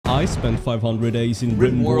I spent 500 days in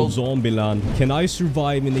RimWorld Zombieland. Can I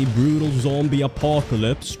survive in a brutal zombie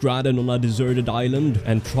apocalypse stranded on a deserted island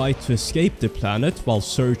and try to escape the planet while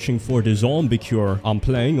searching for the zombie cure? I'm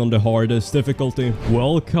playing on the hardest difficulty.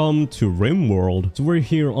 Welcome to RimWorld. So we're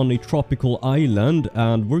here on a tropical island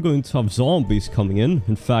and we're going to have zombies coming in.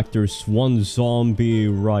 In fact, there's one zombie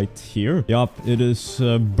right here. Yup, it is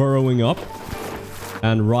burrowing up.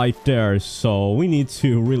 And right there, so we need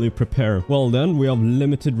to really prepare. Well then, we have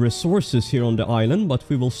limited resources here on the island, but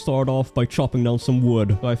we will start off by chopping down some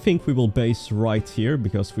wood. So I think we will base right here,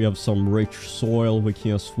 because we have some rich soil. We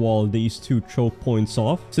can just wall these two choke points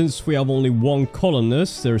off. Since we have only one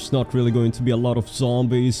colonist, there's not really going to be a lot of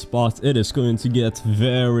zombies, but it is going to get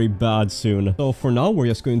very bad soon. So for now, we're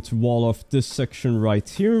just going to wall off this section right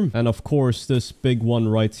here, and of course this big one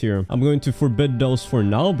right here. I'm going to forbid those for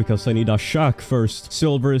now, because I need a shack first.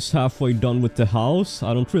 Silver is halfway done with the house.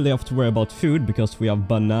 I don't really have to worry about food because we have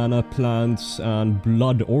banana plants and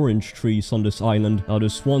blood orange trees on this island. Now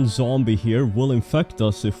this one zombie here will infect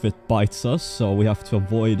us if it bites us, so we have to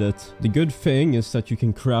avoid it. The good thing is that you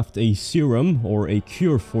can craft a serum or a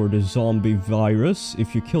cure for the zombie virus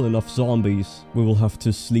if you kill enough zombies. We will have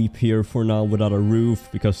to sleep here for now without a roof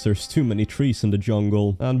because there's too many trees in the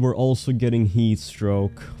jungle. And we're also getting heat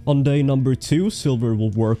stroke. On day number 2, Silver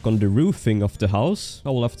will work on the roofing of the house. I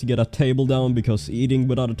will have to get a table down because eating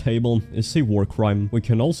without a table is a war crime. We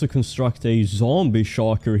can also construct a zombie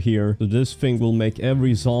shocker here. So this thing will make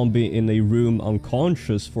every zombie in a room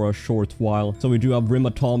unconscious for a short while. So we do have rim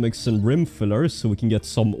atomics and rim fillers, so we can get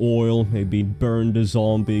some oil, maybe burn the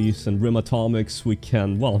zombies, and rim atomics we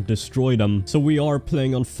can, well, destroy them. So we are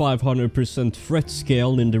playing on 500% threat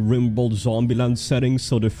scale in the RimWorld Zombieland setting.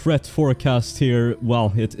 So the threat forecast here,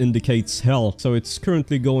 well, it indicates hell. So it's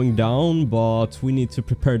currently going down, but we need to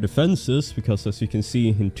prepare defenses because as you can see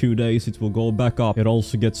in 2 days it will go back up. It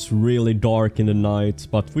also gets really dark in the night,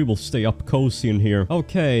 but we will stay up cozy in here.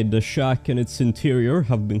 Okay, the shack and its interior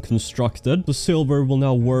have been constructed. So Silver will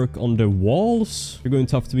now work on the walls. They're going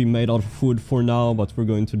to have to be made out of wood for now, but we're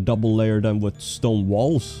going to double layer them with stone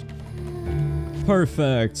walls.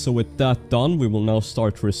 Perfect. So with that done, we will now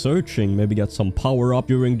start researching, maybe get some power up.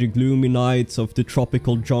 During the gloomy nights of the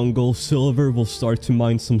tropical jungle, Silver will start to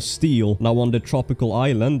mine some steel. Now on the tropical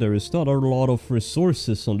island, there is not a lot of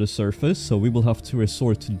resources on the surface, so we will have to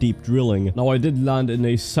resort to deep drilling. Now I did land in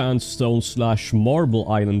a sandstone /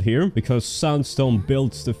 marble island here, because sandstone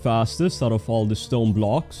builds the fastest out of all the stone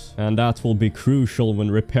blocks, and that will be crucial when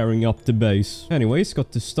repairing up the base. Anyways,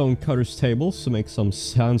 got the stone cutter's tables to make some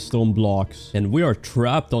sandstone blocks. And we are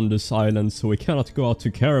trapped on this island, so we cannot go out to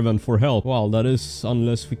caravan for help. Well, that is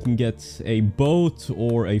unless we can get a boat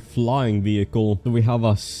or a flying vehicle. So we have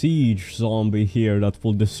a siege zombie here that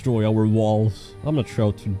will destroy our walls. I'm not sure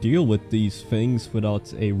how to deal with these things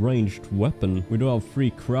without a ranged weapon. We do have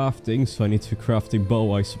free crafting, so I need to craft a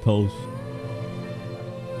bow, I suppose.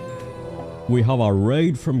 We have a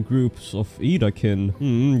raid from groups of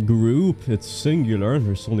Idakin. Group, it's singular.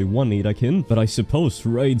 There's only one Idakin. But I suppose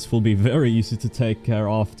raids will be very easy to take care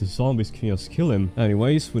of. The zombies can just kill him.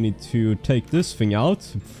 Anyways, we need to take this thing out.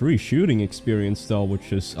 Free shooting experience though,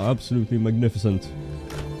 which is absolutely magnificent.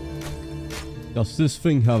 Does this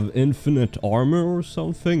thing have infinite armor or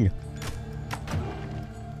something?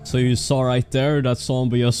 So you saw right there, that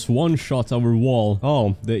zombie just one-shot our wall.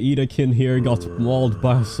 Oh, the Idakin here got mauled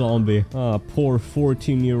by a zombie. Ah, poor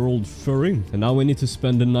 14-year-old furry. And now we need to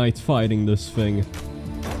spend the night fighting this thing.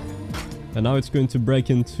 And now it's going to break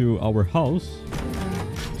into our house.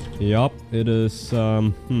 Yup, it is,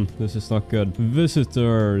 this is not good.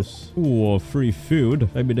 Visitors. Ooh, free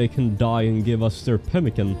food. Maybe they can die and give us their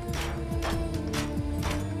pemmican.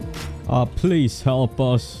 Please help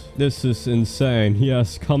us. This is insane.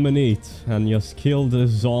 Yes, come and eat. And just kill the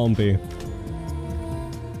zombie.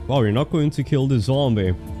 Wow, you're not going to kill the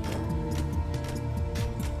zombie.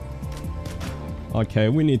 Okay,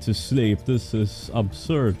 we need to sleep. This is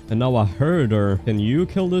absurd. And now a herder. Can you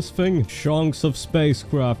kill this thing? Chunks of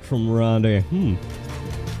spacecraft from Randy.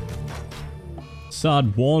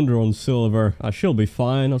 Sad wander on Silver. She'll be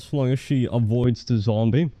fine as long as she avoids the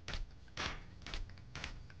zombie.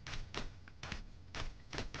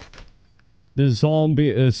 The zombie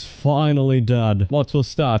is finally dead. What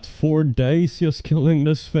was that? 4 days just killing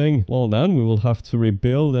this thing? Well then, we will have to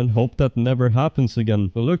rebuild and hope that never happens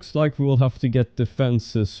again. It looks like we will have to get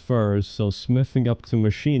defenses first, so smithing up to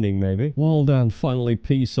machining maybe. Well then, finally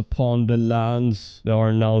peace upon the lands. There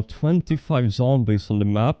are now 25 zombies on the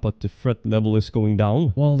map, but the threat level is going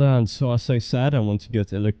down. Well then, so as I said, I want to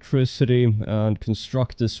get electricity and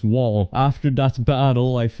construct this wall. After that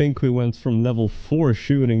battle, I think we went from level 4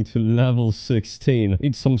 shooting to level 6 116.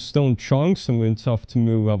 Need some stone chunks. I'm going to have to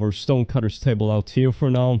move our stone cutter's table out here for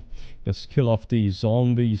now. Just kill off these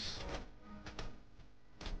zombies.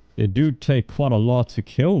 They do take quite a lot to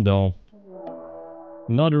kill though.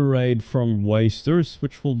 Another raid from wasters,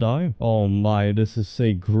 which will die. Oh my, this is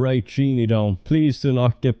a great genie though. Please do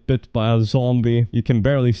not get bit by a zombie. You can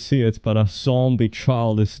barely see it, but a zombie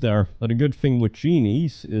child is there. But the good thing with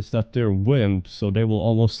genies is that they're wimps, so they will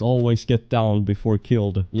almost always get down before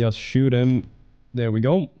killed. Just shoot him. There we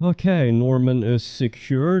go. Okay, Norman is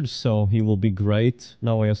secured, so he will be great.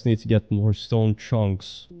 Now I just need to get more stone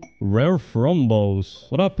chunks. Rare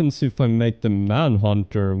thrombos. What happens if I make them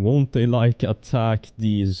manhunter? Won't they like attack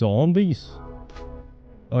the zombies?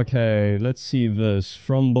 Okay, let's see this.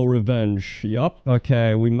 Thrombo revenge. Yup.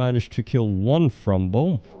 Okay, we managed to kill one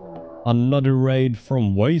thrombo. Another raid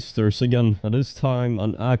from wasters again. And this time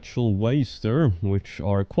an actual waster, which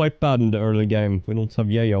are quite bad in the early game. We don't have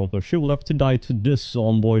Yayo, so she will have to die to this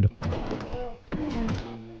zomboid.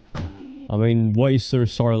 I mean,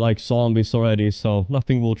 wasters are like zombies already, so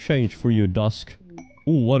nothing will change for you, Dusk.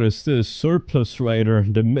 Ooh, what is this? Surplus raider.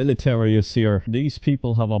 The military is here. These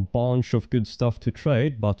people have a bunch of good stuff to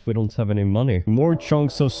trade, but we don't have any money. More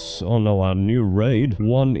chunks of... oh no, a new raid.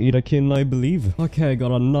 One Irakin, I believe. Okay, got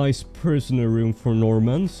a nice prisoner room for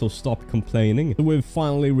Norman, so stop complaining. So we've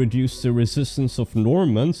finally reduced the resistance of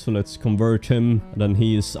Norman, so let's convert him. Then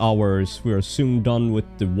he is ours. We are soon done with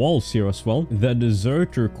the walls here as well. The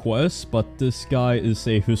deserter quest, but this guy is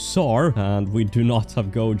a hussar, and we do not have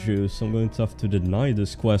Goju, so I'm going to have to deny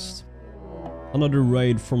this quest. Another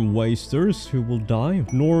raid from wasters who will die.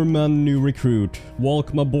 Norman, new recruit.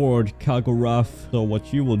 Welcome aboard, Kagoraf. So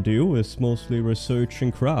what you will do is mostly research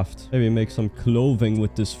and craft. Maybe make some clothing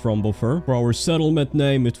with this Thrombo fur. For our settlement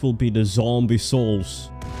name, it will be the Zombie Souls.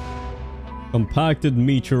 Compacted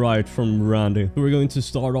meteorite from Randy. So we're going to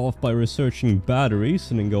start off by researching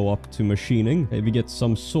batteries and then go up to machining. Maybe get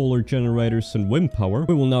some solar generators and wind power.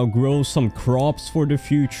 We will now grow some crops for the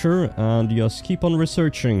future and just keep on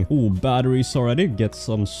researching. Ooh, batteries already. Get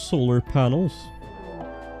some solar panels.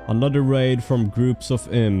 Another raid from groups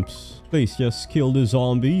of imps. Please just kill the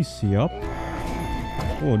zombies. Yup.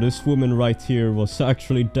 Oh, this woman right here was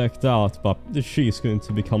actually decked out, but she's going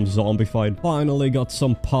to become zombified. Finally got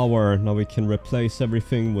some power. Now we can replace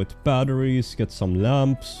everything with batteries, get some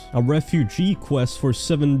lamps. A refugee quest for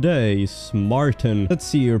 7 days. Martin. Let's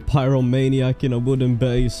see here. Pyromaniac in a wooden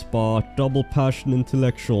base, but double passion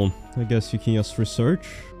intellectual. I guess you can just research.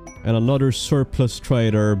 And another surplus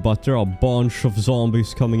trader, but there are a bunch of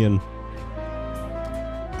zombies coming in.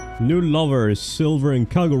 New lovers, Silver and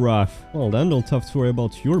Kagoraf. Well then, don't have to worry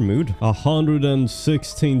about your mood.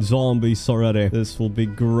 116 zombies already. This will be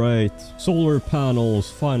great. Solar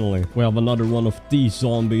panels, finally. We have another one of these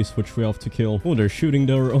zombies which we have to kill. Oh, they're shooting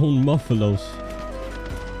their own muffalos.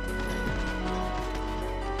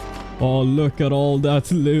 Oh, look at all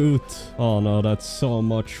that loot. Oh no, that's so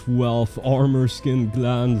much wealth. Armor skin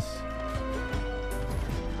glands.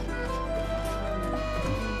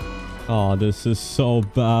 Oh, this is so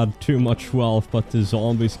bad. Too much wealth, but the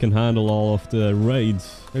zombies can handle all of the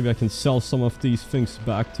raids. Maybe I can sell some of these things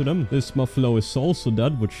back to them. This Muffalo is also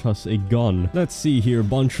dead, which has a gun. Let's see here.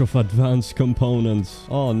 Bunch of advanced components.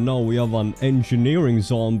 Oh no, we have an engineering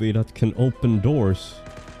zombie that can open doors.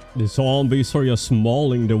 The zombies are just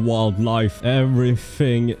mauling the wildlife.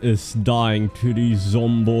 Everything is dying to these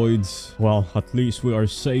zomboids. Well, at least we are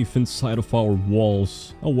safe inside of our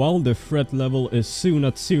walls. Oh well, the threat level is soon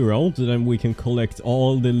at 0. So then we can collect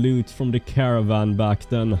all the loot from the caravan back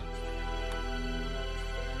then.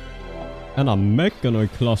 And a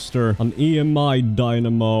mechanoid cluster. An EMI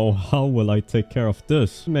dynamo. How will I take care of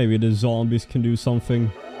this? Maybe the zombies can do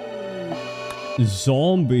something.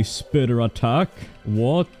 Zombie spitter attack?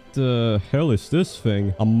 What the hell is this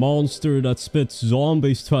thing? A monster that spits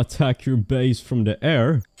zombies to attack your base from the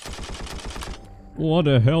air? What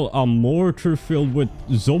the hell? A mortar filled with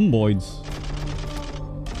zomboids.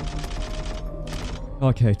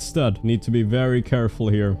 Okay, it's dead. Need to be very careful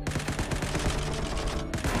here.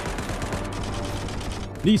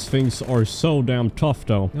 These things are so damn tough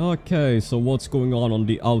though. Okay, so what's going on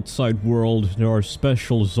the outside world? There are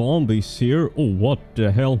special zombies here. Oh, what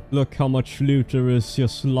the hell? Look how much loot there is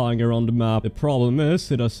just lying around the map. The problem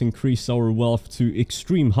is it has increased our wealth to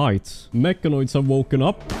extreme heights. Mechanoids have woken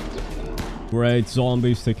up. Great,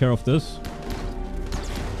 zombies, take care of this.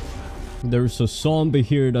 There's a zombie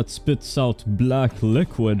here that spits out black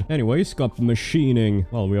liquid. Anyways, got machining.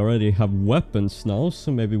 Well, we already have weapons now,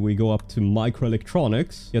 so maybe we go up to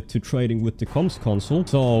microelectronics. Get to trading with the comms console.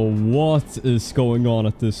 So, what is going on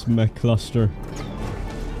at this mech cluster?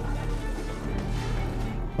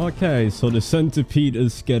 Okay, so the centipede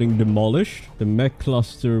is getting demolished. The mech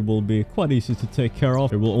cluster will be quite easy to take care of.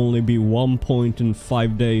 There will only be 1 point in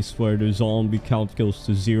 5 days where the zombie count goes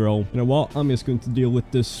to 0. You know what? I'm just going to deal with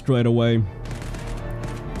this straight away.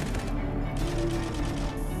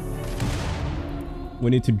 We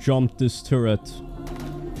need to jump this turret.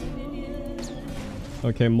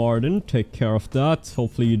 Okay, Martin, take care of that.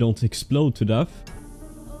 Hopefully you don't explode to death.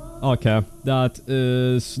 Okay, that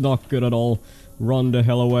is not good at all. Run the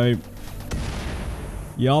hell away.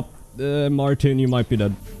 Yup, Martin, you might be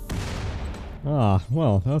dead. Ah,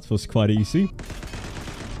 well, that was quite easy.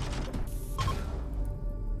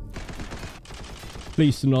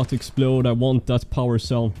 Please do not explode. I want that power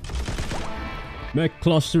cell. Mech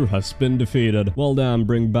cluster has been defeated. Well then,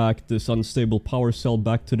 bring back this unstable power cell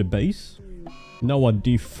back to the base. Now a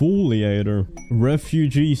defoliator.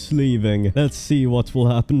 Refugees leaving. Let's see what will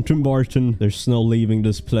happen to Martin. There's no leaving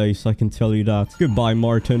this place, I can tell you that. Goodbye,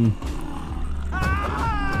 Martin.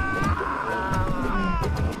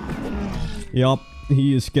 Yup.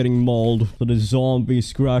 He is getting mauled. So the zombie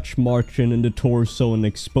scratch Martin in the torso and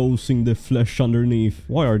exposing the flesh underneath.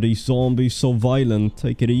 Why are these zombies so violent?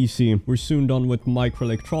 Take it easy. We're soon done with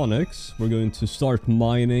microelectronics. We're going to start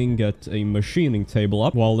mining, get a machining table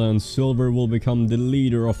up. While then Silver will become the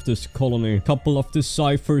leader of this colony. A couple of the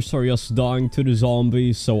ciphers are just dying to the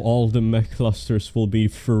zombies, so all the mech clusters will be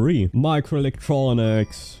free.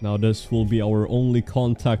 Microelectronics. Now this will be our only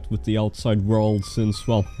contact with the outside world since,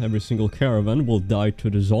 well, every single caravan will die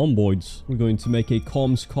to the zomboids. We're going to make a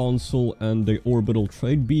comms console and the orbital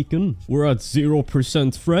trade beacon. We're at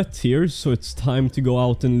 0% threat here, so it's time to go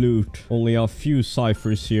out and loot. Only a few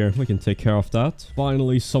ciphers here. We can take care of that.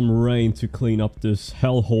 Finally, some rain to clean up this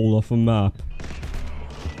hellhole of a map.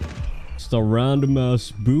 It's a random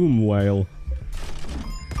ass boom whale.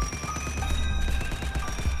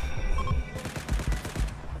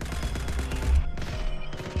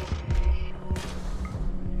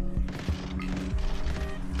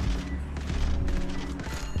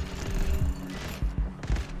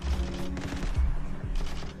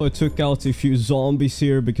 I took out a few zombies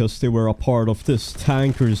here because they were a part of this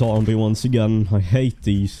tanker zombie once again. I hate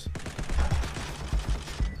these.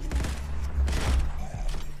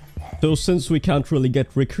 So since we can't really get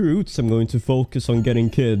recruits, I'm going to focus on getting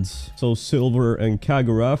kids. So Silver and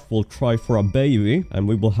Kagurath will try for a baby, and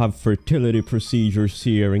we will have fertility procedures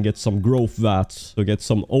here and get some growth vats. So get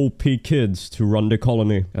some OP kids to run the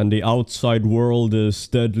colony. And the outside world is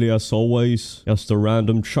deadly as always. Just a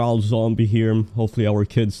random child zombie here. Hopefully our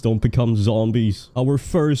kids don't become zombies. Our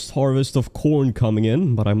first harvest of corn coming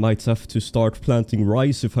in, but I might have to start planting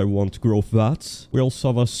rice if I want growth vats. We also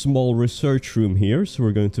have a small research room here, so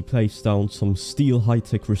we're going to place down some steel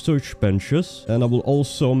high-tech research benches, and I will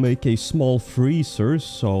also make a small freezer,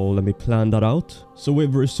 so let me plan that out. So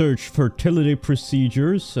we've researched fertility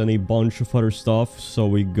procedures and a bunch of other stuff. So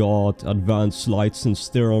we got advanced lights and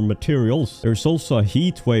sterile materials. There's also a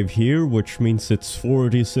heat wave here, which means it's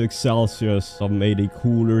 46 Celsius. I've made a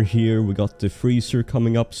cooler here. We got the freezer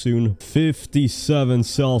coming up soon. 57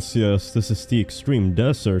 Celsius. This is the extreme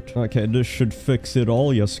desert. Okay, this should fix it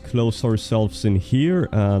all. Just close ourselves in here,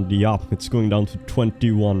 and yeah, it's going down to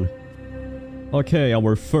 21. Okay,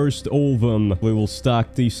 our first ovum. We will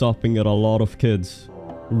stack these up and get a lot of kids.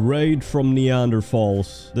 Raid from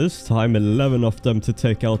Neanderthals. This time 11 of them to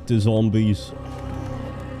take out the zombies.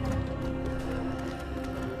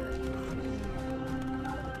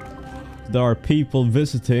 There are people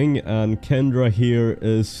visiting, and Kendra here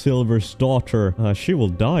is Silver's daughter. She will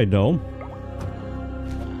die though.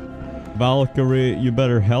 Valkyrie, you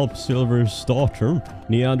better help Silver's daughter.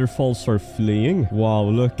 Neanderthals are fleeing. Wow,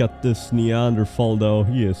 look at this Neanderthal though.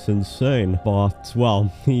 He is insane. But,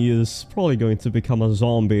 well, he is probably going to become a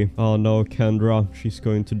zombie. Oh no, Kendra, she's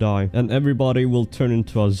going to die. And everybody will turn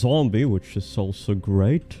into a zombie, which is also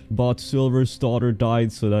great. But Silver's daughter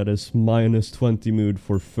died, so that is minus 20 mood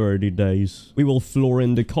for 30 days. We will floor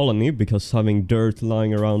in the colony, because having dirt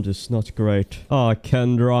lying around is not great. Ah,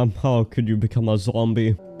 Kendra, how could you become a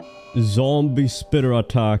zombie? Zombie spitter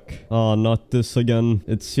attack. Ah, not this again.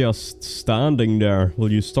 It's just standing there. Will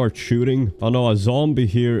you start shooting? Oh no, a zombie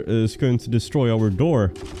here is going to destroy our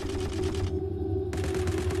door.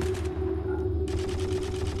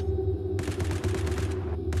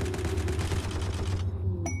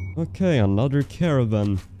 Okay, another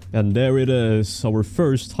caravan. And there it is, our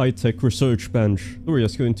first high-tech research bench. So we're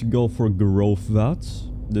just going to go for growth vats.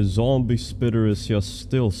 The zombie spitter is just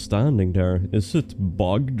still standing there. Is it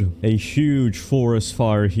bugged? A huge forest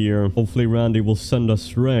fire here. Hopefully Randy will send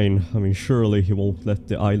us rain. I mean, surely he won't let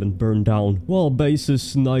the island burn down. Well, base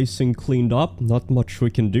is nice and cleaned up. Not much we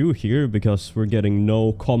can do here because we're getting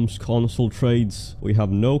no comms console trades. We have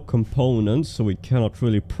no components, so we cannot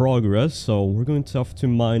really progress. So we're going to have to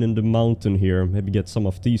mine in the mountain here. Maybe get some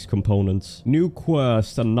of these components. New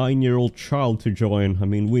quest, a 9-year-old child to join. I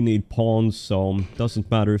mean, we need pawns, so doesn't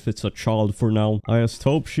matter if it's a child for now. I just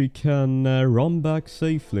hope she can run back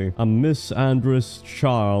safely. A Miss Andress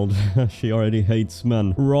child. She already hates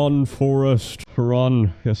men. Run, Forrest.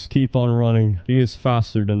 Run. Just keep on running. She is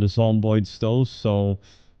faster than the zomboids though, so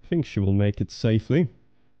I think she will make it safely.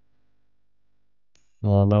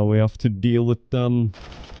 Oh, now we have to deal with them.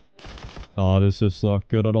 Oh, this is not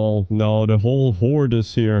good at all. No, the whole horde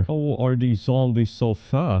is here. How are these zombies so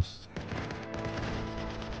fast?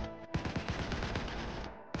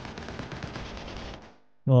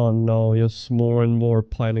 Oh no, just more and more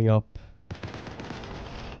piling up.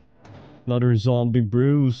 Another zombie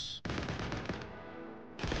bruise.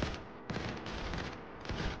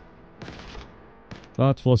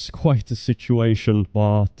 That was quite a situation,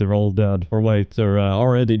 but they're all dead. Or wait, they're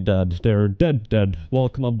already dead. They're dead.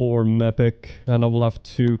 Welcome aboard, Mepic. And I will have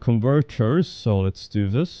 2 converters, so let's do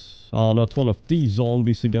this. Not one of these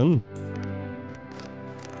zombies again.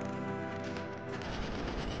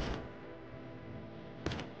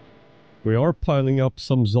 We are piling up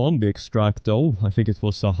some zombie extract though. I think it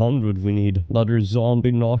was 100 we need. Another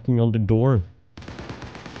zombie knocking on the door.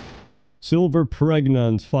 Silver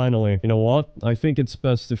pregnant, finally. You know what? I think it's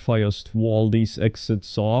best if I just wall these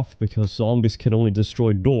exits off, because zombies can only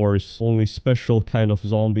destroy doors. Only special kind of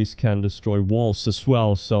zombies can destroy walls as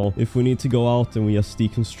well, so if we need to go out, then we just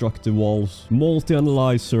deconstruct the walls.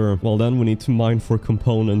 Multi-analyzer. Well, then we need to mine for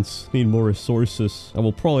components. Need more resources. I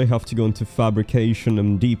will probably have to go into fabrication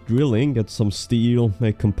and deep drilling, get some steel,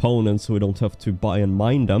 make components so we don't have to buy and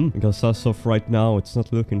mine them, because as of right now, it's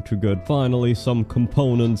not looking too good. Finally, some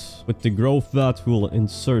components. With the growth vat, we'll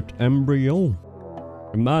insert embryo.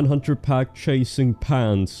 A manhunter pack chasing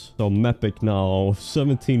pants. So Mepic now,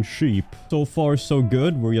 17 sheep. So far so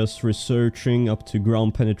good. We're just researching up to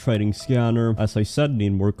ground penetrating scanner. As I said,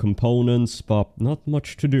 need more components, but not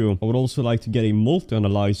much to do. I would also like to get a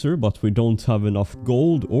multi-analyzer, but we don't have enough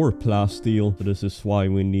gold or plasteel. So this is why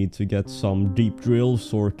we need to get some deep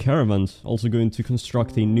drills or caravans. Also going to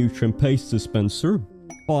construct a nutrient paste dispenser.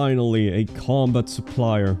 Finally, a combat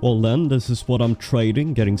supplier. Well then, this is what I'm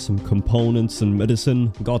trading, getting some components and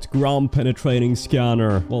medicine. Got ground penetrating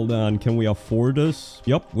scanner. Well then, can we afford this?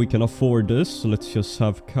 Yep, we can afford this. So let's just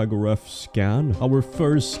have Kagoref scan. Our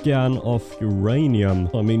first scan of uranium.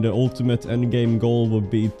 I mean, the ultimate endgame goal would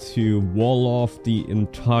be to wall off the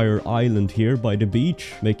entire island here by the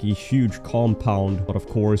beach. Make a huge compound. But of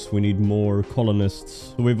course, we need more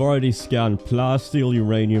colonists. So we've already scanned plasteel,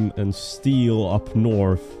 uranium, and steel up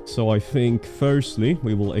north. So I think firstly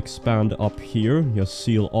we will expand up here, just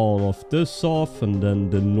seal all of this off, and then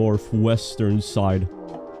the northwestern side.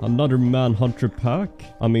 Another manhunter pack.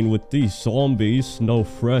 I mean, with these zombies, no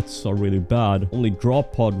threats are really bad. Only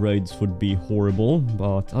drop pod raids would be horrible,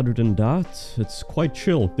 but other than that, it's quite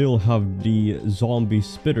chill. Still have the zombie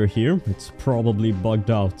spitter here. It's probably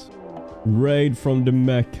bugged out. Raid from the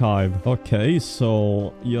mech hive. Okay,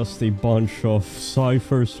 so just a bunch of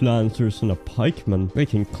ciphers, lancers, and a pikeman. They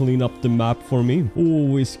can clean up the map for me. Oh,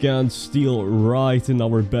 we scanned steel right in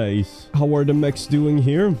our base. How are the mechs doing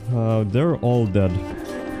here? They're all dead.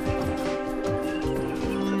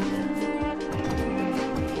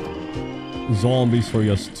 Zombies are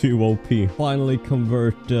just too OP. Finally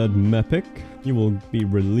converted Mepic. You will be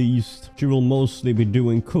released. She will mostly be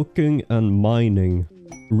doing cooking and mining.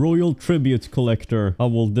 Royal Tribute Collector. How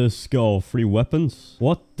will this go? Free weapons?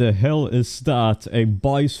 What the hell is that? A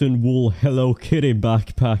bison wool Hello Kitty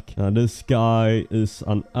backpack. Now this guy is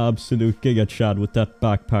an absolute giga chad with that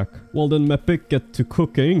backpack. Well then, Mepic, get to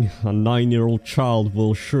cooking. A 9-year-old child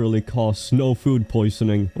will surely cause no food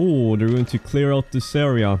poisoning. Oh, they're going to clear out this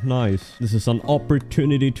area. Nice. This is an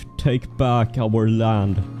opportunity to take back our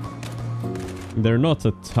land. They're not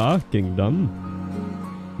attacking them.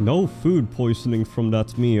 No food poisoning from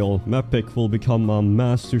that meal. Mepic will become a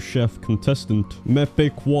master chef contestant.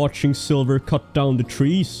 Mepic watching Silver cut down the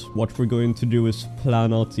trees. What we're going to do is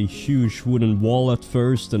plan out a huge wooden wall at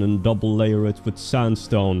first and then double layer it with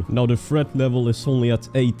sandstone. Now the threat level is only at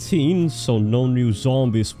 18, so no new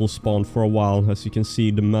zombies will spawn for a while. As you can see,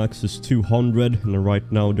 the max is 200 and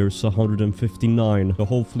right now there's 159. So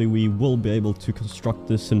hopefully we will be able to construct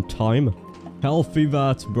this in time. Healthy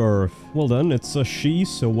vat birth. Well then, it's a she,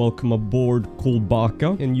 so welcome aboard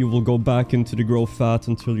Kulbaka, and you will go back into the growth vat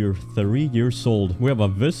until you're 3 years old. We have a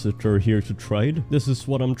visitor here to trade. This is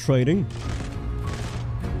what I'm trading.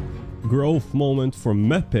 Growth moment for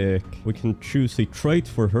Mepic. We can choose a trait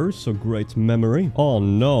for her, so great memory. Oh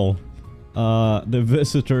no. The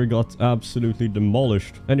visitor got absolutely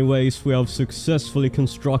demolished. Anyways, we have successfully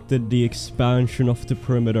constructed the expansion of the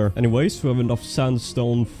perimeter. Anyways, we have enough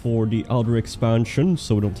sandstone for the outer expansion,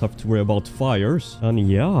 so we don't have to worry about fires. And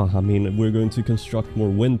yeah, I mean, we're going to construct more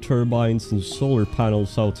wind turbines and solar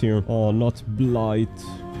panels out here. Oh, not Blight.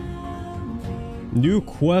 New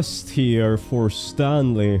quest here for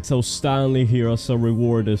Stanley. So Stanley here as a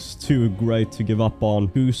reward is too great to give up on.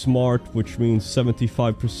 Too smart, which means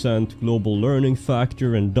 75% global learning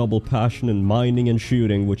factor and double passion in mining and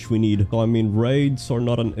shooting, which we need. So I mean, raids are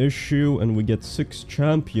not an issue, and we get 6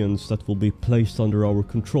 champions that will be placed under our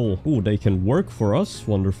control. Oh, they can work for us.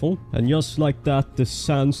 Wonderful. And just like that, the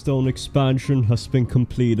sandstone expansion has been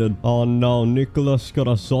completed. Oh no, Nicholas got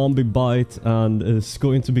a zombie bite and is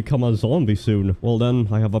going to become a zombie soon. Well then,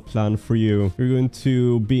 I have a plan for you. You're going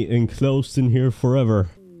to be enclosed in here forever.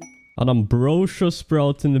 An ambrosia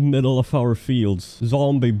sprout in the middle of our fields.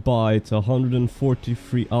 Zombie bite,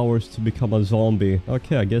 143 hours to become a zombie.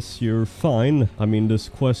 Okay, I guess you're fine. I mean, this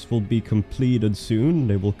quest will be completed soon.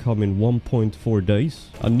 They will come in 1.4 days.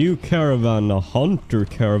 A new caravan, a hunter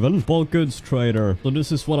caravan. Bulk goods trader. So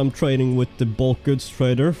this is what I'm trading with the bulk goods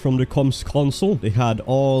trader from the comms console. They had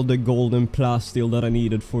all the golden plasteel that I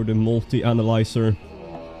needed for the multi-analyzer.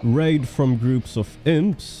 Raid from groups of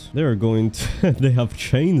imps. They're going to... they have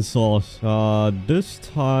chainsaws. This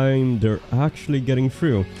time they're actually getting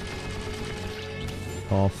through.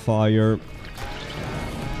 Oh, fire.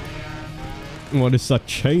 What is that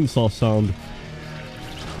chainsaw sound?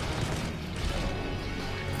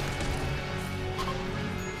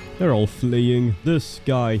 They're all fleeing. This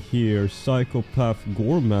guy here, Psychopath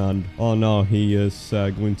Gourmand. Oh no, he is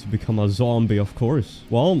going to become a zombie, of course.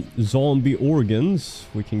 Well, zombie organs,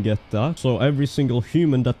 we can get that. So every single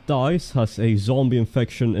human that dies has a zombie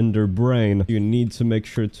infection in their brain. You need to make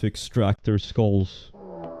sure to extract their skulls.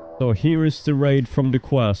 So here is the raid from the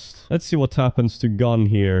quest. Let's see what happens to Gun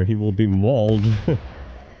here. He will be mauled.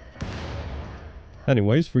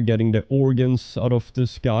 Anyways, we're getting the organs out of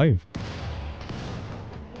this guy.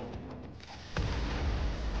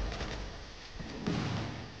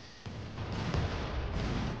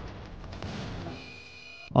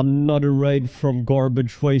 Another raid from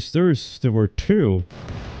garbage wasters. There were 2.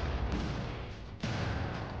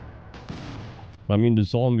 I mean, the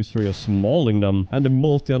zombies are just mauling them. And the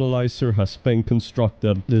multi-analyzer has been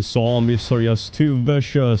constructed. The zombies are just too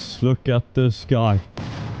vicious. Look at this guy.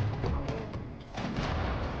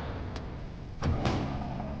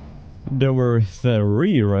 There were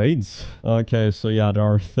 3 raids. Okay, so yeah, there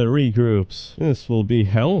are 3 groups. This will be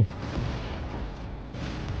hell.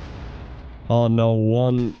 Oh no,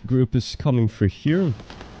 one group is coming through here.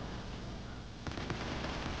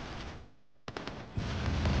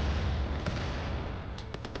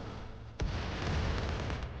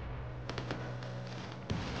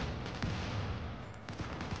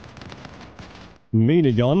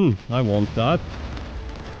 Minigun, I want that.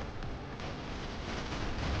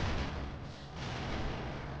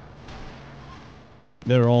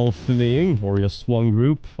 They're all fleeing, or just one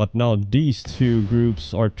group. But now these 2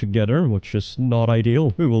 groups are together, which is not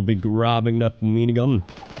ideal. We will be grabbing that minigun.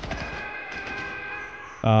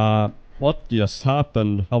 What just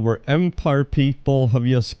happened? Our Empire people have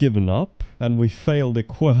just given up. And we failed the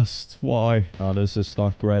quest. Why? This is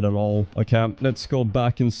not great at all. Okay, let's go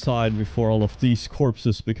back inside before all of these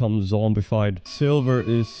corpses become zombified. Silver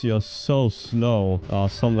is just so slow.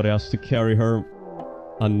 Somebody has to carry her.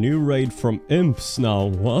 A new raid from imps now.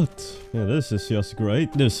 What? Yeah, this is just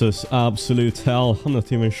great. This is absolute hell. I'm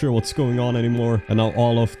not even sure what's going on anymore. And now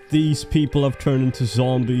all of these people have turned into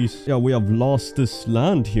zombies. Yeah, we have lost this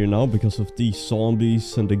land here now because of these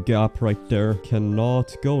zombies, and the gap right there.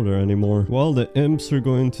 Cannot go there anymore. Well, the imps are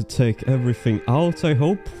going to take everything out, I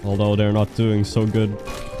hope. Although they're not doing so good.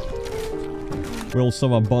 We also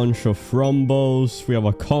have a bunch of Rumbos. We have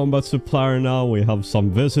a combat supplier now. We have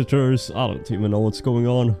some visitors. I don't even know what's going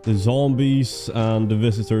on. The zombies and the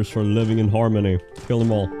visitors are living in harmony. Kill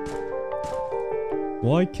them all.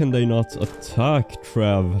 Why can they not attack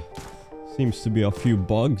Trev? Seems to be a few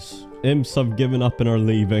bugs. Imps have given up and are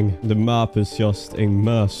leaving. The map is just a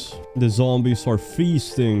mess. The zombies are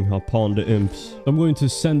feasting upon the imps. I'm going to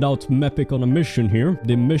send out Mepic on a mission here.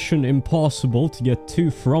 The mission impossible to get 2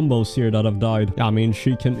 Frumbos here that have died. I mean,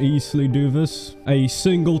 she can easily do this. A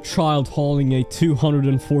single child hauling a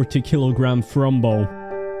 240 kilogram Frumbo.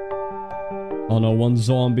 Oh no, one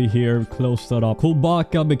zombie here. Close that up.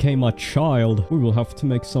 Kulbaka became a child. We will have to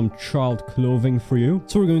make some child clothing for you.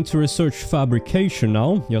 So we're going to research fabrication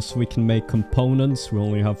now. Yes, we can make components. We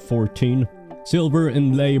only have 14. Silver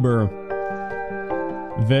in labor.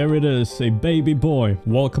 There it is, a baby boy.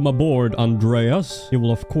 Welcome aboard, Andreas. You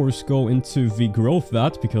will of course go into the growth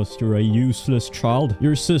vat because you're a useless child.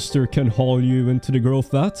 Your sister can haul you into the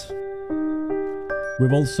growth vat.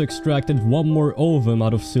 We've also extracted 1 more ovum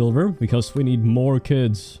out of silver because we need more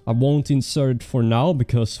kids. I won't insert it for now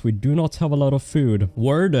because we do not have a lot of food.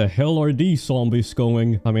 Where the hell are these zombies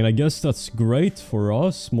going? I mean, I guess that's great for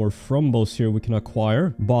us. More Frumbos here we can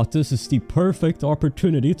acquire. But this is the perfect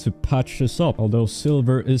opportunity to patch this up. Although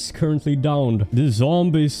silver is currently downed. The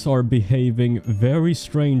zombies are behaving very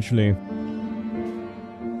strangely.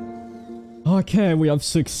 Okay, we have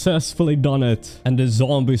successfully done it. And the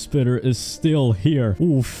zombie spitter is still here.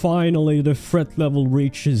 Ooh, finally the threat level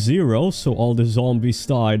reached 0, so all the zombies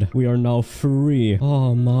died. We are now free.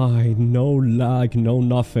 Oh my, no lag, no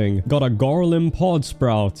nothing. Got a Garland pod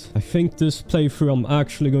sprout. I think this playthrough I'm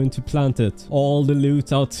actually going to plant it. All the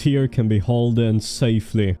loot out here can be hauled in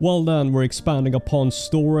safely. Well then, we're expanding upon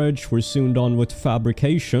storage. We're soon done with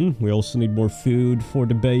fabrication. We also need more food for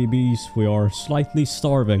the babies. We are slightly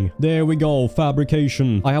starving. There we go.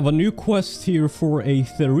 Fabrication. I have a new quest here for a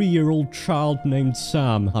 3-year-old child named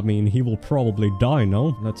Sam. I mean, he will probably die,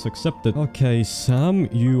 no? Let's accept it. Okay, Sam,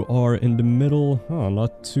 you are in the middle. Oh,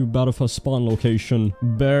 not too bad of a spawn location.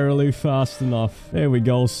 Barely fast enough. There we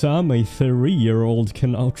go, Sam. A 3-year-old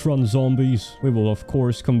can outrun zombies. We will, of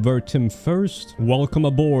course, convert him first. Welcome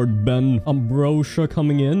aboard, Ben. Ambrosia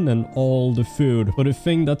coming in and all the food. But the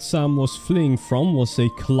thing that Sam was fleeing from was a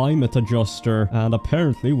climate adjuster. And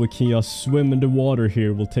apparently, we can just swim in the water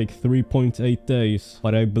here will take 3.8 days.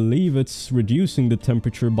 But I believe it's reducing the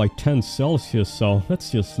temperature by 10 Celsius, so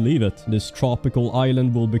let's just leave it. This tropical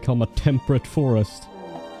island will become a temperate forest.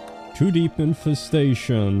 Too deep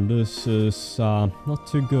infestation. This is not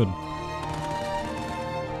too good.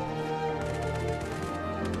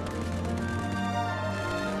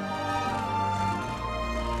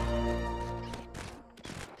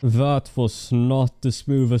 That was not the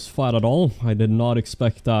smoothest fight at all. I did not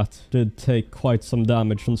expect that. Did take quite some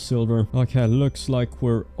damage on silver. Okay, looks like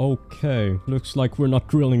we're okay. Looks like we're not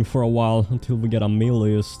drilling for a while until we get a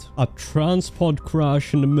meleeist. A transpod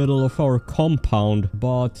crash in the middle of our compound.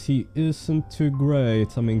 But he isn't too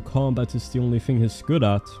great. I mean, combat is the only thing he's good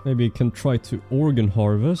at. Maybe he can try to organ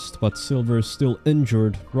harvest, but silver is still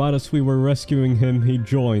injured. Right as we were rescuing him, he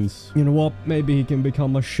joins. You know what? Maybe he can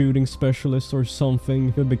become a shooting specialist or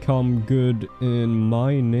something. He'll become good in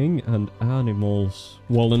mining and animals.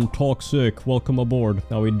 Well then, Toxic, welcome aboard.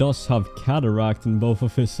 Now he does have cataract in both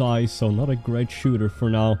of his eyes, so not a great shooter for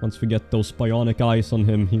now. Once we get those bionic eyes on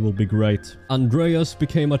him, he will be great. Andreas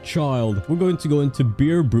became a child. We're going to go into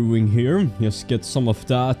beer brewing here. Just get some of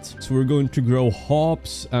that. So we're going to grow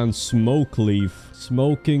hops and smoke leaf.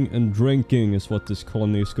 Smoking and drinking is what this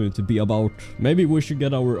colony is going to be about. Maybe we should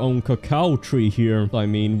get our own cacao tree here. I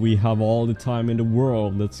mean, we have all the time in the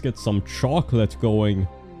world. Let's get some chocolate going.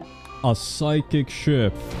 A psychic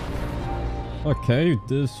ship. Okay,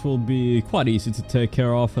 this will be quite easy to take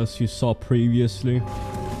care of, as you saw previously.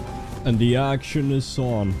 And the action is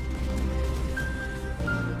on.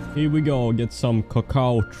 Here we go, get some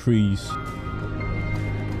cacao trees.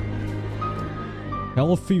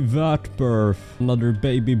 Healthy vat birth. Another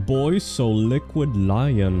baby boy, so liquid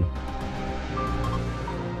lion.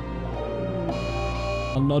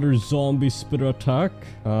 Another zombie spitter attack.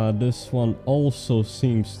 This one also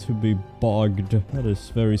seems to be bugged. That is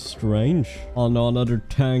very strange. Oh no, another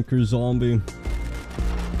tanker zombie.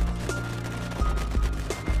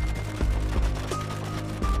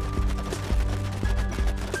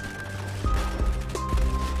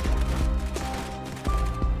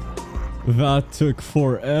 That took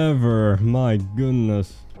forever. My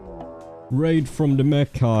goodness. Raid from the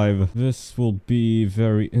mech hive. This will be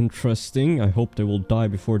very interesting. I hope they will die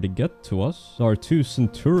before they get to us. There are 2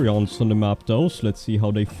 centurions on the map though, so let's see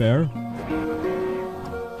how they fare.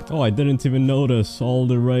 Oh, I didn't even notice. All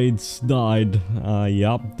the raids died.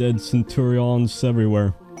 Yep, dead centurions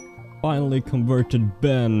everywhere. Finally converted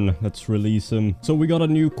Ben. Let's release him. So we got a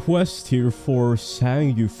new quest here for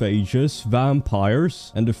sanguiphages,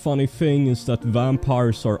 vampires. And the funny thing is that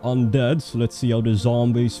vampires are undead. So let's see how the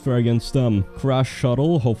zombies fare against them. Crash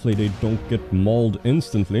shuttle. Hopefully they don't get mauled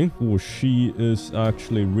instantly. Oh, she is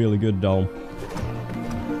actually really good though.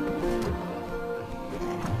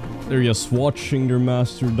 They're just watching their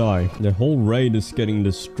master die. The whole raid is getting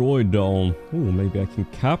destroyed though. Oh, maybe I can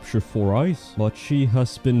capture Four Eyes. But she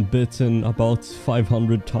has been bitten about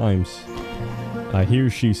 500 times. I hear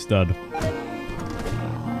she's dead.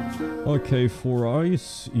 Okay, Four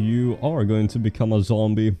Eyes, you are going to become a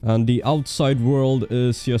zombie. And the outside world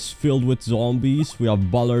is just filled with zombies. We have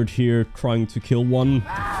Ballard here trying to kill one.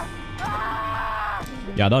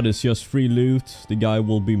 Yeah, that is just free loot. The guy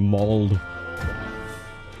will be mauled.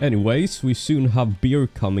 Anyways, we soon have beer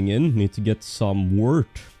coming in. Need to get some wort.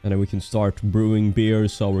 And then we can start brewing beer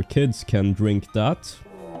so our kids can drink that.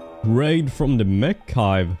 Raid from the mech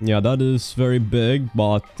hive. Yeah, that is very big,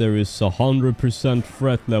 but there is 100%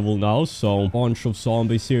 threat level now. So, a bunch of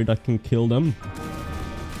zombies here that can kill them.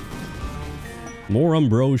 More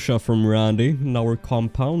ambrosia from Randy in our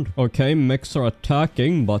compound. Okay, mechs are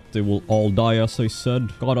attacking, but they will all die as I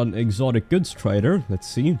said. Got an exotic goods trader. Let's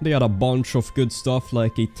see. They had a bunch of good stuff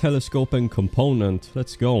like a telescope and component.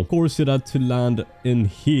 Let's go. Of course it had to land in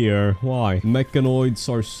here. Why? Mechanoids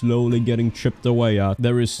are slowly getting chipped away at.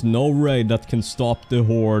 There is no raid that can stop the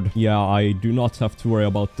horde. Yeah, I do not have to worry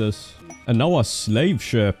about this. And now a slave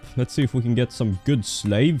ship. Let's see if we can get some good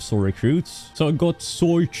slaves or recruits. So I got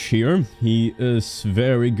Soich here. He is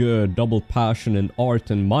very good. Double passion in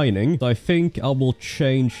art and mining. So I think I will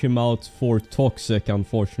change him out for Toxic,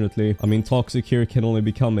 unfortunately. I mean, Toxic here can only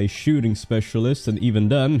become a shooting specialist. And even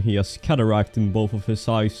then, he has cataract in both of his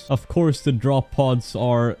eyes. Of course, the drop pods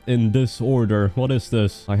are in this order. What is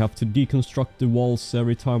this? I have to deconstruct the walls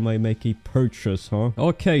every time I make a purchase, huh?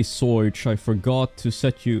 Okay, Soich, I forgot to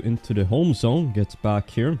set you into the home zone. Get back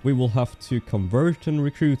here. We will have to convert and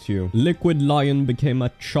recruit you. Liquid Lion became a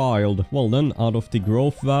child. Well then, out of the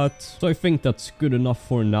growth vat. So I think that's good enough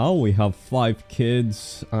for now. We have 5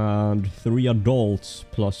 kids and 3 adults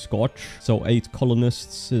plus Scotch. So 8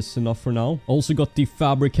 colonists is enough for now. Also got the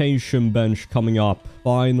fabrication bench coming up.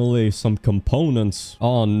 Finally, some components.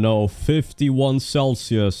 Oh no, 51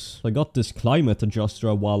 Celsius. I got this climate adjuster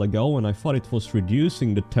a while ago and I thought it was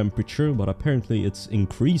reducing the temperature, but apparently it's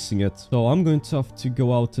increasing it. So I'm going to have to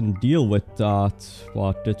go out and deal with that,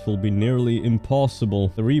 but it will be nearly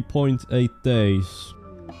impossible. 3.8 days.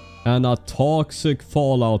 And a toxic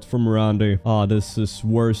fallout from Randy. Ah, this is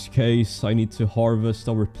worst case. I need to harvest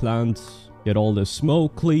our plants. Get all the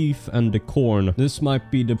smoke leaf and the corn. This might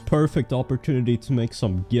be the perfect opportunity to make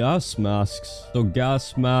some gas masks. So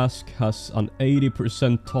gas mask has an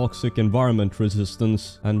 80% toxic environment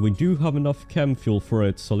resistance. And we do have enough chem fuel for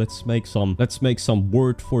it. So let's make some. Let's make some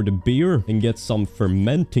wort for the beer and get some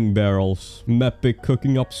fermenting barrels. Mepic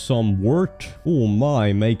cooking up some wort. Oh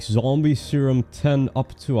my, make zombie serum 10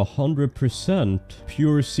 up to 100%.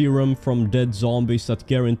 Pure serum from dead zombies that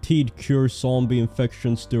guaranteed cure zombie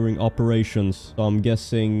infections during operation. So I'm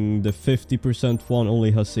guessing the 50% one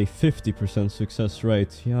only has a 50% success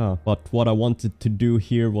rate. Yeah, but what I wanted to do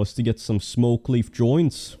here was to get some smoke leaf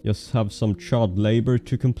joints. Just have some child labor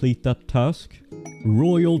to complete that task.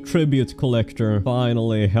 Royal Tribute Collector,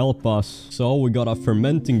 finally help us. So we got a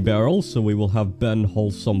fermenting barrel, so we will have Ben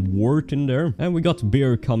hold some wort in there. And we got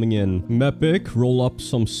beer coming in. Mepic, roll up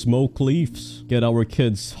some smoke leaves. Get our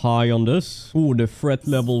kids high on this. Ooh, the threat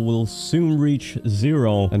level will soon reach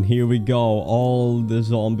 0. And here we go, all the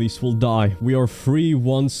zombies will die. We are free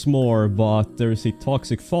once more, but there's a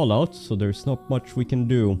toxic fallout, so there's not much we can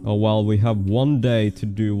do. Oh well, we have 1 day to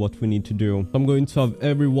do what we need to do. I'm going to have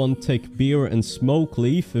everyone take beer and smoke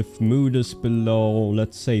leaf if mood is below,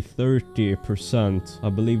 let's say 30%. I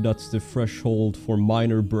believe that's the threshold for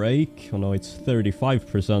minor break. Oh no, it's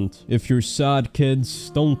 35%. If you're sad,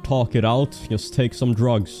 kids, don't talk it out, just take some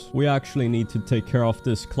drugs. We actually need to take care of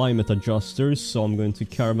this climate adjusters, so I'm going to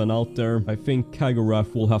caravan out there. I think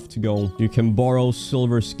Kagoraf will have to go. You can borrow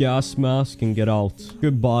Silver's gas mask and get out.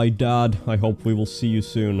 Goodbye, Dad. I hope we will see you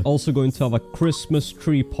soon. Also going to have a Christmas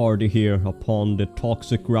tree party here upon the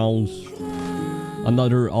toxic grounds.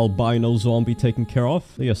 Another albino zombie taken care of.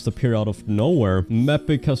 They just appear out of nowhere.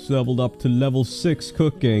 Mepic has leveled up to level 6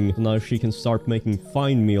 cooking. Now she can start making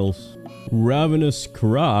fine meals. Ravenous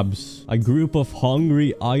crabs. A group of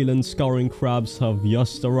hungry island scouring crabs have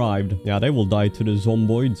just arrived. Yeah, they will die to the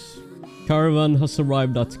zomboids. Caravan has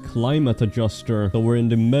arrived at Climate Adjuster. So we're in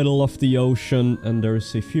the middle of the ocean and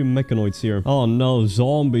there's a few mechanoids here. Oh no,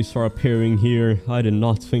 zombies are appearing here. I did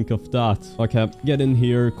not think of that. Okay, get in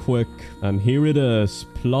here quick. And here it is.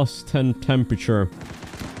 Plus 10 temperature.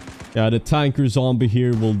 Yeah, the tanker zombie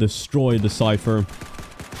here will destroy the cipher.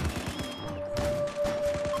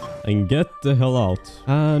 And get the hell out.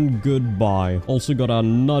 And goodbye. Also got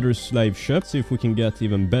another slave ship. See if we can get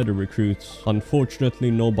even better recruits.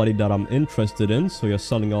 Unfortunately, nobody that I'm interested in. So you're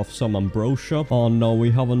selling off some ambrosia. Oh no,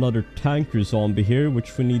 we have another tanker zombie here,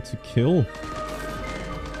 which we need to kill.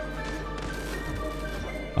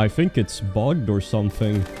 I think it's bugged or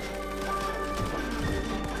something.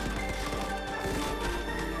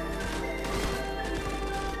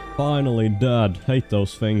 Finally dead. Hate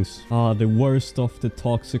those things. Ah, the worst of the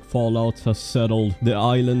toxic fallout has settled. The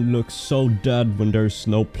island looks so dead when there's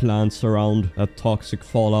no plants around. That toxic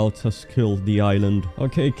fallout has killed the island.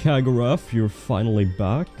 Okay, Kagoref, you're finally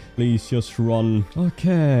back. Please just run.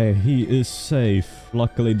 Okay, he is safe.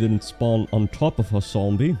 Luckily didn't spawn on top of a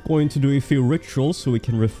zombie. Going to do a few rituals so we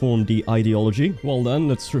can reform the ideology. Well then,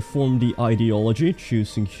 let's reform the ideology,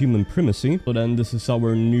 choosing human primacy. So then this is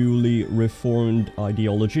our newly reformed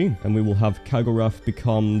ideology. And we will have Kagoref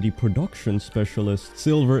become the production specialist.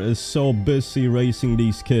 Silver is so busy raising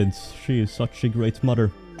these kids. She is such a great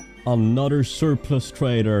mother. Another surplus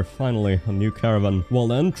trader. Finally, a new caravan. Well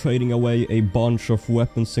then, trading away a bunch of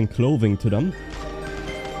weapons and clothing to them.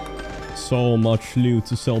 So much loot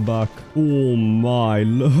to sell back. Oh my,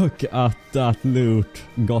 look at that loot.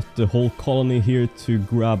 Got the whole colony here to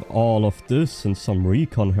grab all of this and some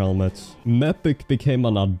recon helmets. Mepic became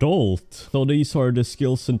an adult. So these are the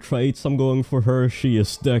skills and traits I'm going for her. She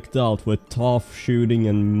is decked out with tough shooting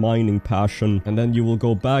and mining passion. And then you will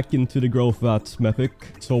go back into the growth vat, Mepic.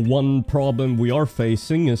 So one problem we are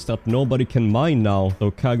facing is that nobody can mine now.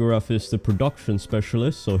 So Kagoref is the production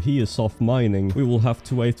specialist, so he is off mining. We will have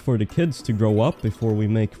to wait for the kids to grow up before we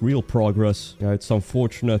make real progress. Yeah, it's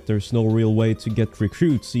unfortunate there's no real way to get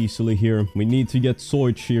recruits easily here. We need to get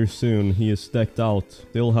Zoich here soon. He is decked out.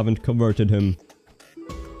 Still haven't converted him.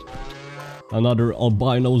 Another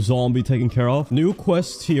albino zombie taken care of. New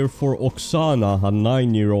quest here for Oksana, a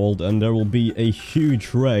 9-year-old, and there will be a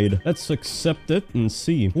huge raid. Let's accept it and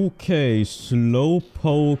see. Okay,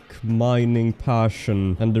 slowpoke mining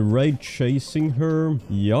passion. And the raid chasing her?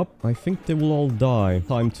 Yup, I think they will all die.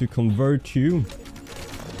 Time to convert you.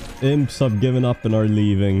 Imps have given up and are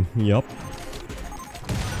leaving. Yup.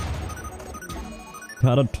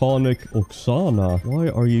 Catatonic Oksana. Why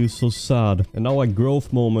are you so sad? And now a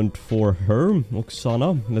growth moment for her,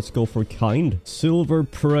 Oksana. Let's go for kind. Silver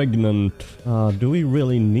pregnant. Do we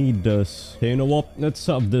really need this? Okay, you know what? Let's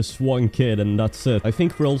have this one kid and that's it. I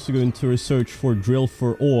think we're also going to research for drill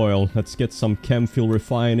for oil. Let's get some chem fuel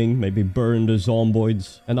refining. Maybe burn the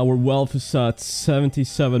zomboids. And our wealth is at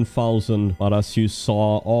 77,000. But as you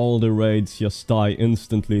saw, all the raids just die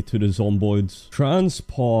instantly to the zomboids.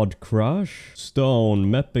 Transpod crash. Stone.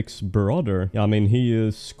 Mepic's brother. Yeah, I mean, he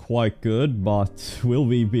is quite good, but will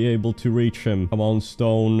we be able to reach him? Come on,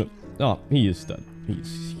 Stone. Ah, he is dead.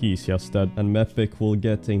 He's just dead. And Mepic will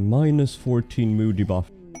get a -14 mood debuff.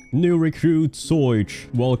 New recruit, Zoich.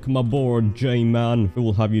 Welcome aboard, J-Man. We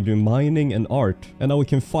will have you do mining and art. And now we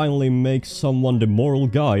can finally make someone the moral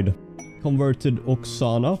guide. Converted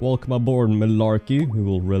Oksana. Welcome aboard, Malarkey. We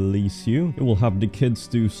will release you. We will have the kids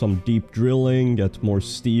do some deep drilling, get more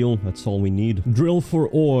steel. That's all we need. Drill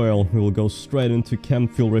for oil. We will go straight into chem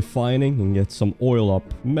fuel refining and get some oil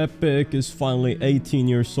up. Mepic is finally 18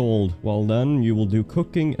 years old. Well then, you will do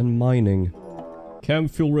cooking and mining. Chem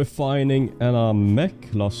fuel refining and a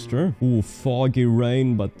mech cluster. Ooh, foggy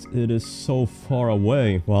rain, but it is so far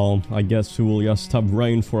away. Well, I guess we will just have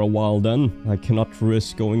rain for a while then. I cannot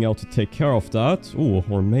risk going out to take care of that. Ooh,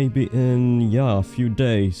 or maybe in, yeah, a few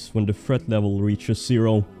days when the threat level reaches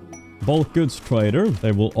 0. Bulk goods trader,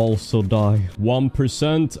 they will also die.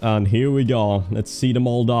 1%, and here we go. Let's see them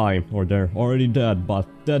all die. Or they're already dead, but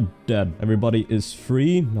dead. Everybody is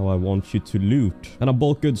free. Now I want you to loot. And a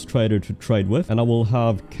bulk goods trader to trade with. And I will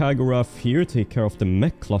have Kagoref here take care of the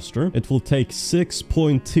mech cluster. It will take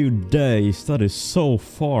 6.2 days. That is so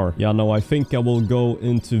far. Yeah, no, I think I will go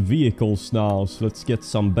into vehicles now. So let's get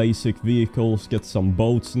some basic vehicles, get some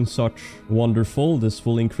boats and such. Wonderful. This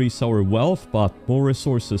will increase our wealth, but more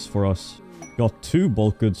resources for us. Got 2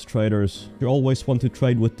 bulk goods traders. You always want to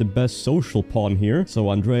trade with the best social pawn here. So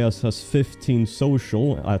Andreas has 15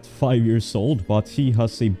 social at 5 years old, but he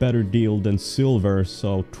has a better deal than silver,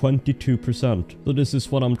 so 22%. So this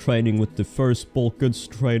is what I'm trading with the first bulk goods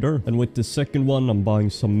trader. And with the second one, I'm buying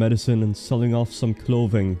some medicine and selling off some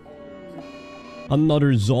clothing.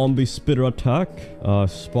 Another zombie spitter attack.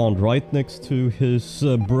 Spawned right next to his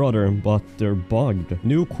brother, but they're bugged.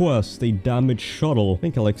 New quest, a damaged shuttle. I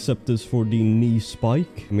think I'll accept this for the knee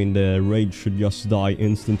spike. I mean, the raid should just die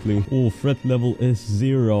instantly. Oh, threat level is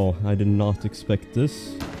 0. I did not expect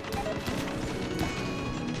this.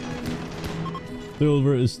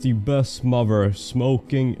 Silver is the best mother,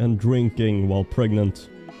 smoking and drinking while pregnant.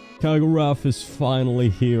 Kagoraf is finally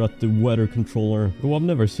here at the weather controller. Oh, I've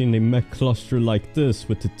never seen a mech cluster like this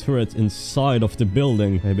with the turret inside of the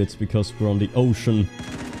building. Maybe it's because we're on the ocean.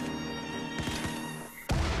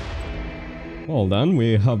 Well then,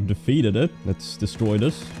 we have defeated it. Let's destroy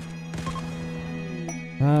this.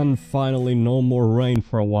 And finally, no more rain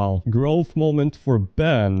for a while. Growth moment for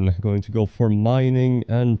Ben. Going to go for mining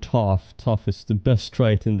and tough. Tough is the best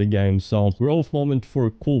trait in the game. So, growth moment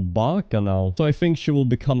for Kulbaka now. So I think she will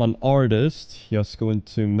become an artist. Just go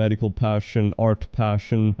into medical passion, art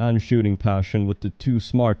passion, and shooting passion with the 2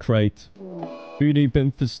 smart trait. 3D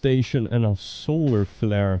infestation and a solar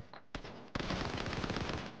flare.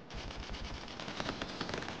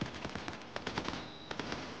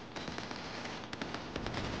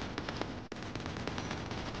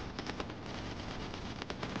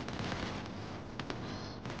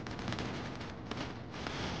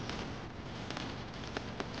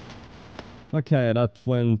 Okay, that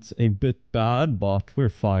went a bit bad, but we're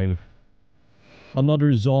fine.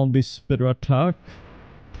 Another zombie spitter attack.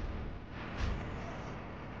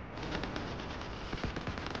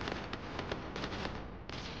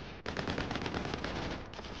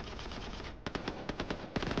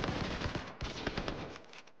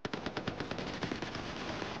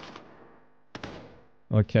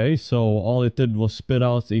 Okay, so all it did was spit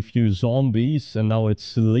out a few zombies, and now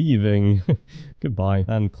it's leaving. Goodbye.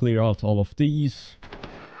 And clear out all of these.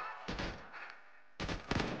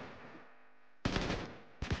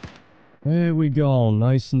 There we go,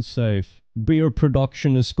 nice and safe. Beer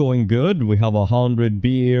production is going good. We have 100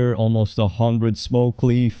 beer, almost 100 smoke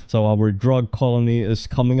leaf. So our drug colony is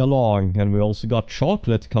coming along. And we also got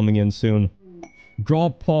chocolate coming in soon.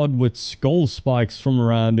 Drop pod with skull spikes from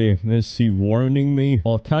Randy. Is he warning me?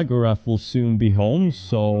 Well, Kagoraf will soon be home,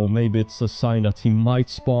 so maybe it's a sign that he might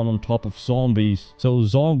spawn on top of zombies. So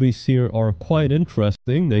zombies here are quite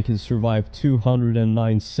interesting. They can survive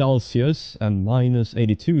 209 Celsius and minus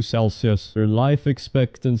 82 Celsius. Their life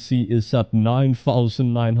expectancy is at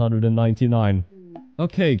 9,999.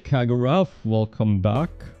 Okay, Kagoraf, welcome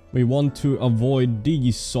back. We want to avoid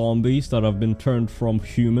these zombies that have been turned from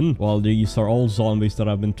human. Well, these are all zombies that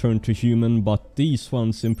have been turned to human, but these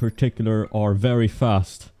ones in particular are very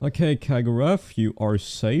fast. Okay, Kagoraf, you are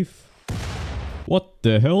safe. What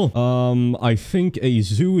the hell? I think a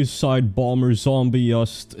suicide bomber zombie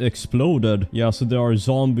just exploded. Yeah, so there are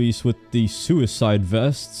zombies with the suicide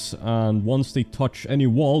vests, and once they touch any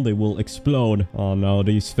wall, they will explode. Oh no,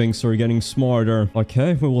 these things are getting smarter.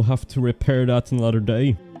 Okay, we will have to repair that another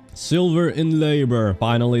day. Silver in labor.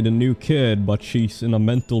 Finally the new kid, but she's in a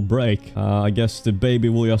mental break. I guess the baby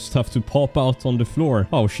will just have to pop out on the floor.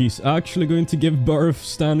 Oh, she's actually going to give birth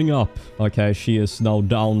standing up. Okay, she is now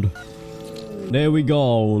downed. There we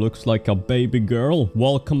go. Looks like a baby girl.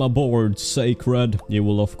 Welcome aboard, Sacred. You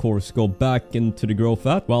will of course go back into the growth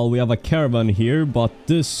vat. Well, we have a caravan here, but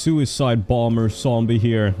this suicide bomber zombie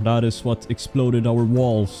here, that is what exploded our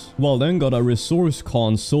walls. Well, then got a resource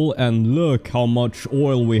console, and look how much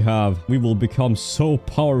oil we have. We will become so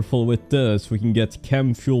powerful with this. We can get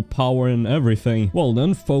chem fuel power and everything. Well,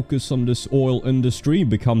 then focus on this oil industry,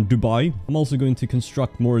 become Dubai. I'm also going to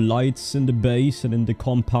construct more lights in the base and in the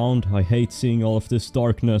compound. I hate seeing all of this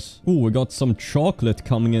darkness. Ooh, we got some chocolate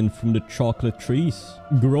coming in from the chocolate trees.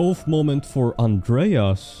 Growth moment for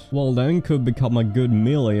Andreas. Well, then could become a good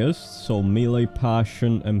meleeist. So melee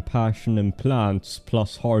passion and passion in plants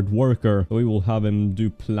plus hard worker. We will have him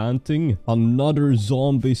do planting. Another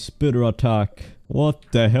zombie spitter attack. What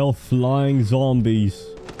the hell, flying zombies.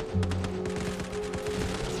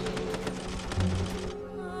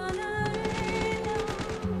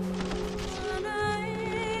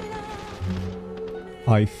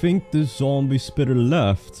 I think the zombie spitter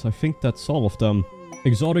left. I think that's all of them.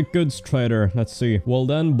 Exotic goods trader. Let's see. Well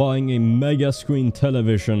then, buying a mega screen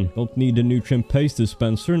television. Don't need a nutrient paste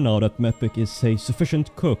dispenser now that Mepic is a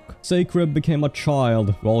sufficient cook. Sacred became a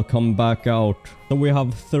child. Welcome back out. So we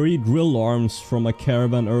have 3 drill arms from a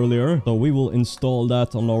caravan earlier. So we will install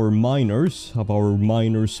that on our miners. Have our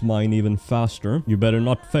miners mine even faster. You better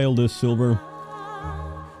not fail this, Silver.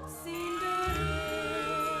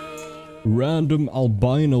 Random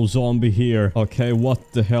albino zombie here. Okay,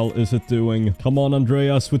 what the hell is it doing? Come on,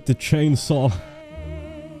 Andreas, with the chainsaw.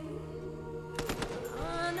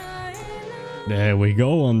 There we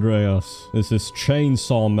go, Andreas. This is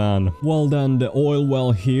Chainsaw Man. Well then, the oil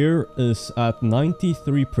well here is at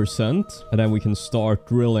 93%. And then we can start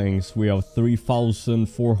drilling. So we have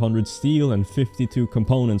 3,400 steel and 52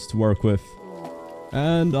 components to work with.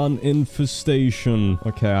 And an infestation.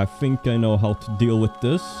 Okay, I think I know how to deal with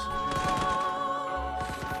this.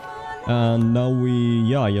 And now we,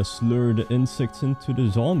 just lure the insects into the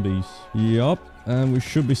zombies. Yup, and we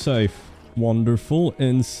should be safe. Wonderful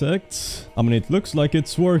insects. I mean, it looks like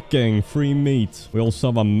it's working. Free meat. We also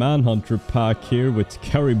have a manhunter pack here with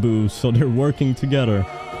caribou, so they're working together.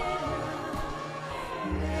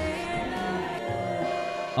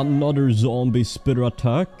 Another zombie spitter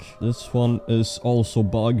attack. This one is also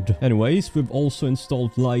bugged. Anyways, we've also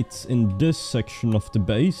installed lights in this section of the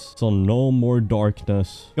base, so no more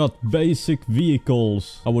darkness. Got basic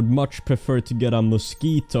vehicles. I would much prefer to get a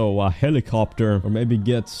mosquito, a helicopter, or maybe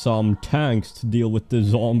get some tanks to deal with the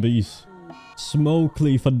zombies. Smoke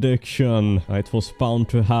leaf addiction. It was bound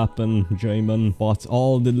to happen, Jamin. But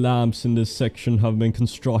all the lamps in this section have been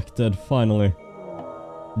constructed, finally.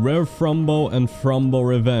 Rare Frumbo and Frumbo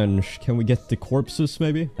Revenge. Can we get the corpses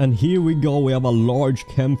maybe? And here we go. We have a large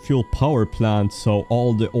chem fuel power plant, so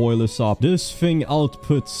all the oil is up. This thing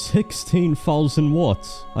outputs 16,000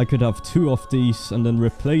 watts. I could have 2 of these and then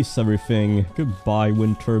replace everything. Goodbye,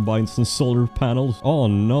 wind turbines and solar panels. Oh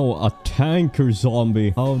no, a tanker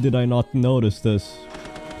zombie. How did I not notice this?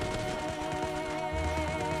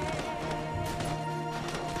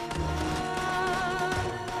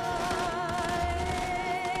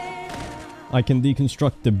 I can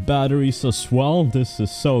deconstruct the batteries as well. This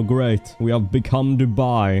is so great. We have become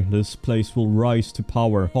Dubai. This place will rise to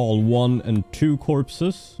power. Haul 1 and 2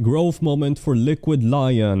 corpses. Growth moment for Liquid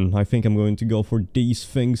Lion. I think I'm going to go for these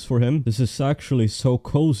things for him. This is actually so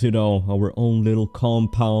cozy though. Our own little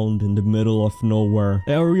compound in the middle of nowhere.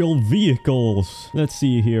 Aerial vehicles. Let's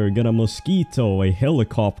see here. Get a mosquito, a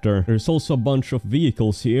helicopter. There's also a bunch of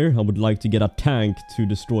vehicles here. I would like to get a tank to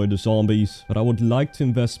destroy the zombies. But I would like to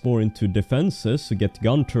invest more into defense to get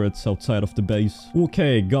gun turrets outside of the base.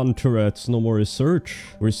 Okay, gun turrets, no more research.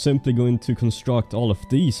 We're simply going to construct all of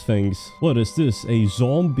these things. What is this? A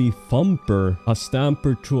zombie thumper. A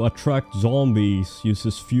stamper to attract zombies.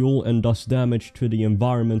 Uses fuel and does damage to the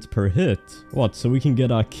environment per hit. What, so we can get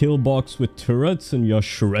a kill box with turrets and just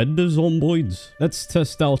shred the zomboids? Let's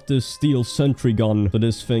test out this steel sentry gun. So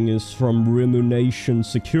this thing is from Remunation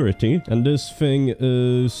Security. And this thing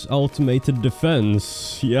is automated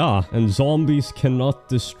defense. Yeah, and zombies cannot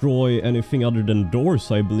destroy anything other than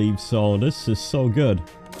doors, I believe, so this is so good.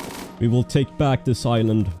 We will take back this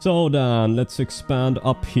island. So then, let's expand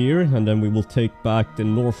up here, and then we will take back the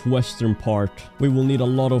northwestern part. We will need a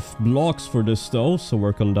lot of blocks for this though, so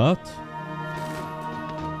work on that.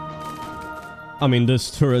 I mean, this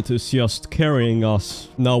turret is just carrying us.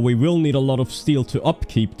 Now, we will need a lot of steel to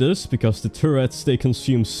upkeep this, because the turrets, they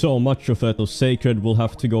consume so much of it. So Sacred will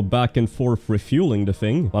have to go back and forth refueling the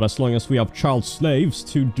thing. But as long as we have child slaves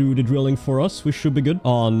to do the drilling for us, we should be good.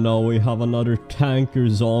 Oh no, we have another tanker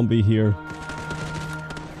zombie here.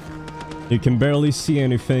 You can barely see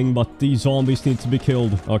anything, but these zombies need to be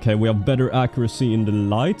killed. Okay, we have better accuracy in the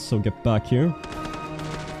light, so get back here.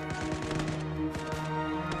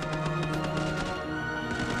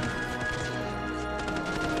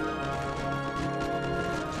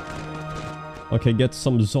 Okay, get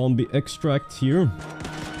some zombie extract here.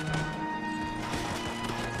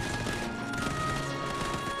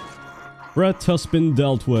 Threat has been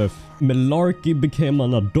dealt with. Malarkey became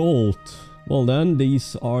an adult. Well then,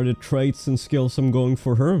 these are the traits and skills I'm going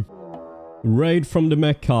for her. Raid from the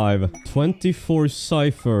mech hive. 24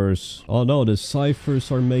 ciphers. Oh no, the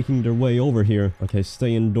ciphers are making their way over here. Okay,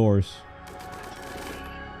 stay indoors.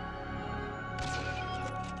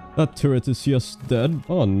 That turret is just dead.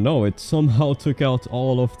 Oh no, it somehow took out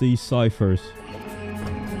all of these ciphers.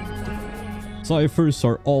 Ciphers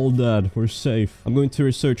are all dead. We're safe. I'm going to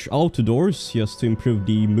research outdoors just to improve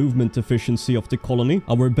the movement efficiency of the colony.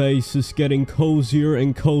 Our base is getting cozier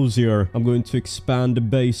and cozier. I'm going to expand the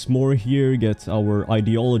base more here, get our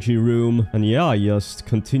ideology room, and yeah, just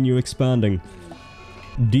continue expanding.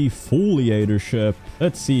 Defoliatorship.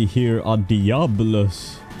 Let's see here, a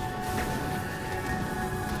Diabolus.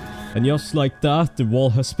 And just like that, the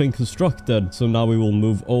wall has been constructed. So now we will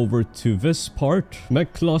move over to this part.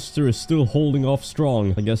 Mech cluster is still holding off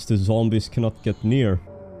strong. I guess the zombies cannot get near.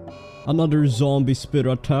 Another zombie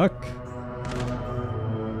spitter attack.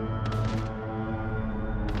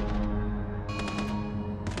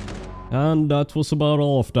 And that was about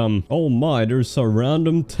all of them. Oh my, there's a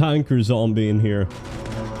random tanker zombie in here.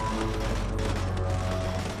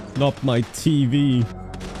 Not my TV.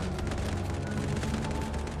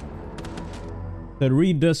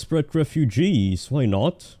 3 desperate refugees. Why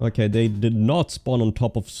not? Okay, they did not spawn on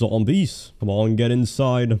top of zombies. Come on, get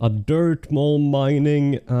inside. A dirt mole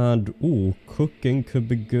mining and... ooh, cooking could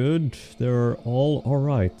be good. They're all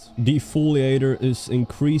alright. Defoliator is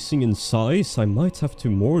increasing in size. I might have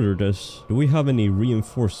to mortar this. Do we have any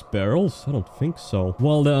reinforced barrels? I don't think so.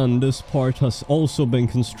 Well then, this part has also been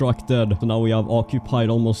constructed. So now we have occupied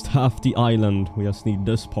almost half the island. We just need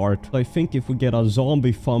this part. I think if we get a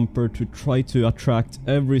zombie thumper to try to attract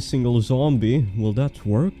every single zombie, will that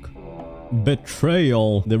work?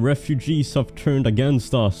 Betrayal. The refugees have turned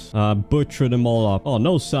against us. Butcher them all up. Oh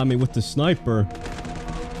no, Sammy with the sniper.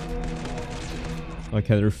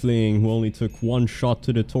 Okay, they're fleeing. We only took 1 shot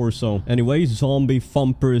to the torso. Anyway, zombie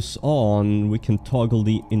thumper is on. We can toggle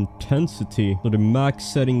the intensity. So the max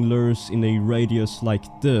setting lures in a radius like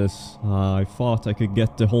this. I thought I could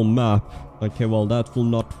get the whole map. Okay, well, that will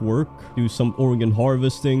not work. Do some organ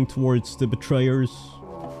harvesting towards the betrayers.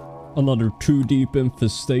 Another 2 deep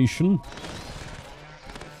infestation.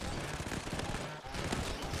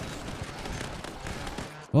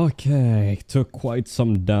 Okay, took quite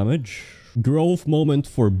some damage. Growth moment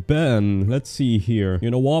for Ben. Let's see here.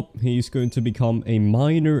 You know what? He's going to become a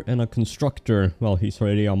miner and a constructor. Well, he's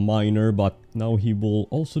already a miner, but now he will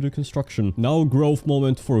also do construction. Now growth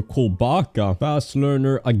moment for Kobaka. Fast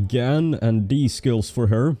learner again, and these skills for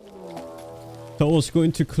her. So I was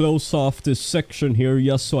going to close off this section here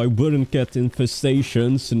just so I wouldn't get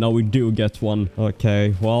infestations, and now we do get one.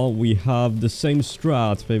 Okay, well, we have the same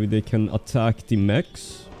strat. Maybe they can attack the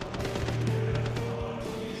mechs.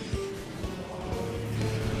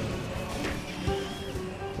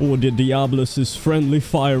 Oh, the Diablos is friendly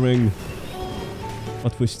firing.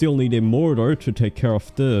 But we still need a mortar to take care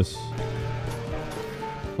of this.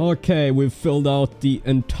 Okay, we've filled out the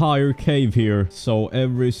entire cave here. So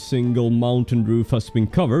every single mountain roof has been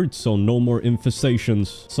covered, so no more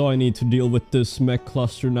infestations. So I need to deal with this mech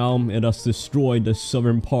cluster now. It has destroyed the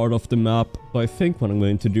southern part of the map. So I think what I'm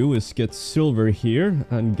going to do is get silver here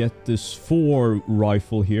and get this 4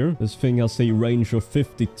 rifle here. This thing has a range of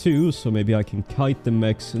 52, so maybe I can kite the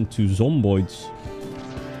mechs into zomboids.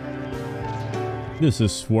 This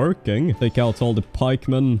is working. Take out all the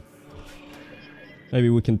pikemen. Maybe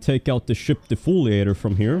we can take out the ship defoliator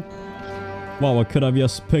from here. Wow, I could have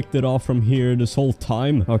just picked it off from here this whole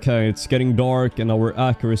time. Okay, it's getting dark and our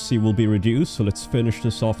accuracy will be reduced, so let's finish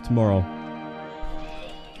this off tomorrow.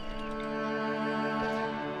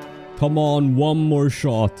 Come on, 1 more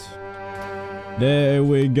shot. There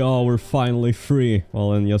we go, we're finally free.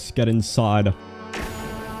 Well, then just get inside.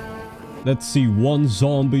 Let's see, 1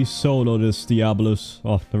 zombie solo this Diablos.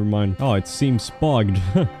 Oh, never mind. Oh, it seems bugged.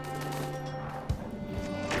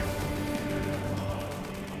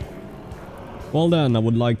 Well then, I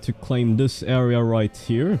would like to claim this area right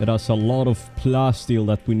here. It has a lot of plasteel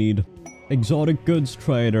that we need. Exotic goods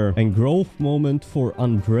trader and growth moment for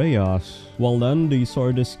Andreas. Well then, these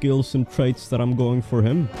are the skills and traits that I'm going for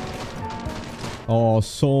him. Oh,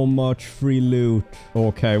 so much free loot.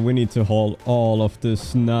 Okay, we need to haul all of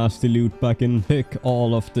this nasty loot back in. Pick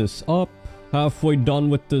all of this up. Halfway done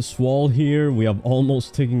with this wall here, we have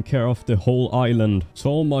almost taken care of the whole island.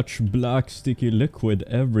 So much black sticky liquid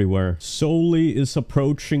everywhere. Soli is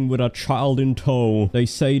approaching with a child in tow. They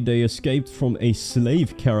say they escaped from a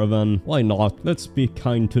slave caravan. Why not? Let's be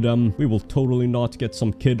kind to them. We will totally not get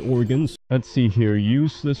some kid organs. Let's see here.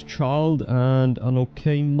 Useless child and an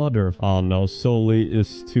okay mother. Oh no, Soli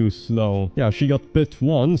is too slow. Yeah, she got bit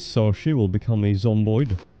once, so she will become a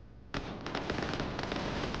zomboid.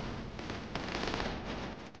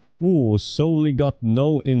 Ooh, Soli got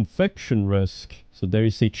no infection risk. So there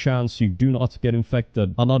is a chance you do not get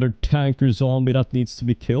infected. Another tanker zombie that needs to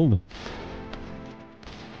be killed.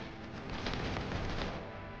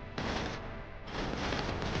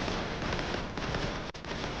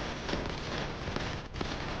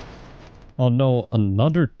 Oh no,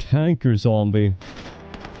 another tanker zombie.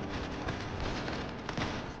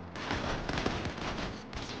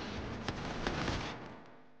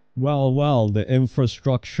 Well, the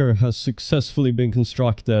infrastructure has successfully been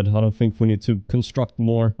constructed. I don't think we need to construct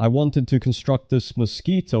more. I wanted to construct this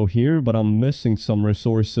mosquito here, but I'm missing some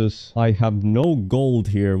resources. I have no gold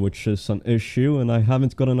here, which is an issue, and I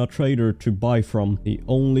haven't gotten a trader to buy from. The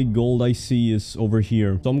only gold I see is over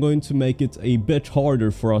here. So I'm going to make it a bit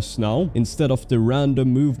harder for us now. Instead of the random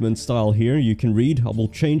movement style here, you can read, I will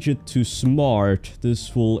change it to smart.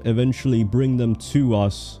 This will eventually bring them to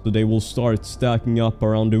us, so they will start stacking up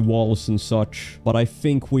around the walls and such. But I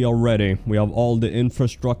think we are ready. We have all the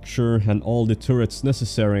infrastructure and all the turrets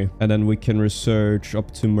necessary. And then we can research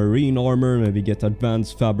up to marine armor, maybe get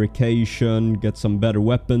advanced fabrication, get some better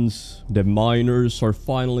weapons. The miners are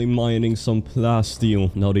finally mining some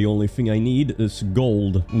plasteel. Now the only thing I need is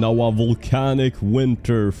gold. Now a volcanic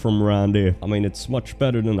winter from Randy. I mean, it's much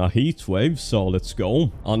better than a heat wave, so let's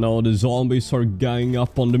go. I know the zombies are ganging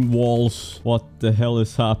up on the walls. What the hell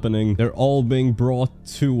is happening? They're all being brought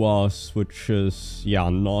to us, which is, yeah,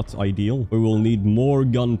 not ideal. We will need more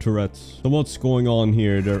gun turrets. So what's going on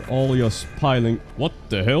here? They're all just piling... What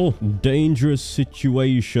the hell? Dangerous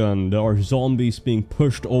situation. There are zombies being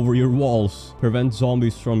pushed over your walls. Prevent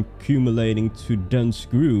zombies from accumulating to dense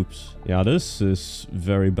groups. Yeah, this is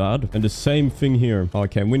very bad. And the same thing here.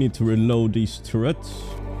 Okay, we need to reload these turrets.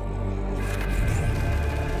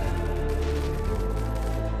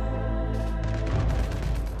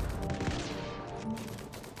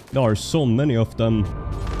 There are so many of them.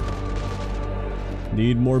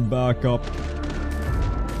 Need more backup.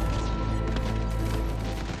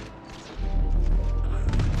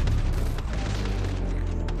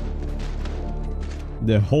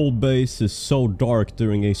 The whole base is so dark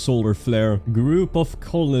during a solar flare. Group of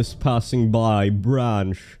colonists passing by.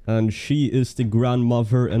 Branch. And she is the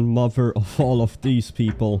grandmother and mother of all of these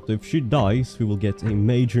people. So if she dies, we will get a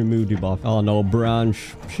major mood debuff. Oh no,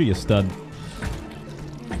 Branch. She is dead.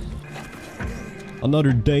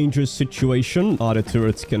 Another dangerous situation. The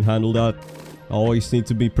turrets can handle that. Always need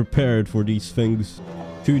to be prepared for these things.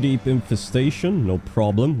 Too deep infestation? No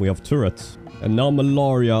problem. We have turrets. And now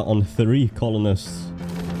malaria on 3 colonists.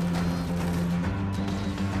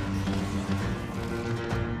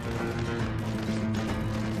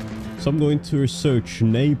 So I'm going to research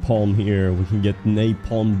napalm here. We can get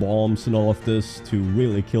napalm bombs and all of this to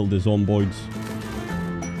really kill the zomboids.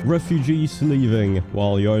 Refugees leaving.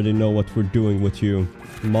 Well, you already know what we're doing with you.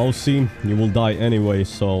 Mousy, you will die anyway,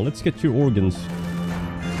 so let's get your organs.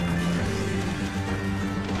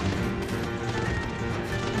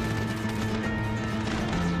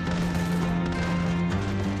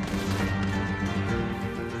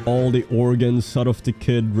 All the organs out of the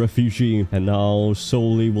kid refugee, and now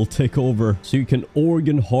solely will take over. So you can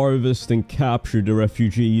organ harvest and capture the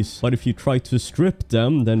refugees, but if you try to strip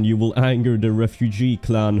them, then you will anger the refugee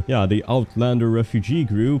clan. Yeah, the Outlander refugee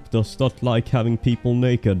group does not like having people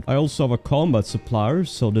naked. I also have a combat supplier,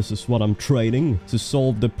 so this is what I'm trading. To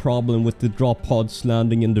solve the problem with the drop pods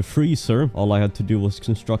landing in the freezer, all I had to do was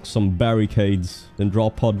construct some barricades. Then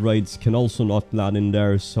drop pod raids can also not land in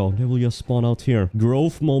there, so they will just spawn out here.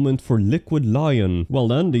 Growth moment for Liquid Lion. Well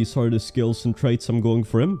then, these are the skills and traits I'm going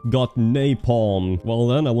for him. Got napalm. Well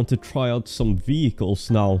then, I want to try out some vehicles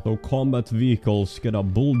now. So combat vehicles, get a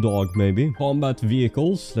bulldog maybe. Combat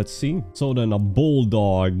vehicles, let's see. So then a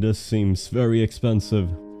bulldog, this seems very expensive.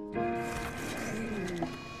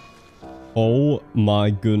 Oh my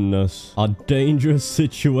goodness. A dangerous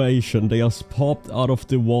situation. They just popped out of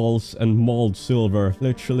the walls and mauled Silver.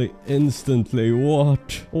 Literally instantly.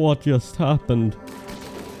 What? What just happened?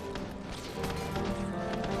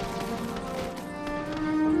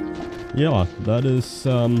 Yeah, that is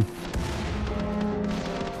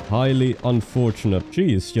highly unfortunate.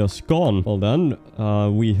 Jeez, just gone. Well then,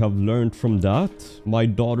 we have learned from that. My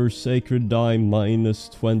daughter's sacred die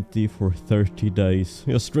 -20 for 30 days.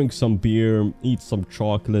 Just drink some beer, eat some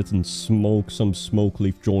chocolate, and smoke some smoke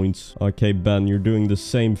leaf joints. Okay, Ben, you're doing the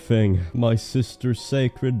same thing. My sister's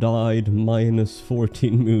sacred died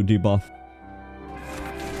 -14 mood debuff.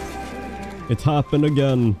 It happened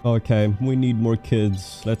again. Okay, we need more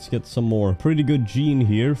kids. Let's get some more. Pretty good gene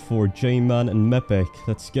here for J-Man and Mepek.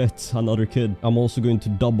 Let's get another kid. I'm also going to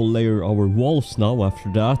double layer our walls now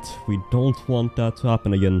after that. We don't want that to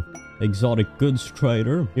happen again. Exotic goods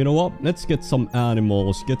trader. You know what? Let's get some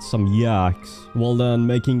animals. Get some yaks. Well then,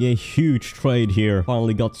 making a huge trade here.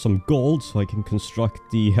 Finally got some gold so I can construct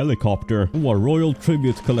the helicopter. Ooh, a royal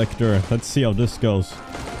tribute collector. Let's see how this goes.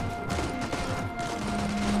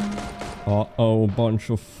 Uh-oh, bunch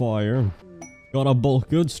of fire. Got a bulk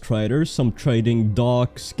goods trader, some trading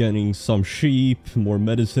docks, getting some sheep, more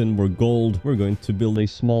medicine, more gold. We're going to build a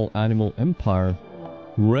small animal empire.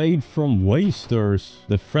 Raid from wasters.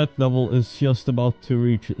 The threat level is just about to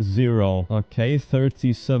reach 0. Okay,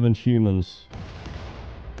 37 humans.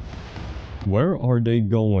 Where are they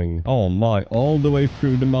going? Oh my, all the way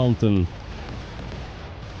through the mountain.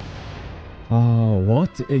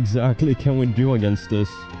 What exactly can we do against this?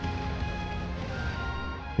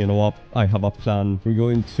 You know what? I have a plan. We're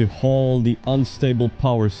going to haul the unstable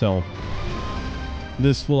power cell.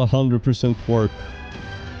 This will 100% work.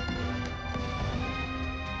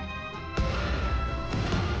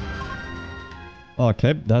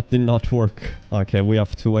 Okay, that did not work. Okay, we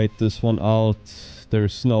have to wait this one out.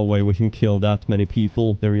 There's no way we can kill that many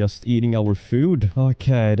people. They're just eating our food.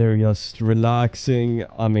 Okay, they're just relaxing.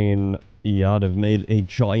 I mean, yeah, they've made a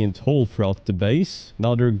giant hole throughout the base.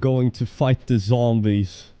 Now they're going to fight the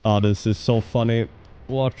zombies. Ah, this is so funny.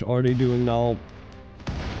 What are they doing now?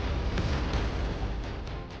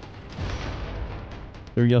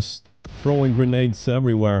 They're just throwing grenades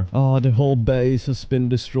everywhere. Oh, the whole base has been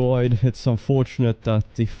destroyed. It's unfortunate that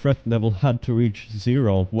the threat level had to reach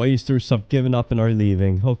 0. Wasters have given up and are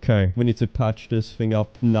leaving. Okay, we need to patch this thing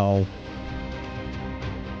up now.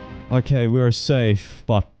 Okay, we are safe,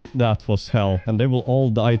 but that was hell. And they will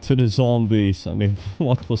all die to the zombies. I mean,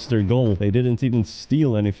 what was their goal? They didn't even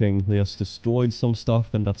steal anything. They just destroyed some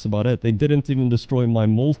stuff and that's about it. They didn't even destroy my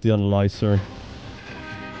multi-analyzer.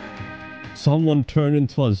 Someone turned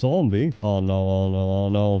into a zombie. Oh no, oh no, oh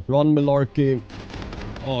no. Run, Malarkey.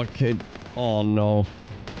 Okay. Oh no.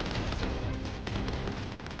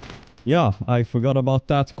 Yeah, I forgot about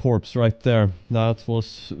that corpse right there. That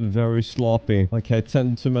was very sloppy. Okay,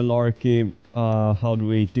 10 to Malarkey. How do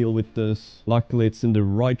we deal with this? Luckily, it's in the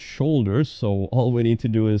right shoulder, so all we need to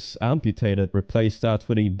do is amputate it. Replace that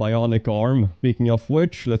with a bionic arm. Speaking of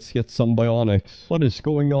which, let's get some bionics. What is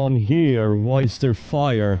going on here? Why is there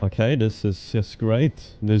fire? Okay, this is just great.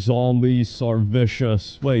 The zombies are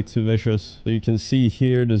vicious. Way too vicious. So you can see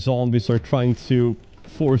here, the zombies are trying to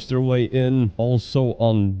force their way in. Also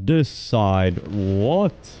on this side.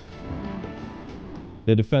 What?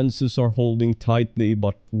 The defenses are holding tightly,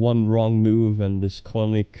 but one wrong move and this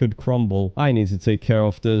colony could crumble. I need to take care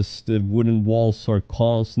of this. The wooden walls are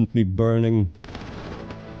constantly burning.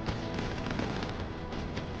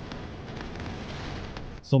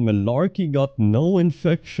 So Malarkey got no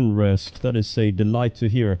infection risk. That is a delight to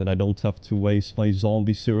hear. That I don't have to waste my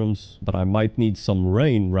zombie serums. But I might need some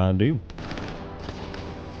rain, Randy.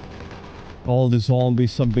 All the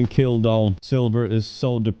zombies have been killed down. Silver is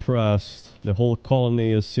so depressed. The whole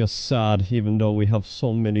colony is just sad, even though we have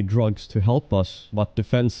so many drugs to help us. But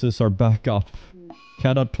defenses are back up.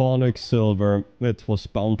 Catatonic Silver. It was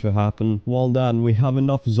bound to happen. Well then, we have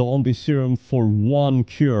enough zombie serum for one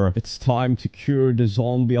cure. It's time to cure the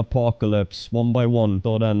zombie apocalypse, one by one.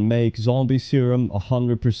 So then, make zombie serum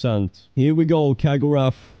 100%. Here we go,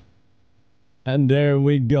 Kagoraf. And there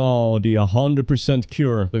we go, the 100%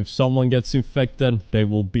 cure. If someone gets infected, they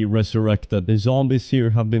will be resurrected. The zombies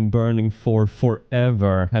here have been burning for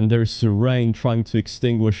forever. And there's rain trying to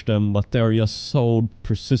extinguish them, but they're just so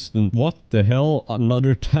persistent. What the hell?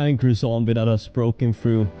 Another tanker zombie that has broken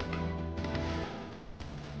through.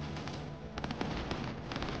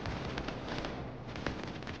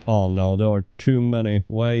 Oh no, there are too many,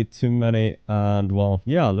 way too many, and well,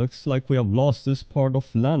 yeah, looks like we have lost this part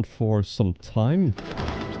of land for some time.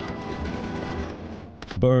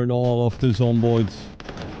 Burn all of the zomboids.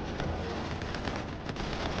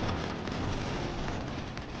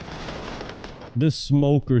 This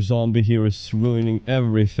smoker zombie here is ruining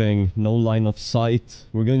everything. No line of sight.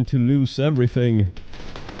 We're going to lose everything.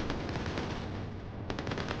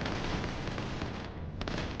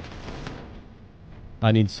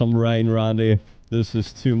 I need some rain, Randy. This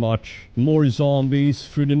is too much. More zombies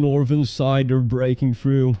through the northern side. They're breaking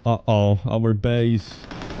through. Uh-oh, our base.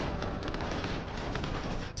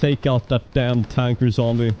 Take out that damn tanker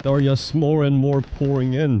zombie. There are just more and more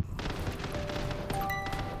pouring in.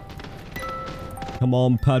 Come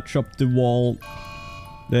on, patch up the wall.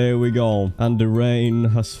 There we go. And the rain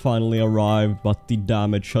has finally arrived, but the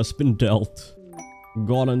damage has been dealt.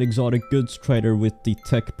 Got an exotic goods trader with the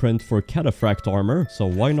tech print for cataphract armor, so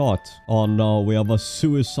why not? Oh no, we have a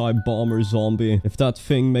suicide bomber zombie. If that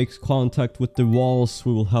thing makes contact with the walls,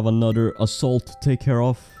 we will have another assault to take care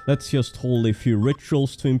of. Let's just hold a few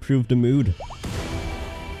rituals to improve the mood.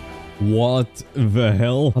 What the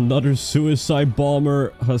hell? Another suicide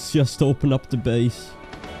bomber has just opened up the base.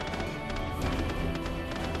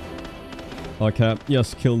 Okay,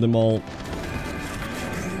 just kill them all.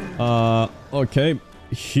 Okay.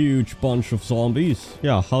 Huge bunch of zombies.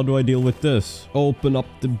 Yeah, how do I deal with this? Open up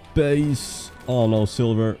the base. Oh no,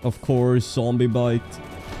 Silver. Of course, zombie bite.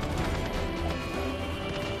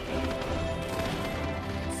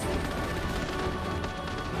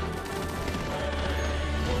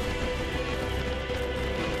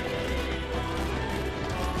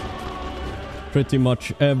 Pretty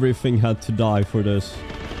much everything had to die for this.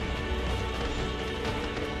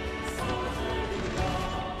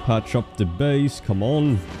 Patch up the base, come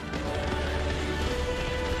on.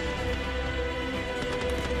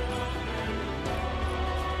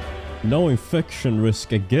 No infection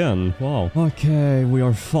risk again. Wow. Okay, we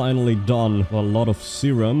are finally done. A lot of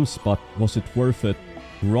serums, but was it worth it?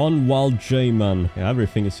 Run wild J-Man. Yeah,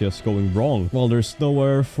 everything is just going wrong. Well, there's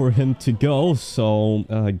nowhere for him to go, so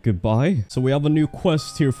goodbye. So we have a new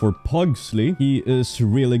quest here for Pugsley. He is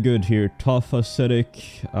really good here. Tough,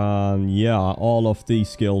 acidic, yeah, all of these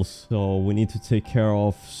skills. So we need to take care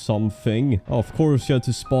of something. Of course, you have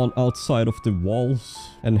to spawn outside of the walls.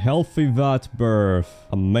 And healthy vat birth.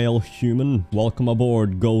 A male human. Welcome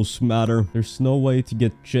aboard, Ghost Matter. There's no way to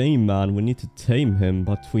get J-Man. We need to tame him,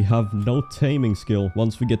 but we have no taming skill.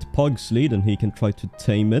 Once we get Pugsley, then he can try to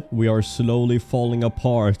tame it. We are slowly falling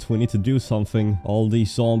apart. We need to do something. All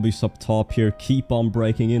these zombies up top here keep on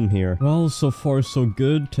breaking in here. Well, so far so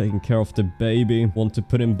good. Taking care of the baby. Want to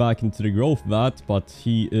put him back into the growth vat, but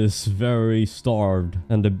he is very starved.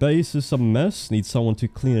 And the base is a mess. Need someone to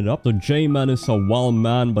clean it up. So J-Man is a wild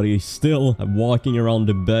man, but he's still walking around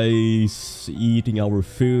the base, eating our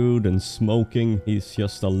food and smoking. He's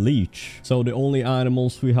just a leech. So the only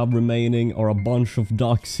animals we have remaining are a bunch of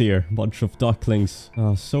ducks here. Bunch of ducklings.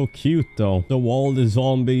 So cute though. So all the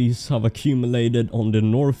zombies have accumulated on the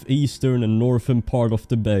northeastern and northern part of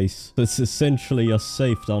the base. So it's essentially a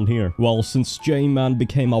safe down here. Well, since J-Man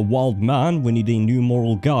became a wild man, we need a new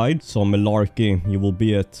moral guide. So Malarkey, you will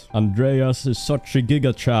be it. Andreas is such a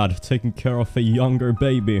giga chad, taking care of a younger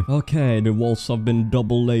baby. Okay, the walls have been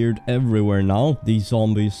double layered everywhere now. These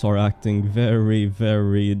zombies are acting very,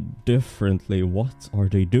 very differently. What are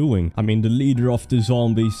they doing? I mean, the leader of the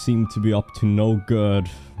zombies seem to be up to no good.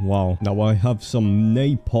 Wow. Now I have some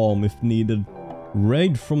napalm if needed.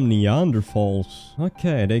 Raid from Neanderthals.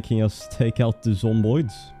 Okay, they can just take out the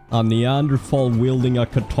zomboids. A Neanderthal wielding a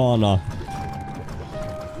katana.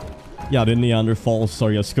 Yeah, the Neanderthals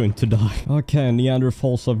are just going to die. Okay,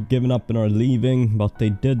 Neanderthals have given up and are leaving, but they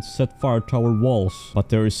did set fire to our walls. But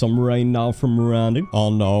there is some rain now from Randy. Oh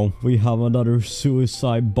no, we have another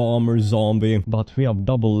suicide bomber zombie. But we have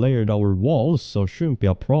double layered our walls, so shouldn't be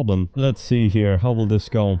a problem. Let's see here, how will this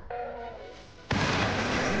go?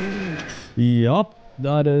 Yup.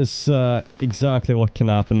 That is exactly what can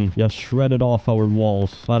happen. Just shredded off our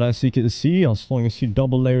walls. But as you can see, as long as you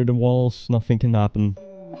double layer the walls, nothing can happen.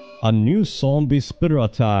 A new zombie spitter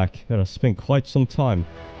attack. It has been quite some time.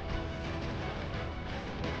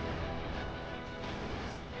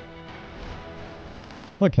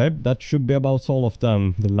 Okay, that should be about all of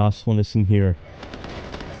them. The last one is in here.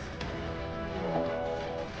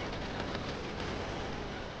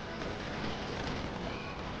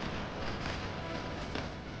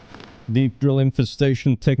 Deep drill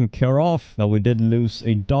infestation taken care of. Now we did lose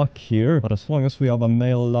a duck here, but as long as we have a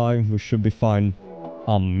male alive, we should be fine.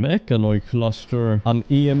 A mechanoid cluster, an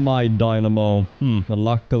EMI dynamo.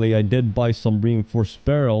 Luckily I did buy some reinforced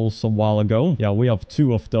barrels a while ago. Yeah, we have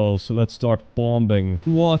 2 of those, so let's start bombing.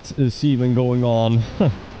 What is even going on?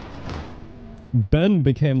 Ben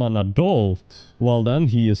became an adult. Well then,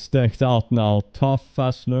 he is decked out now. Tough,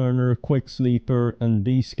 fast learner, quick sleeper, and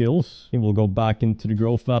these skills. He will go back into the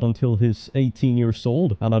growth vat until he's 18 years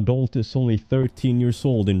old. An adult is only 13 years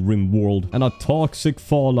old in RimWorld. And a toxic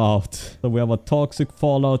fallout. So we have a toxic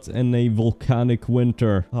fallout and a volcanic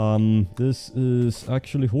winter. This is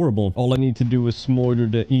actually horrible. All I need to do is smolder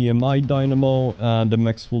the EMI dynamo and the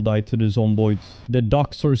mechs will die to the zomboids. The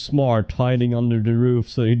ducks are smart, hiding under the roof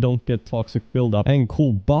so they don't get toxic buildup. And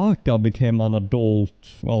Kulbaka became an adult.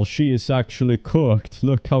 Well, she is actually cooked.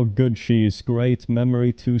 Look how good she is. Great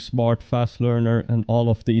memory, too smart, fast learner, and all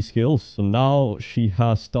of these skills. So now she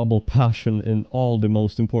has double passion in all the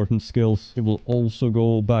most important skills. She will also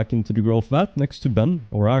go back into the growth vat next to Ben.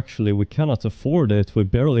 Or actually, we cannot afford it. We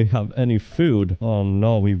barely have any food. Oh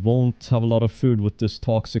no, we won't have a lot of food with this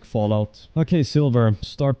toxic fallout. Okay, Silver,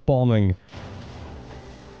 start bombing.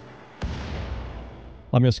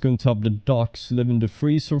 I'm just going to have the ducks live in the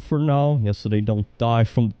freezer for now, just so they don't die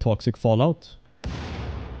from the toxic fallout.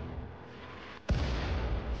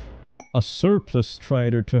 A surplus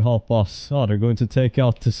trader to help us. Oh, they're going to take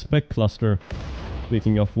out the spec cluster.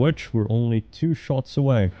 Speaking of which, we're only 2 shots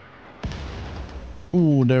away.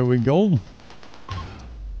 Ooh, there we go.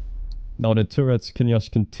 Now the turrets can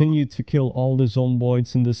just continue to kill all the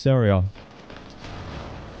zomboids in this area.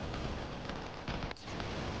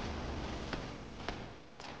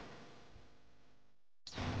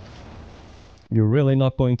 You're really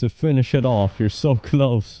not going to finish it off. You're so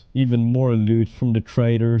close. Even more loot from the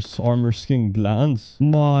traders. Armor skin glands.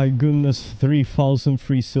 My goodness, 3,000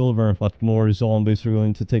 free silver. But more zombies are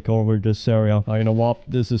going to take over this area. You know what?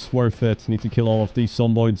 This is worth it. Need to kill all of these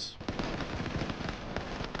zomboids.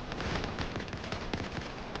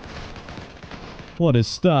 What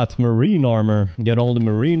is that? Marine armor. Get all the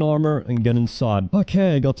marine armor and get inside.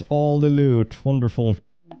 Okay, I got all the loot. Wonderful.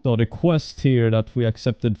 So the quest here that we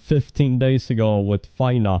accepted 15 days ago with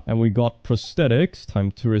Fina, and we got prosthetics.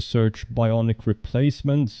 Time to research bionic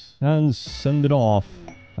replacements and send it off.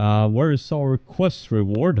 Where is our quest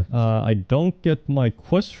reward? I don't get my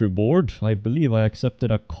quest reward. I believe I accepted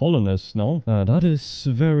a colonist, no? That is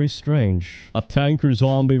very strange. A tanker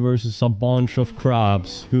zombie versus a bunch of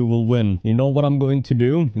crabs. Who will win? You know what I'm going to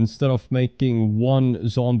do? Instead of making one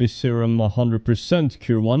zombie serum 100%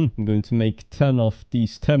 cure one, I'm going to make 10 of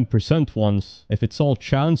these 10% ones. If it's all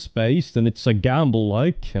chance-based, then it's a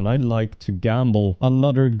gamble-like, and I like to gamble.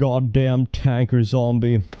 Another goddamn tanker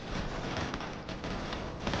zombie.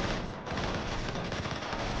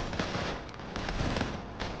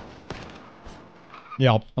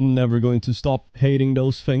 Yeah, I'm never going to stop hating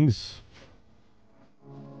those things.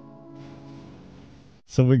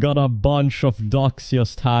 So we got a bunch of ducks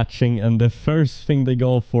just hatching, and the first thing they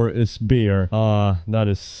go for is beer.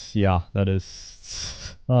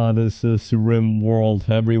 This is RimWorld.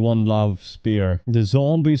 Everyone loves beer. The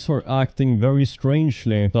zombies are acting very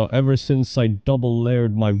strangely. So ever since I double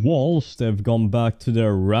layered my walls, they've gone back to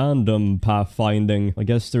their random pathfinding. I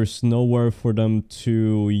guess there's nowhere for them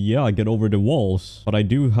to, get over the walls. But I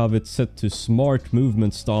do have it set to smart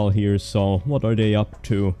movement style here, so what are they up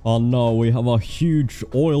to? Oh no, we have a huge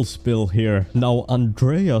oil spill here. Now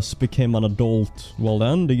Andreas became an adult. Well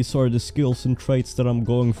then, these are the skills and traits that I'm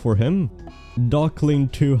going for him. Duckling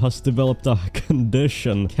 2 has developed a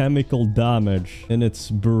condition, chemical damage in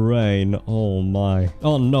its brain. Oh my.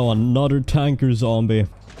 Oh no, another tanker zombie.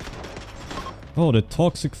 Oh, the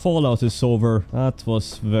toxic fallout is over. That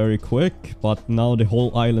was very quick, but now the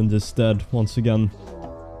whole island is dead once again.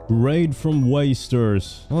 Raid from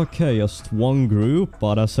wasters. Okay, just one group,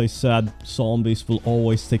 but as I said, zombies will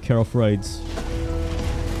always take care of raids.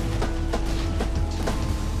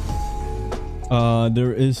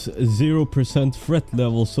 There is 0% threat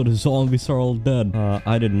level, so the zombies are all dead.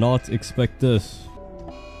 I did not expect this.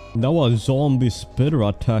 Now a zombie spitter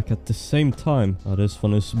attack at the same time. This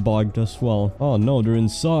one is bugged as well. Oh no, they're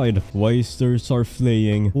inside. Wasters are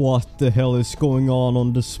fleeing. What the hell is going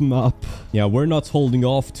on this map? Yeah, we're not holding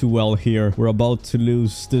off too well here. We're about to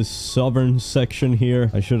lose this southern section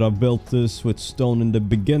here. I should have built this with stone in the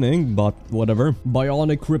beginning, but whatever.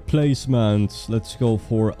 Bionic replacement. Let's go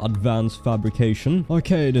for advanced fabrication.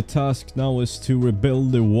 Okay, the task now is to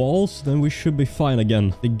rebuild the walls. Then we should be fine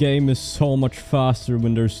again. The game is so much faster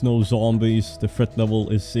when there's no zombies. The threat level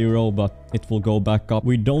is 0, but it will go back up.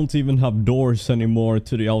 We don't even have doors anymore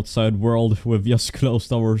to the outside world. We've just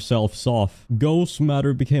closed ourselves off. Ghost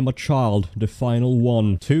matter became a child, the final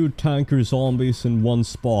one. 2 tanker zombies in one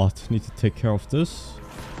spot. Need to take care of this.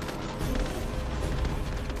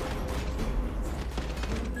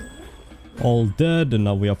 All dead, and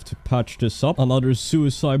now we have to patch this up. Another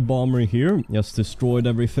suicide bomber here. Just destroyed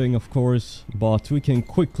everything, of course, but we can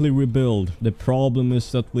quickly rebuild. The problem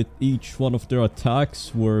is that with each one of their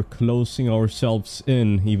attacks, we're closing ourselves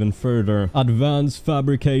in even further. Advanced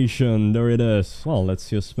fabrication, there it is. Well, let's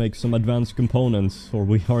just make some advanced components, or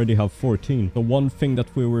we already have 14. The one thing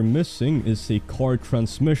that we were missing is a car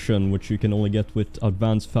transmission, which you can only get with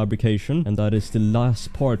advanced fabrication, and that is the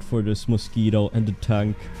last part for this mosquito and the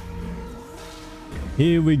tank.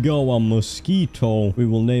 Here we go, a mosquito. We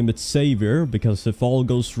will name it Savior, because if all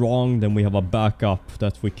goes wrong, then we have a backup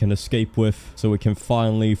that we can escape with. So we can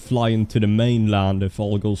finally fly into the mainland if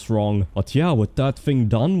all goes wrong. But yeah, with that thing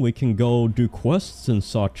done, we can go do quests and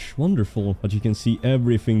such. Wonderful. But you can see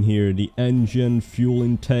everything here. The engine, fuel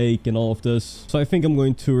intake, and all of this. So I think I'm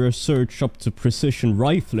going to research up to precision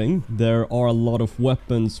rifling. There are a lot of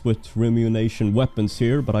weapons with remunition weapons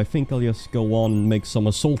here, but I think I'll just go on and make some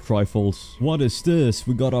assault rifles. What is this?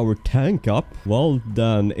 We got our tank up. Well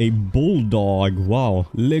then, a bulldog. Wow.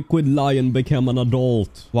 Liquid lion became an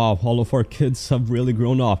adult. Wow, all of our kids have really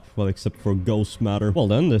grown up. Well, except for Ghost Matter. Well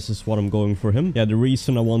then, this is what I'm going for him. Yeah, the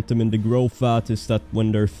reason I want them in the growth vat is that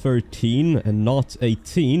when they're 13 and not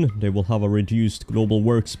 18, they will have a reduced global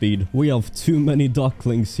work speed. We have too many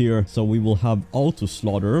ducklings here, so we will have auto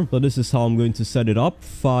slaughter. So this is how I'm going to set it up.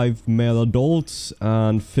 5 male adults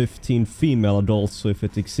and 15 female adults. So if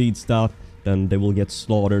it exceeds that, then they will get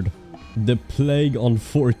slaughtered. The plague on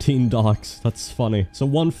 14 docks. That's funny. So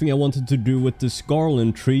one thing I wanted to do with this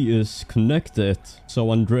garland tree is connect it.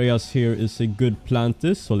 So Andreas here is a good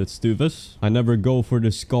plantist. So let's do this. I never go for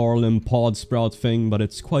the garland pod sprout thing, but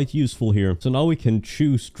it's quite useful here. So now we can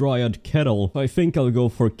choose Dryad Kettle. I think I'll go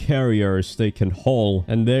for carriers they can haul.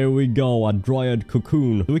 And there we go, a Dryad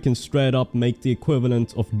Cocoon. We can straight up make the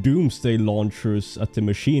equivalent of Doomsday launchers at the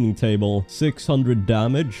machining table. 600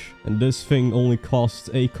 damage. And this thing only costs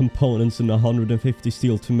 8 components and 150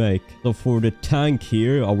 steel to make. So for the tank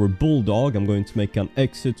here, our bulldog, I'm going to make an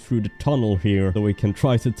exit through the tunnel here. So we can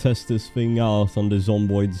try to test this thing out on the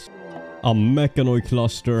zomboids. A mechanoid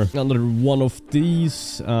cluster. Another one of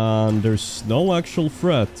these. And there's no actual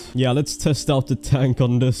threat. Yeah, let's test out the tank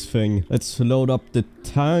on this thing. Let's load up the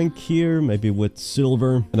tank here. Maybe with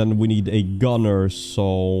silver. And then we need a gunner.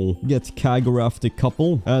 So get Kagurath the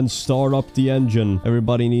couple. And start up the engine.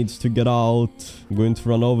 Everybody needs to get out. I'm going to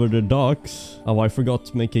run over the docks. Oh, I forgot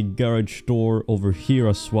to make a garage door over here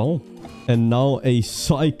as well. And now a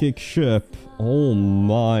psychic ship. Oh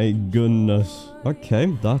my goodness. Okay,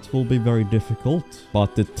 that will be very difficult.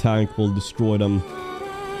 But the tank will destroy them.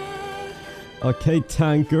 Okay,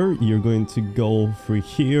 tanker, you're going to go through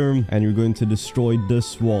here. And you're going to destroy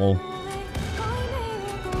this wall.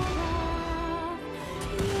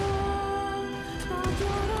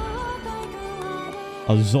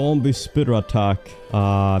 A zombie spitter attack.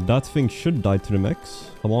 That thing should die to the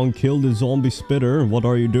mechs. Come on, kill the zombie spitter. What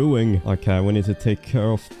are you doing? Okay, we need to take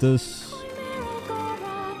care of this.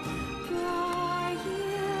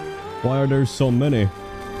 Why are there so many?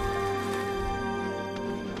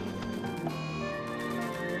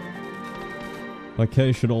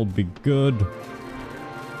 Okay, should all be good.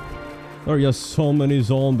 There are just so many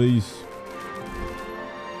zombies.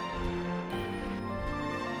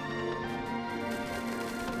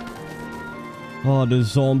 Oh, the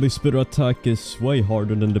zombie spitter attack is way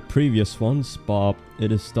harder than the previous ones, but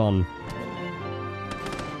it is done.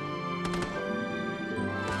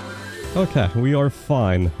 Okay, we are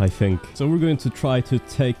fine, I think. So we're going to try to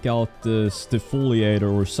take out this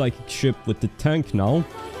defoliator or psychic ship with the tank now.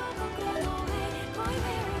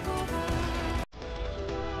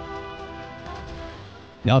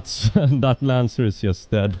 That Lancer is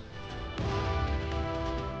just dead.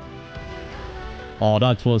 Oh,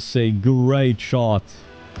 that was a great shot.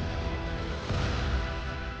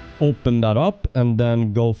 Open that up and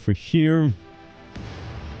then go for here.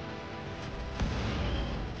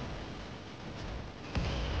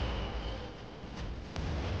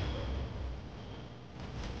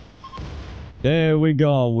 There we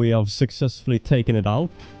go. We have successfully taken it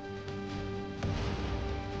out.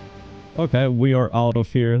 Okay, we are out of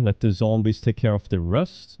here. Let the zombies take care of the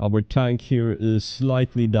rest. Our tank here is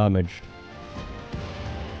slightly damaged.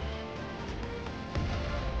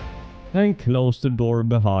 And close the door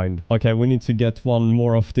behind. Okay, we need to get one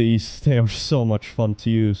more of these. They are so much fun to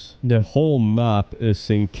use. The whole map is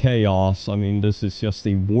in chaos. I mean, this is just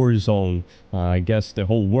a war zone. I guess the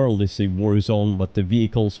whole world is a war zone, but the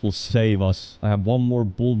vehicles will save us. I have one more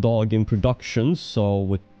bulldog in production, so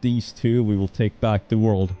with these two, we will take back the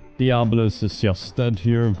world. Diabolus is just dead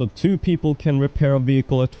here, but 2 people can repair a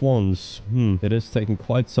vehicle at once. It is taking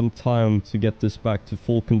quite some time to get this back to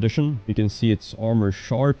full condition. You can see its armor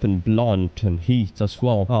sharp and blunt and heat as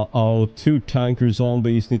well. Uh-oh, 2 tanker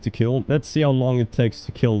zombies need to kill. Let's see how long it takes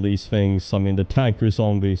to kill these things. I mean, the tanker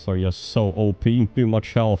zombies are just so OP. Too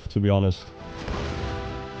much health, to be honest.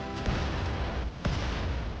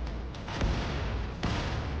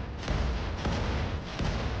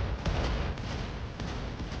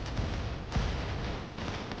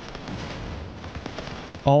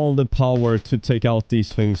 All the power to take out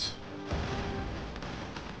these things.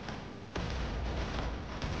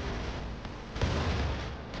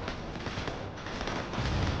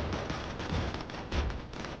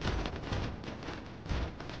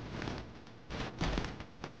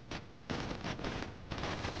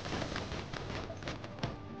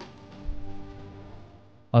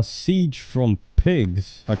 A siege from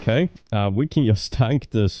pigs. Okay, we can just tank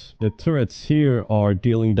this. The turrets here are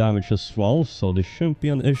dealing damage as well, so this shouldn't be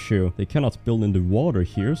an issue. They cannot build in the water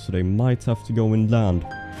here, so they might have to go inland.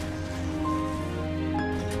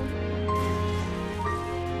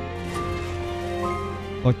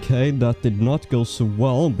 Okay, that did not go so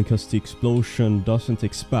well because the explosion doesn't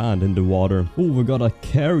expand in the water. Oh, we got a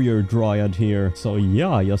carrier dryad here. So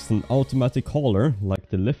yeah, just an automatic hauler like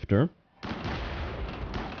the lifter.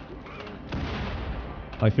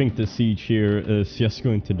 I think the siege here is just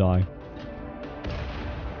going to die.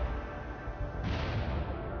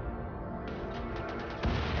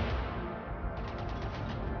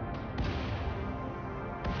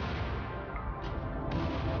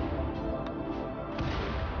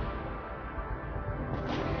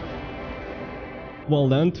 Well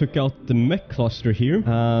then, took out the mech cluster here,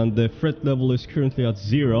 and the threat level is currently at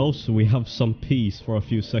 0, so we have some peace for a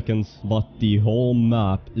few seconds. But the whole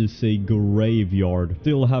map is a graveyard.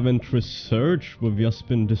 Still haven't researched, we've just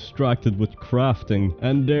been distracted with crafting.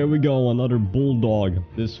 And there we go, another bulldog.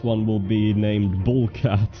 This one will be named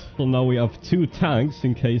Bullcat. So now we have 2 tanks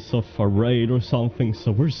in case of a raid or something,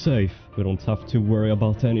 so we're safe. We don't have to worry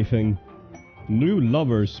about anything. New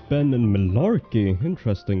lovers, Ben and Malarkey.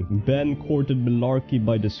 Interesting. Ben courted Malarkey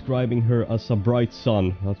by describing her as a bright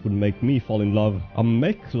sun. That would make me fall in love. A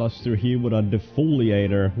mech cluster here with a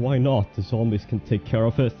defoliator. Why not? The zombies can take care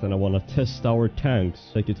of it, and I want to test our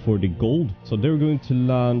tanks. Take it for the gold. So they're going to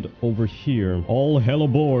land over here. All hell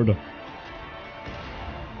aboard.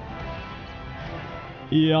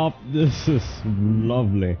 Yup, this is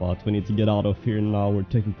lovely. But we need to get out of here now. We're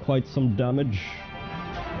taking quite some damage.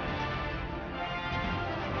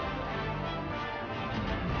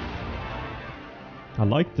 I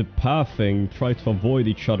like the pathing, try to avoid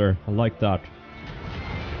each other, I like that.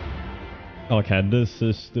 Okay, this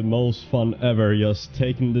is the most fun ever, just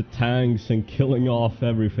taking the tanks and killing off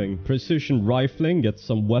everything. Precision rifling, get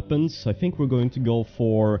some weapons. I think we're going to go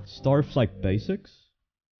for Starflight Basics.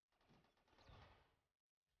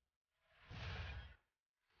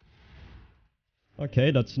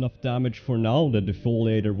 Okay, that's enough damage for now. The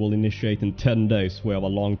defoliator will initiate in 10 days. We have a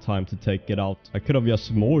long time to take it out. I could have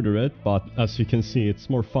just mortared it, but as you can see, it's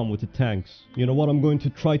more fun with the tanks. You know what I'm going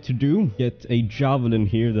to try to do? Get a javelin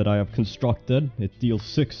here that I have constructed. It deals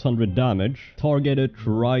 600 damage. Target it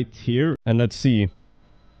right here. And let's see.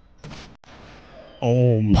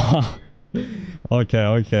 Oh my.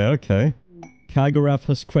 Okay. Kagoraf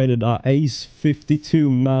has created a Ace 52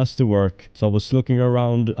 Masterwork. So I was looking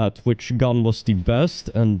around at which gun was the best,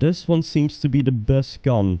 and this one seems to be the best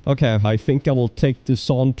gun. Okay, I think I will take this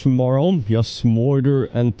on tomorrow. Just mortar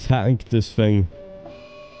and tank this thing.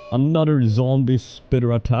 Another zombie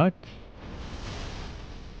spitter attack.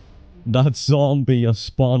 That zombie just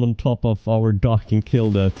spawned on top of our dock and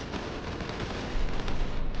killed it.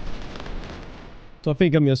 So I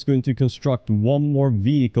think I'm just going to construct one more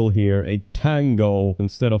vehicle here, a Tango,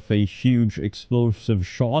 instead of a huge explosive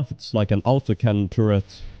shot. It's like an autocannon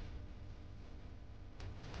turret.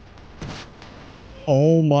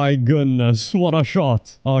 Oh my goodness, what a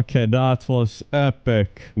shot. Okay, that was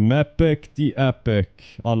epic. Mepic the epic.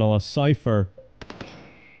 Oh no, a Cypher.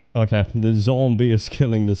 Okay, the zombie is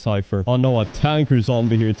killing the Cypher. Oh no, a tanker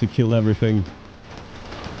zombie here to kill everything.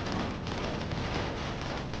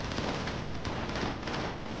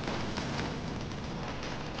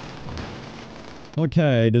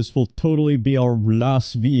 Okay, this will totally be our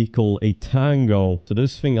last vehicle, a Tango. So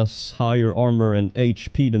this thing has higher armor and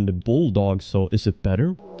HP than the Bulldog, so is it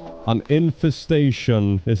better? An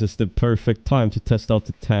infestation. This is the perfect time to test out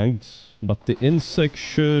the tanks. But the insect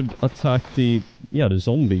should attack the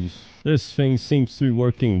zombies. This thing seems to be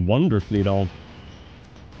working wonderfully though.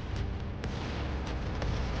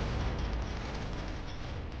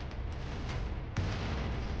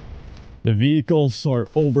 The vehicles are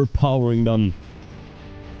overpowering them.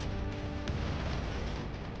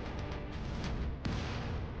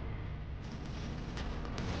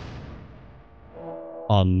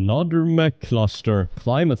 Another mech cluster.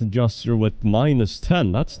 Climate adjuster with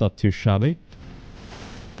 -10. That's not too shabby.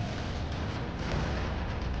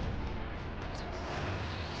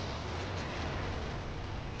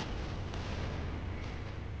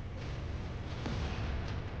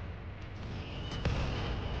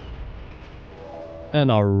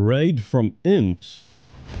 And a raid from imps.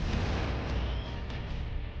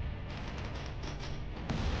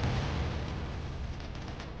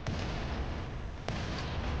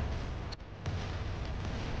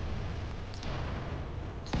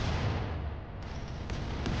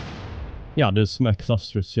 Yeah, this mech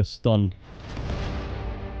cluster is just done.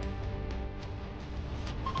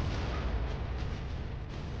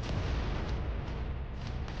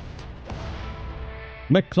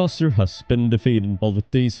 Mech cluster has been defeated. Well, with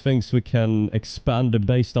these things we can expand the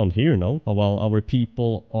base down here now. While our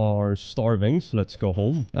people are starving, so let's go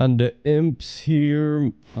home. And the imps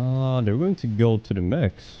here, they're going to go to the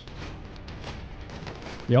mechs.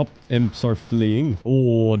 Yep, imps are fleeing.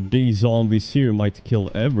 Oh, these zombies here might kill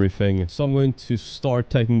everything. So I'm going to start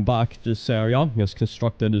taking back this area. Just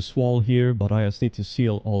constructed this wall here, but I just need to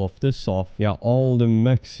seal all of this off. Yeah, all the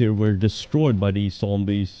mechs here were destroyed by these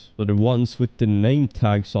zombies. So the ones with the name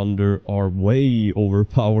tags under are way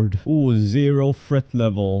overpowered. Oh, 0 threat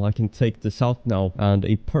level. I can take this out now. And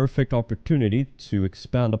a perfect opportunity to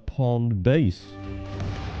expand upon the base.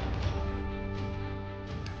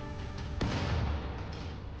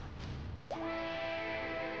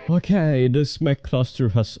 Okay, this mech cluster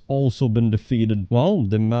has also been defeated. Well,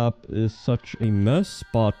 the map is such a mess,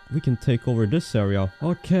 but we can take over this area.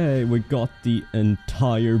 Okay, we got the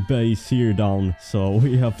entire base here down. So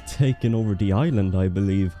we have taken over the island, I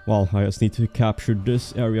believe. Well, I just need to capture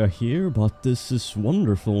this area here, but this is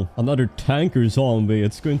wonderful. Another tanker zombie.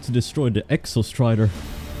 It's going to destroy the Exostrider.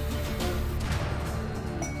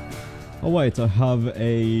 Oh wait, I have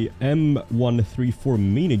a M134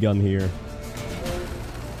 minigun here.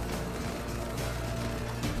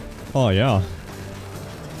 Oh yeah.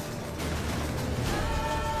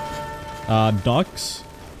 Ducks?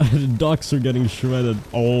 The ducks are getting shredded.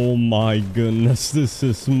 Oh my goodness, this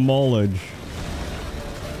is smallage.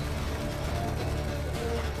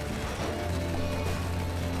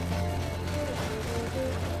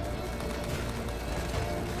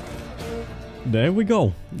 There we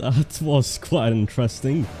go. That was quite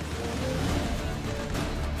interesting.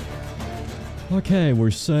 Okay,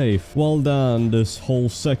 we're safe. Well then, this whole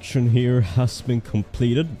section here has been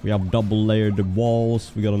completed. We have double layered the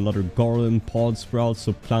walls. We got another garland pod sprout,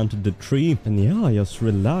 so planted the tree. And yeah, just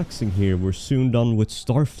relaxing here. We're soon done with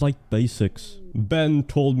Starflight basics. Ben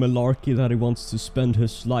told Malarkey that he wants to spend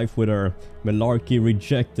his life with her. Malarkey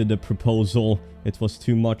rejected the proposal. It was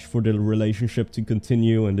too much for the relationship to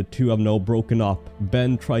continue and the two have now broken up.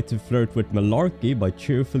 Ben tried to flirt with Malarkey by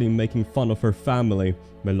cheerfully making fun of her family.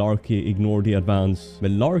 Malarkey ignored the advance.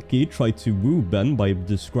 Malarkey tried to woo Ben by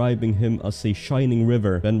describing him as a shining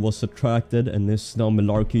river. Ben was attracted and is now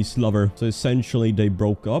Malarkey's lover. So essentially they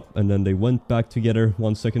broke up and then they went back together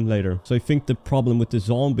 1 second later. So I think the problem with the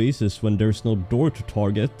zombies is when there's no door to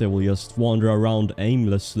target, they will just wander around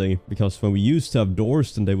aimlessly. Because when we used to have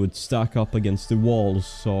doors, then they would stack up against the walls.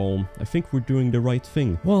 So I think we're doing the right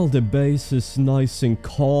thing. Well, the base is nice and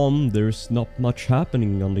calm. There's not much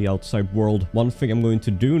happening on the outside world. One thing I'm going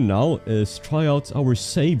to do now is try out our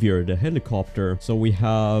savior, the helicopter. So we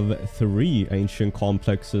have 3 ancient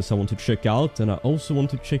complexes I want to check out, and I also want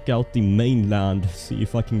to check out the mainland, see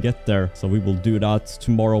if I can get there. So we will do that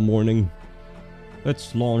tomorrow morning.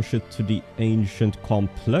 Let's launch it to the ancient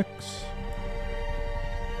complex.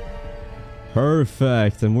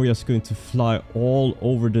 Perfect, and we're just going to fly all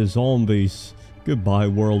over the zombies. Goodbye,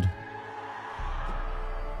 world.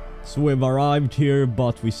 So we've arrived here,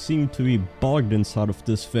 but we seem to be bugged inside of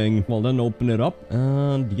this thing. Well, then open it up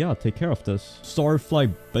and yeah, take care of this.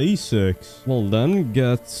 Starflight basics. Well, then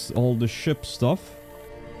get all the ship stuff.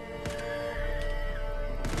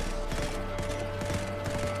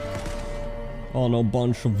 Oh no,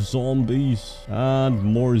 bunch of zombies. And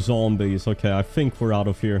more zombies. Okay, I think we're out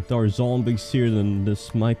of here. If there are zombies here, then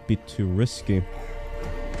this might be too risky.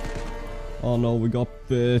 Oh no, we got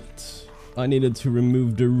bit. I needed to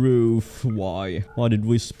remove the roof. Why? Why did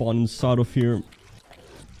we spawn inside of here?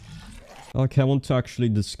 Okay, I want to actually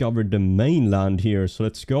discover the mainland here, so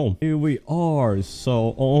let's go. Here we are.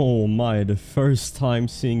 So, oh my, the first time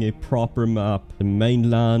seeing a proper map. The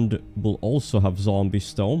mainland will also have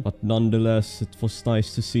zombies though, but nonetheless, it was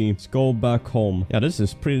nice to see. Let's go back home. Yeah, this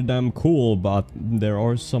is pretty damn cool, but there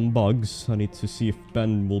are some bugs. I need to see if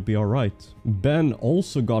Ben will be alright. Ben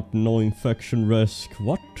also got no infection risk.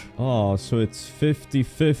 What? Ah, so it's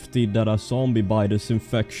 50-50 that a zombie bite is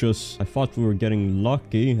infectious. I thought we were getting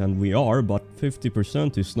lucky, and we are, but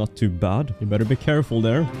 50% is not too bad. You better be careful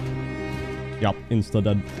there. Yep,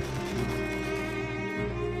 insta-dead.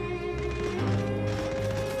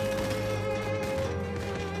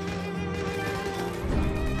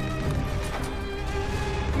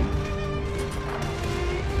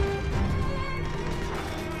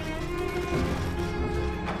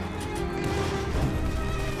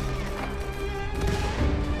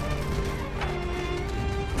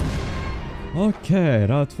 Okay,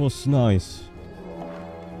 that was nice.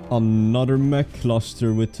 Another mech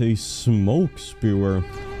cluster with a smoke spewer.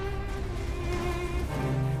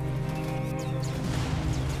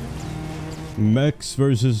 Mechs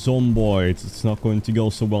versus zomboids. It's not going to go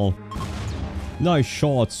so well. Nice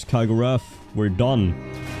shots, Kagoref. We're done.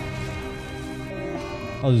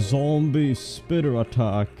 A zombie spitter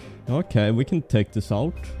attack. Okay, we can take this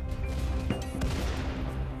out.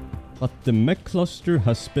 But the mech cluster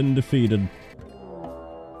has been defeated.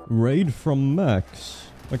 Raid from mechs.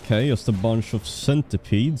 Okay, just a bunch of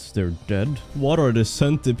centipedes. They're dead. What are the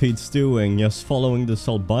centipedes doing? Just following this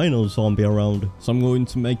albino zombie around. So I'm going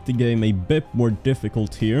to make the game a bit more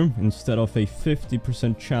difficult here. Instead of a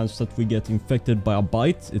 50% chance that we get infected by a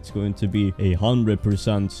bite, it's going to be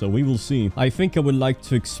 100%. So we will see. I think I would like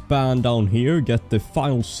to expand down here, get the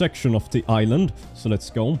final section of the island. So let's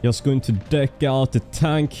go. Just going to deck out the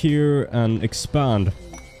tank here and expand.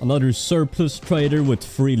 Another surplus trader with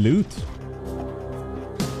free loot.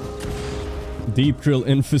 Deep drill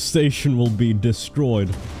infestation will be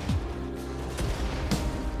destroyed.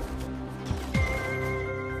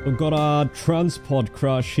 We've got a transport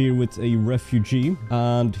crash here with a refugee,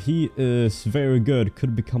 and he is very good.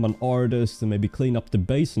 Could become an artist and maybe clean up the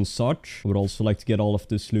base and such. I would also like to get all of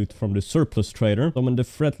this loot from the surplus trader. So when the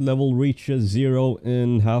threat level reaches 0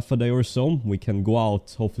 in half a day or so, we can go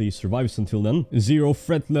out. Hopefully he survives until then. 0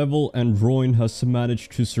 threat level, and Roin has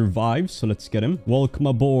managed to survive, so let's get him. Welcome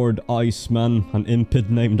aboard, Iceman. An impid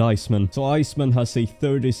named Iceman. So Iceman has a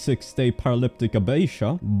 36-day paralytic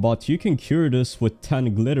abasia, but you can cure this with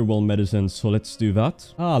 10 glitter well medicine, so let's do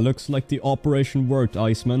that. Ah, looks like the operation worked,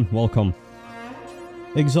 Iceman. Welcome.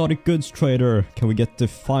 Exotic goods trader. Can we get the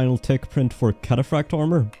final tech print for cataphract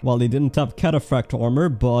armor? Well, they didn't have cataphract armor,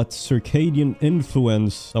 but circadian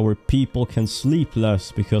influence. Our people can sleep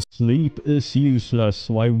less because sleep is useless.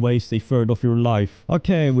 Why waste a third of your life?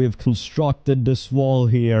 Okay, we've constructed this wall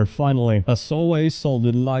here, finally. As always, all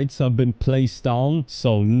the lights have been placed down.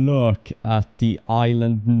 So look at the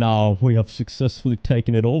island now. We have successfully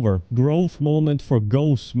taken it over. Growth moment for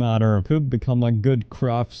Ghost Matter. Could become a good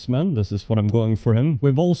craftsman. This is what I'm going for him.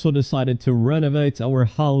 We've also decided to renovate our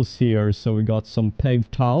house here, so we got some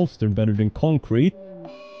paved tiles. They're better than concrete.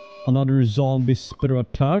 Another zombie spitter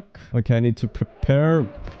attack. Okay, I need to prepare.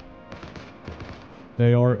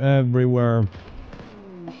 They are everywhere.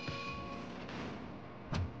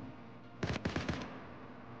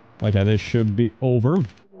 Okay, this should be over.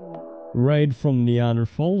 Raid from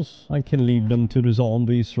Neanderthals. I can leave them to the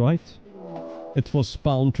zombies, right? It was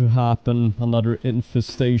bound to happen. Another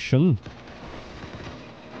infestation.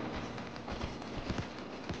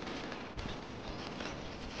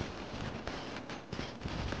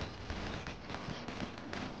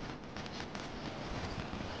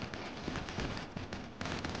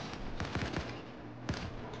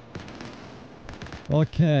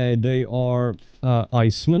 Okay, they are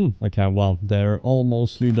Icemen. Okay, well, they're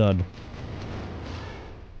almostly dead.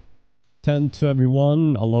 10 to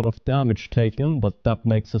everyone, a lot of damage taken, but that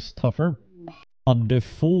makes us tougher. A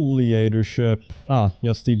defoliator ship. Ah,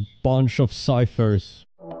 just a bunch of ciphers.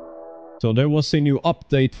 So there was a new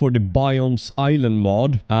update for the Biomes Island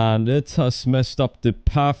mod, and it has messed up the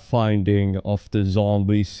pathfinding of the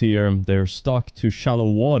zombies here. They're stuck to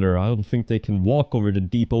shallow water. I don't think they can walk over the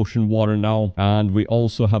deep ocean water now. And we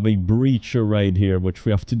also have a breacher raid here, which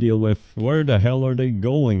we have to deal with. Where the hell are they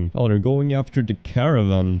going? Oh, they're going after the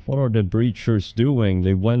caravan. What are the breachers doing?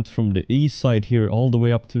 They went from the east side here all the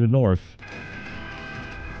way up to the north.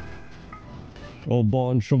 A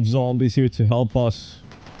bunch of zombies here to help us.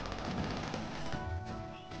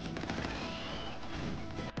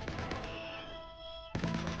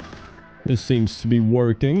 This seems to be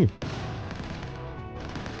working.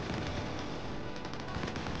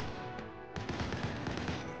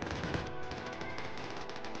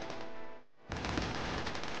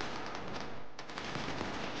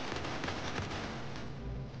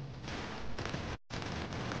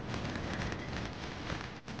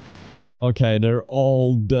 Okay, they're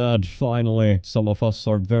all dead, finally. Some of us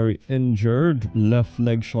are very injured. Left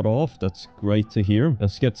leg shot off. That's great to hear.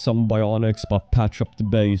 Let's get some bionics, but patch up the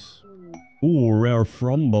base. Ooh, rare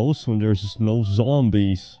thrombos when there's no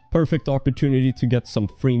zombies. Perfect opportunity to get some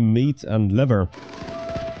free meat and liver.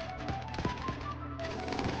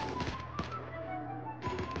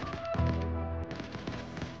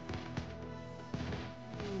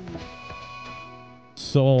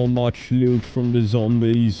 So much loot from the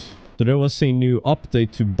zombies. So there was a new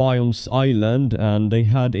update to Biomes Island, and they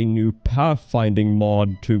had a new pathfinding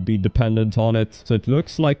mod to be dependent on it. So it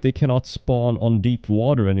looks like they cannot spawn on deep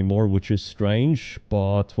water anymore, which is strange,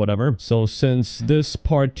 but whatever. So since this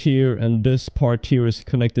part here and this part here is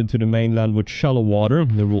connected to the mainland with shallow water,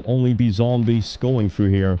 there will only be zombies going through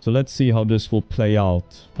here. So let's see how this will play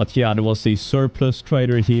out. But yeah, there was a surplus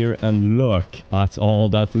trader here, and look at all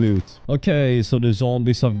that loot. Okay, so the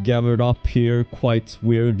zombies have gathered up here quite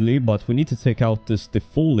weirdly, but we need to take out this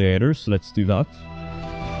defoliator, so let's do that.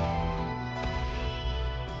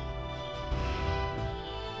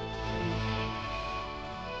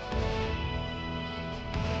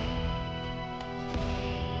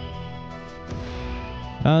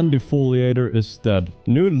 And defoliator is dead.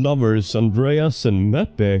 New lovers, Andreas and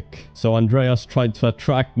Mepik. So Andreas tried to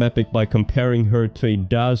attract Mepik by comparing her to a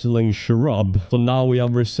dazzling shrub. So now we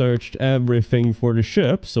have researched everything for the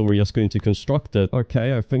ship, so we're just going to construct it.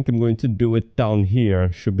 Okay, I think I'm going to do it down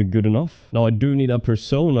here. Should be good enough. Now I do need a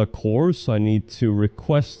persona core, so I need to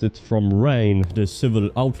request it from Rain, the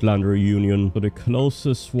Civil Outlander Union. So the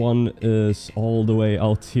closest one is all the way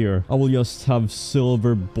out here. I will just have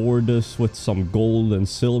silver borders with some gold and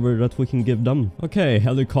silver that we can give them. Okay,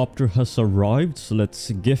 helicopter has arrived, so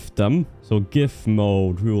let's gift them. So gift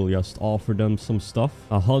mode, we will just offer them some stuff.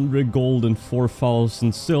 100 gold and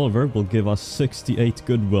 4,000 silver will give us 68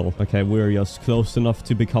 goodwill. Okay, we're just close enough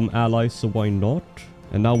to become allies, so why not?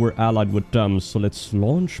 And now we're allied with them, so let's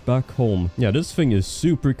launch back home. Yeah, this thing is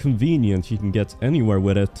super convenient. You can get anywhere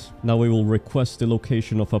with it. Now we will request the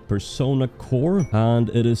location of a persona core, and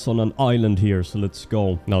it is on an island here, so let's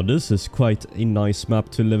go. Now this is quite a nice map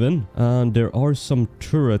to live in, and there are some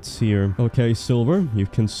turrets here. Okay, Silver, you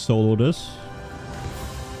can solo this.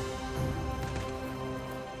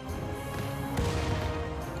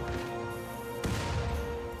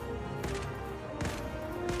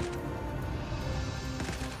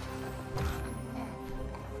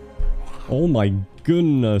 Oh my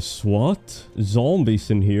goodness, what? Zombies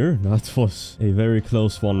in here? That was a very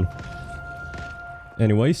close one.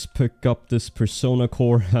 Anyways, pick up this persona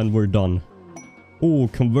core and we're done. Oh,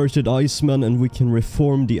 converted Iceman, and we can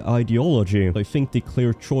reform the ideology. I think the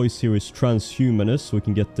clear choice here is transhumanist. We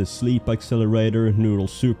can get the sleep accelerator, neural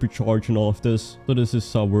supercharge and all of this. So this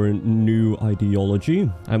is our new ideology.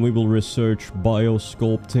 And we will research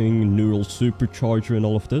biosculpting, neural supercharger and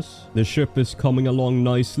all of this. The ship is coming along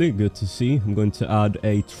nicely. Good to see. I'm going to add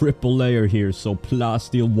a triple layer here, so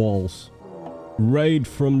plasteel walls. Raid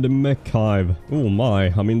from the mech hive. Oh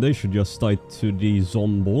my, I mean they should just die to the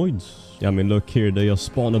zomboids. Yeah, I mean look here, they just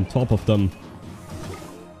spawn on top of them.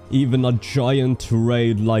 Even a giant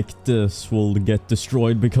raid like this will get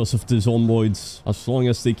destroyed because of the zomboids. As long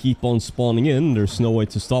as they keep on spawning in, there's no way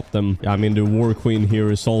to stop them. Yeah, I mean, the War Queen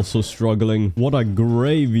here is also struggling. What a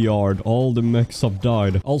graveyard. All the mechs have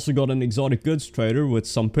died. Also got an exotic goods trader with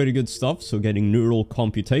some pretty good stuff, so getting neural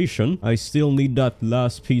computation. I still need that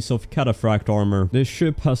last piece of cataphract armor. This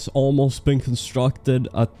ship has almost been constructed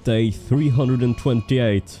at day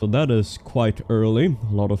 328, so that is quite early.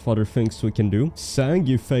 A lot of other things we can do.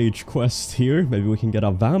 Sanguiphage quest here. Maybe we can get a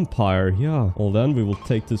vampire. Yeah. Well, then we will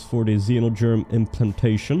take this for the xenogerm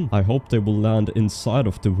implantation. I hope they will land inside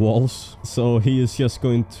of the walls. So he is just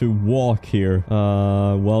going to walk here.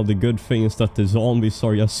 Well, the good thing is that the zombies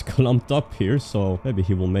are just clumped up here, so maybe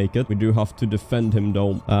he will make it. We do have to defend him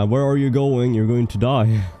though. Where are you going? You're going to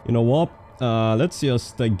die. You know what? Let's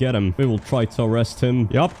just get him. We will try to arrest him.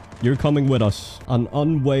 Yup, you're coming with us. An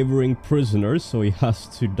unwavering prisoner, so he has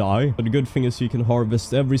to die. But the good thing is you can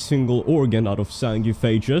harvest every single organ out of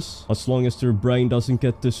sanguiphages. As long as their brain doesn't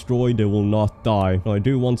get destroyed, they will not die. Now, I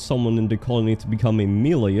do want someone in the colony to become a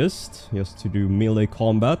meleeist, just to do melee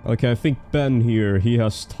combat. Okay, I think Ben here, he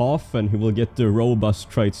has tough and he will get the robust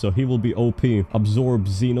trait, so he will be OP. Absorb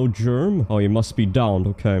xenogerm. Oh, he must be downed.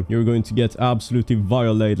 Okay, you're going to get absolutely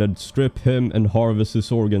violated. Strip him and harvest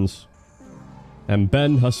his organs. And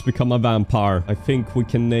Ben has become a vampire. I think we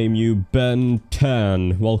can name you Ben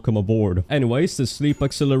 10. Welcome aboard. Anyways, the sleep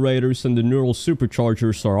accelerators and the neural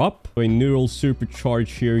superchargers are up. A neural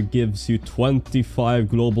supercharge here gives you 25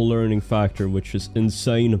 global learning factor, which is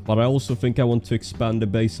insane. But I also think I want to expand the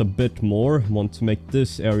base a bit more. I want to make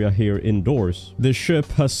this area here indoors. The ship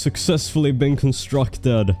has successfully been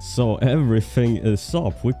constructed, so everything is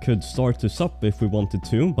up. We could start this up if we wanted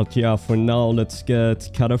to. But yeah, for now, let's get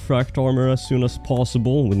cataphract armor as soon as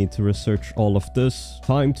possible. We need to research all of this.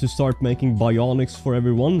 Time to start making bionics for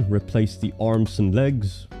everyone. Replace the arms and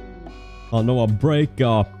legs. Oh no, a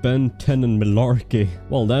breakup. Ben 10 and Malarkey.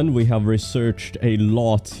 Well then, we have researched a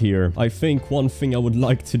lot here. I think one thing I would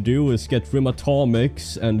like to do is get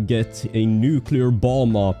Rimatomics and get a nuclear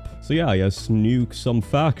bomb up. So yeah, just nuke some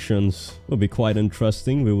factions. Would be quite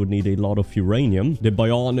interesting. We would need a lot of uranium. The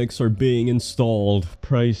bionics are being installed.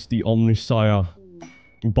 Praise the Omnisire.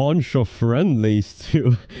 Bunch of friendlies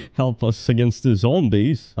to help us against the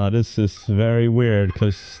zombies. This is very weird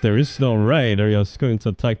because there is no raid. They're just going to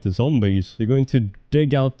attack the zombies. You're going to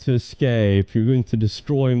dig out to escape. You're going to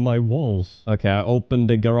destroy my walls. Okay, I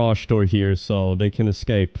opened the garage door here so they can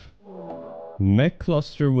escape. Mech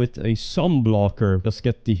cluster with a sunblocker. Let's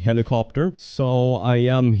get the helicopter. So I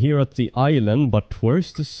am here at the island, but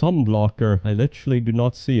where's the sunblocker? I literally do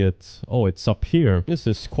not see it. Oh, it's up here. This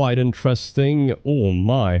is quite interesting. Oh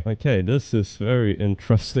my. Okay, this is very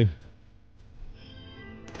interesting.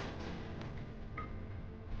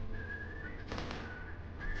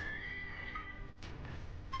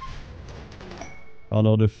 Oh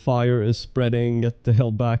no, the fire is spreading. Get the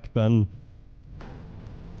hell back, Ben.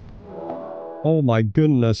 Oh my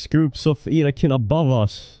goodness, groups of Irakin above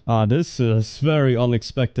us. This is very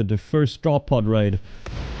unexpected. The first drop pod raid.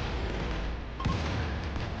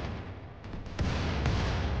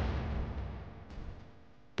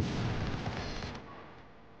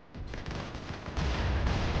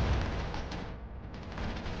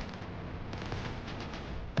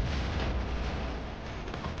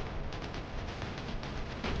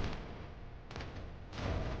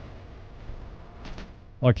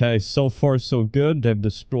 Okay, so far so good. They've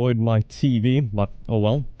destroyed my TV, but oh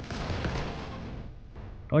well.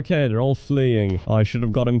 Okay, they're all fleeing. I should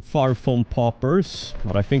have gotten fire foam poppers,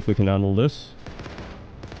 but I think we can handle this.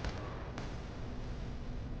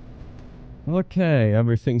 Okay,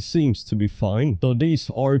 everything seems to be fine. So these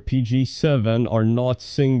RPG-7 are not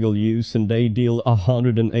single use and they deal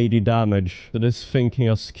 180 damage. So this thing can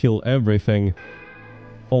just kill everything.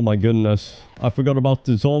 Oh my goodness. I forgot about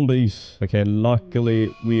the zombies. Okay,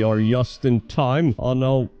 luckily we are just in time. Oh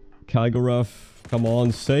no, Kagoraf. Come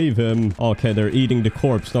on, save him. Okay, they're eating the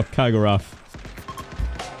corpse, not Kagoraf.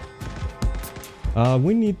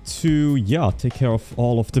 We need to, yeah, take care of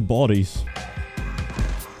all of the bodies.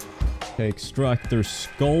 Okay, extract their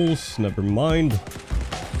skulls. Never mind.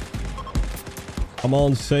 Come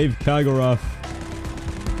on, save Kagoraf.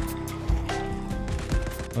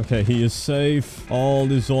 Okay, he is safe. All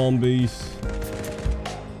the zombies.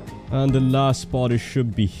 And the last body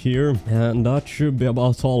should be here. And that should be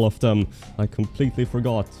about all of them. I completely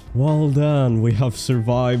forgot. Well then, we have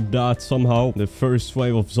survived that somehow. The first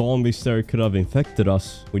wave of zombies there could have infected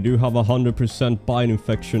us. We do have 100% bite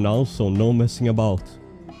infection now, so no messing about.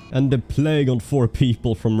 And the plague on 4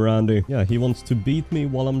 people from Randy. Yeah, he wants to beat me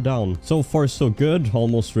while I'm down. So far so good,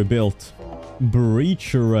 almost rebuilt.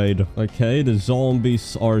 Breacher raid. Okay, the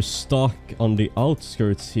zombies are stuck on the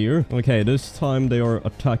outskirts here. Okay, this time they are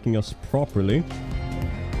attacking us properly.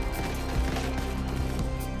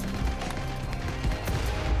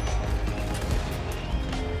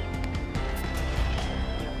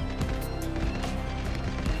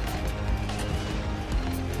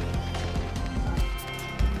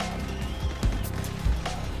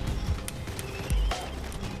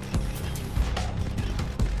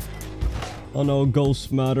 Oh no,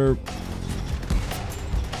 ghost matter.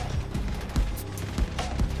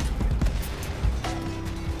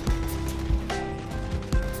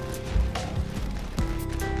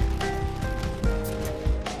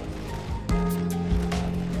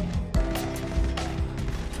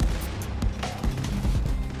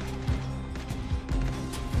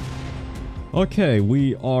 Okay,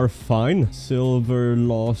 we are fine. Silver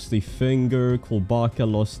lost a finger, Kolbaka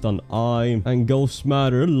lost an eye, and Ghost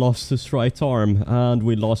Matter lost his right arm, and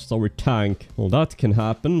we lost our tank. Well, that can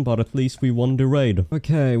happen, but at least we won the raid.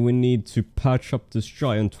 Okay, we need to patch up this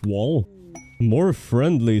giant wall. More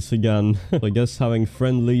friendlies again. I guess having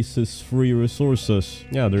friendlies is free resources.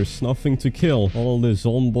 Yeah, there's nothing to kill. All the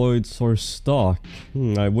zomboids are stuck.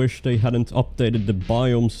 I wish they hadn't updated the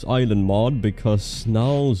Biomes Island mod, because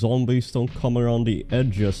now zombies don't come around the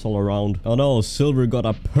edges all around. Oh no, Silver got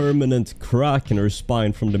a permanent crack in her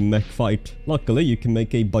spine from the mech fight. Luckily, you can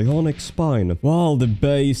make a bionic spine. Wow, the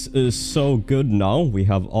base is so good now. We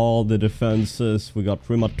have all the defenses. We got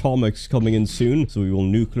RimAtomics coming in soon, so we will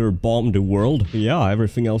nuclear bomb the world. Yeah,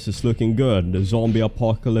 everything else is looking good. The zombie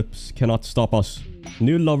apocalypse cannot stop us.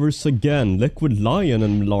 New lovers again. Liquid Lion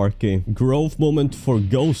and Malarkey. Growth moment for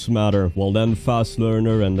Ghost Matter. Well then, Fast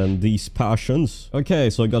Learner and then these passions. Okay,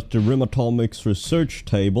 so I got the RimAtomics research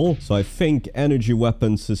table. So I think energy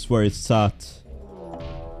weapons is where it's at.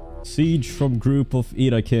 Siege from group of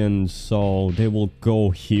Irakins. So they will go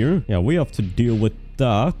here. Yeah, we have to deal with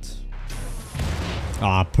that.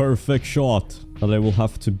 Ah, perfect shot. Now they will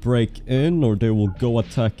have to break in or they will go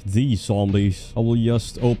attack these zombies. I will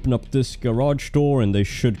just open up this garage door and they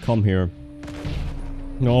should come here.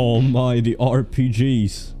 Oh my, the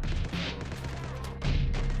RPGs.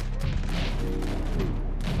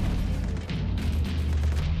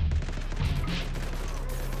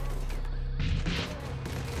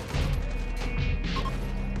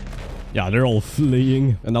 Yeah, they're all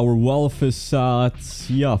fleeing. And our wealth is at,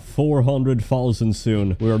 yeah, 400,000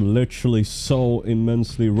 soon. We are literally so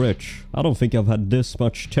immensely rich. I don't think I've had this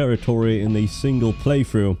much territory in a single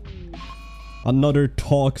playthrough. Another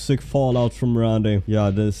toxic fallout from Randy.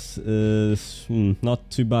 Yeah, this is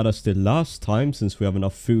not too bad as the last time, since we have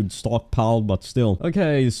enough food stockpiled, but still.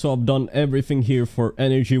 Okay, so I've done everything here for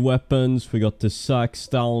energy weapons. We got the sacks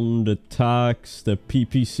down, the tax, the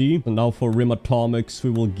PPC. And now for RimAtomics,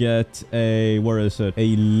 we will get a, where is it?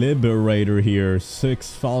 A Liberator here.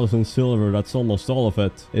 6,000 silver, that's almost all of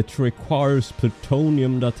it. It requires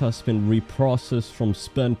plutonium that has been reprocessed from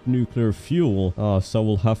spent nuclear fuel. So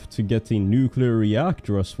we'll have to get a nuclear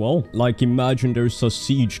reactor as well. Like, imagine there's a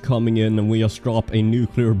siege coming in and we just drop a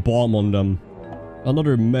nuclear bomb on them.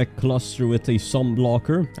 Another mech cluster with a sun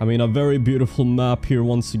blocker. I mean, a very beautiful map here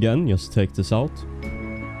once again. Just take this out.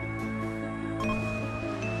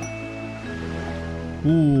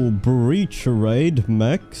 Ooh, breach raid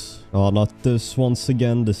mechs. Oh, not this once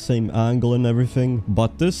again, the same angle and everything.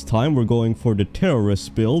 But this time we're going for the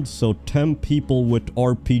terrorist build, so 10 people with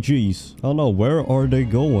RPGs. Oh no, where are they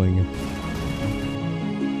going?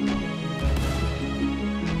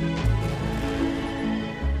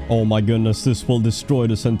 Oh my goodness, this will destroy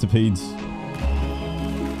the centipedes.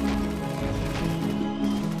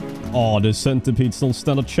 Oh, the centipedes don't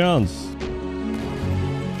stand a chance.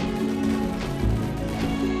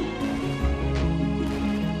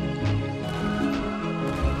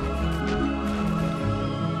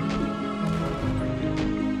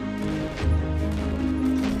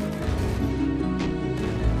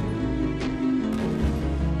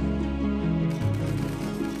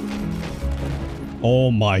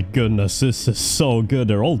 Oh my goodness, this is so good.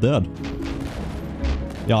 They're all dead.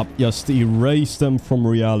 Yup, just erase them from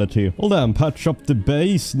reality. Well then, patch up the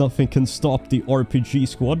base. Nothing can stop the RPG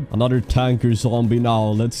squad. Another tanker zombie now.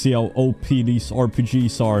 Let's see how OP these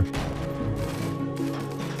RPGs are.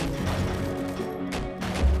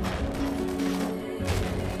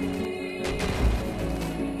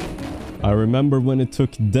 I remember when it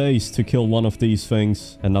took days to kill one of these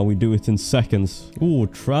things, and now we do it in seconds. Ooh,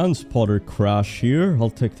 transporter crash here.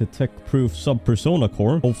 I'll take the tech-proof sub-persona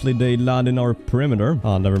core. Hopefully they land in our perimeter.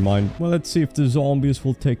 Ah, never mind. Well, let's see if the zombies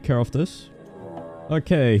will take care of this.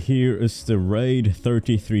 Okay, here is the raid.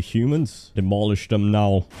 33 humans. Demolish them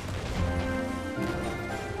now.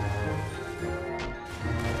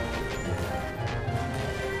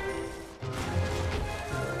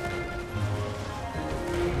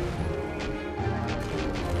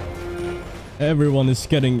 Everyone is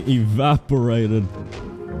getting evaporated.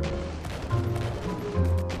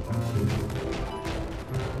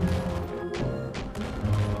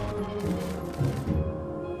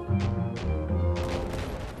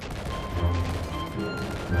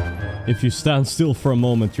 If you stand still for a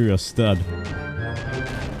moment, you're just dead.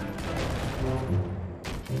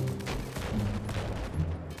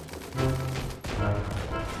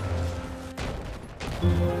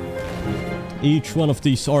 Each one of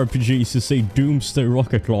these RPGs is a doomsday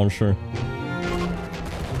rocket launcher.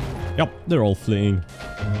 Yep, they're all fleeing.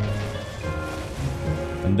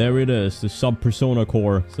 And there it is, the sub-persona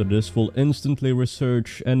core. So this will instantly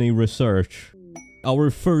research any research.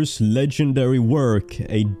 Our first legendary work,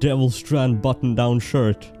 a Devil Strand button-down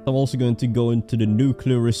shirt. I'm also going to go into the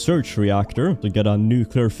nuclear research reactor to get a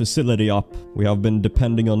nuclear facility up. We have been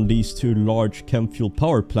depending on these two large chem fuel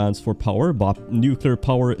power plants for power, but nuclear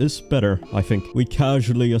power is better, I think. We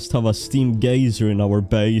casually just have a steam geyser in our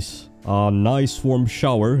base. A nice warm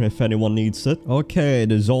shower if anyone needs it. Okay,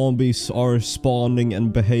 the zombies are spawning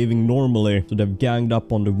and behaving normally. So they've ganged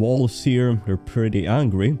up on the walls here. They're pretty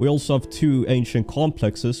angry. We also have two ancient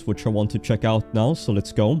complexes which I want to check out now, so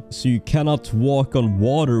let's go. So you cannot walk on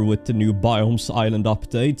water with the new Biomes Island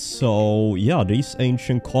update. So yeah, these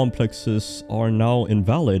ancient complexes are now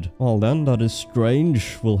invalid. Well then, that is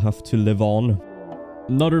strange. We'll have to live on.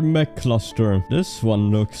 Another mech cluster. This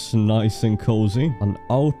one looks nice and cozy. An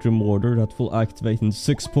outer mortar that will activate in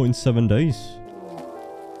 6.7 days.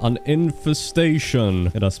 An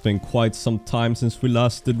infestation. It has been quite some time since we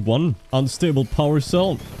last did one. Unstable power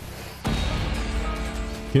cell.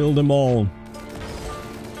 Kill them all.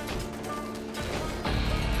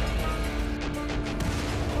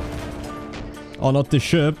 Oh, not the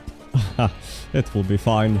ship. It will be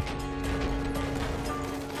fine.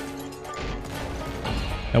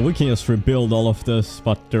 And we can just rebuild all of this,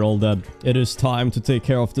 but they're all dead. It is time to take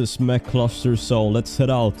care of this mech cluster, so let's head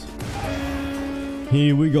out.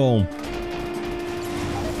 Here we go.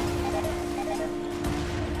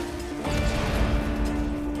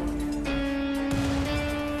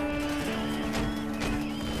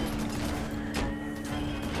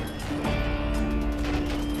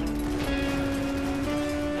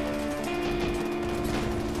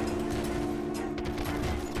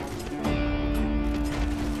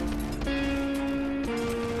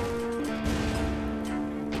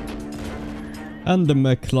 And the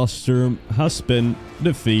mech cluster has been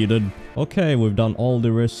defeated. Okay, we've done all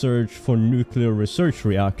the research for nuclear research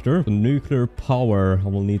reactor. The nuclear power, I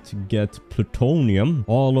will need to get plutonium.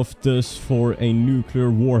 All of this for a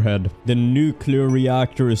nuclear warhead. The nuclear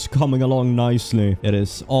reactor is coming along nicely. It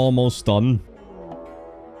is almost done.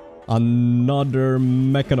 Another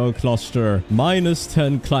mechano cluster.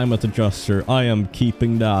 -10 climate adjuster. I am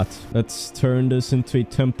keeping that. Let's turn this into a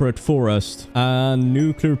temperate forest. And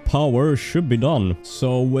nuclear power should be done.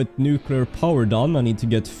 So with nuclear power done, I need to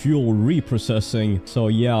get fuel reprocessing. So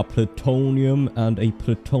yeah, plutonium and a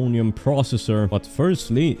plutonium processor. But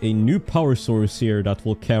firstly, a new power source here that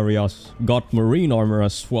will carry us. Got marine armor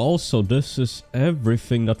as well. So this is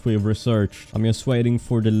everything that we've researched. I'm just waiting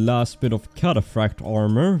for the last bit of cataphract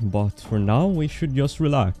armor. But for now, we should just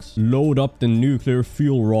relax. Load up the nuclear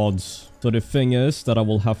fuel rods. So the thing is that I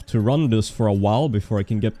will have to run this for a while before I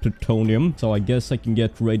can get plutonium. So I guess I can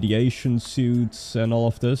get radiation suits and all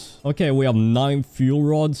of this. Okay, we have 9 fuel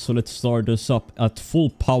rods. So let's start this up at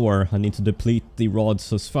full power. I need to deplete the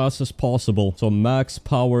rods as fast as possible. So max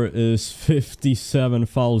power is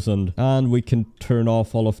 57,000. And we can turn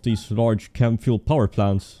off all of these large chem fuel power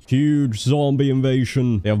plants. Huge zombie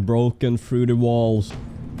invasion. They have broken through the walls.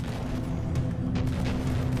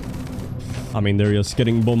 I mean, they're just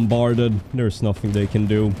getting bombarded. There's nothing they can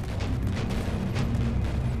do.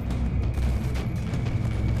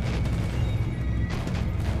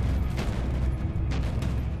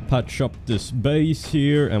 Patch up this base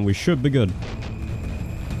here, and we should be good.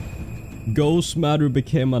 Ghost Matter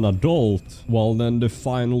became an adult. Well, then the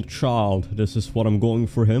final child. This is what I'm going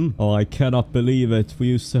for him. Oh, I cannot believe it. We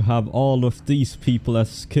used to have all of these people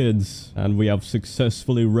as kids. And we have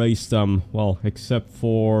successfully raised them. Well, except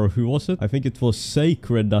for... who was it? I think it was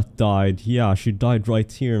Sacred that died. Yeah, she died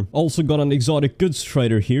right here. Also got an exotic goods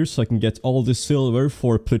trader here. So I can get all the silver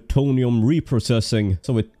for plutonium reprocessing.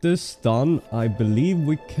 So with this done, I believe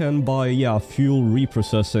we can buy, yeah, fuel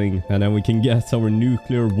reprocessing. And then we can get our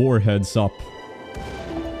nuclear warheads up.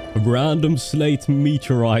 A random slate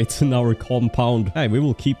meteorite in our compound. Hey, we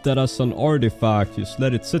will keep that as an artifact. Just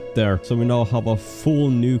let it sit there. So we now have a full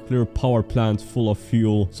nuclear power plant full of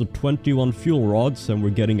fuel. So 21 fuel rods and we're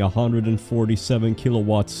getting 147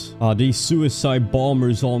 kilowatts. These suicide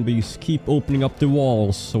bomber zombies keep opening up the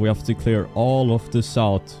walls. So we have to clear all of this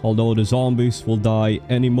out. Although the zombies will die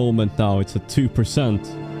any moment now. It's at 2%.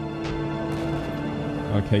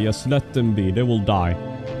 Okay, just let them be. They will die.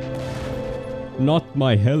 Not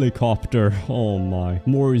my helicopter. Oh my.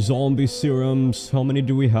 More zombie serums. How many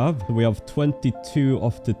do we have? We have 22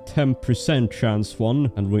 of the 10% chance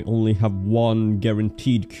one. And we only have 1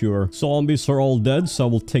 guaranteed cure. Zombies are all dead, so I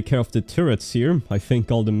will take care of the turrets here. I think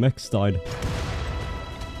all the mechs died.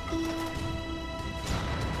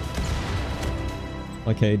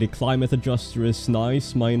 Okay, the climate adjuster is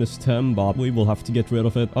nice, -10, but we will have to get rid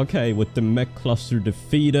of it. Okay, with the mech cluster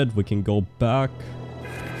defeated, we can go back.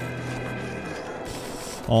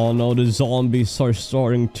 Oh no, the zombies are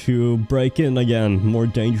starting to break in again. More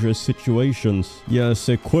dangerous situations. Yes,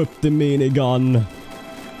 equip the minigun.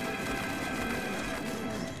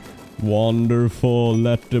 Wonderful,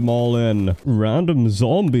 let them all in. Random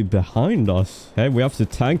zombie behind us. Hey, we have to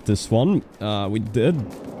tank this one. We did.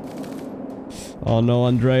 Oh no,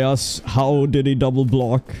 Andreas. How did he double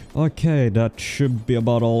block? Okay, that should be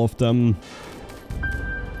about all of them.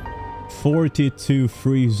 42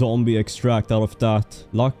 free zombie extract out of that.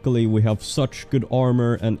 Luckily, we have such good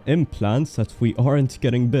armor and implants that we aren't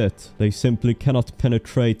getting bit. They simply cannot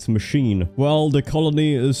penetrate machine. Well, the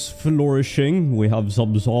colony is flourishing. We have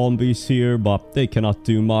some zombies here, but they cannot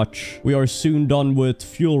do much. We are soon done with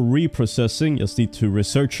fuel reprocessing. Just need to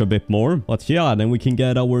research a bit more. But yeah, then we can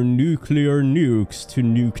get our nuclear nukes to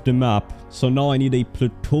nuke the map. So now I need a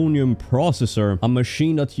plutonium processor. A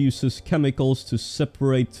machine that uses chemicals to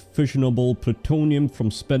separate fissionable plutonium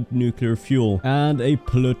from spent nuclear fuel. And a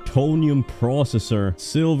plutonium processor.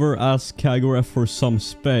 Silver asks Kagura for some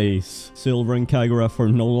space. Silver and Kagura are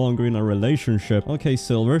no longer in a relationship. Okay,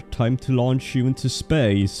 Silver, time to launch you into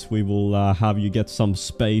space. We will have you get some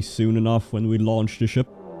space soon enough when we launch the ship.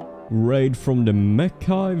 Raid from the mech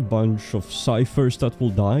hive, bunch of ciphers that will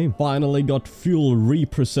die. Finally got fuel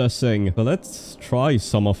reprocessing. So let's try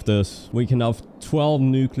some of this. We can have 12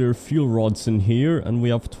 nuclear fuel rods in here and we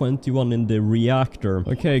have 21 in the reactor.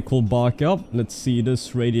 Okay, cool, back up. Let's see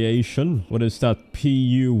this radiation. What is that?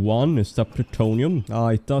 PU1? Is that plutonium?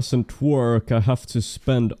 It doesn't work. I have to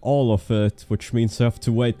spend all of it, which means I have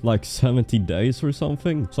to wait like 70 days or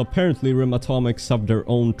something. So apparently RIM Atomics have their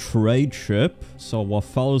own trade ship. So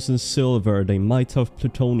 1,000 silver, they might have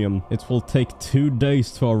plutonium. It will take 2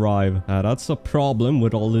 days to arrive. That's a problem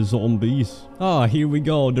with all the zombies. Here we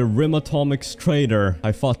go, the RIM Atomics trader.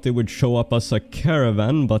 I thought they would show up as a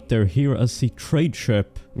caravan, but they're here as a trade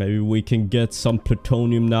ship. Maybe we can get some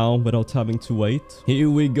plutonium now without having to wait. Here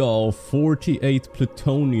we go. 48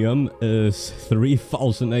 plutonium is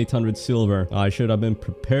 3,800 silver. I should have been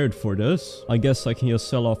prepared for this. I guess I can just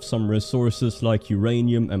sell off some resources like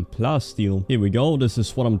uranium and plasteel. Here we go. This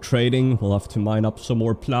is what I'm trading. We'll have to mine up some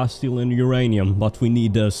more plasteel and uranium, but we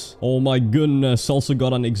need this. Oh my goodness. Also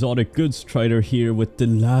got an exotic goods trader here with the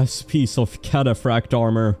last piece of cataphract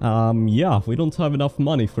armor. Yeah, we don't have enough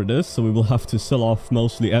money for this, so we will have to sell off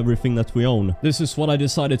mostly everything that we own. This is what I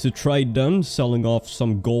decided to trade then, selling off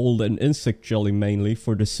some gold and insect jelly mainly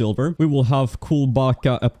for the silver. We will have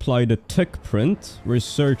Kulbaka apply the tech print,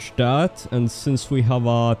 research that, and since we have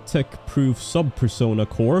a tech-proof sub-persona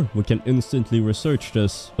core, we can instantly research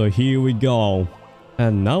this. So here we go.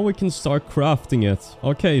 And now we can start crafting it.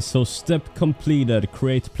 Okay, so step completed.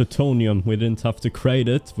 Create plutonium. We didn't have to create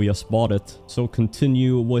it. We just bought it. So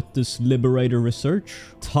continue with this liberator research.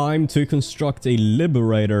 Time to construct a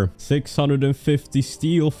liberator. 650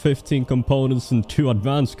 steel, 15 components, and 2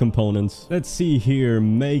 advanced components. Let's see here.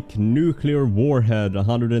 Make nuclear warhead.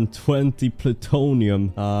 120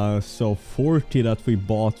 plutonium. So 40 that we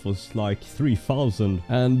bought was like 3,000.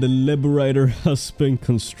 And the liberator has been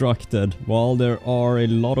constructed. Well, there are a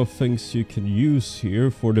lot of things you can use here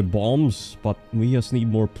for the bombs, but we just need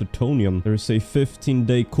more plutonium. There's a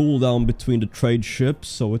 15-day cooldown between the trade ships,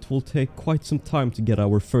 so it will take quite some time to get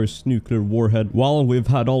our first nuclear warhead. Well, we've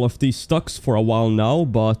had all of these stocks for a while now,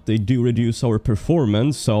 but they do reduce our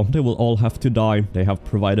performance, so they will all have to die. They have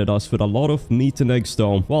provided us with a lot of meat and eggs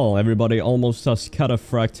though. Well, everybody almost has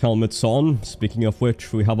cataphract helmets on. Speaking of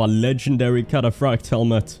which, we have a legendary cataphract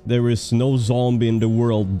helmet. There is no zombie in the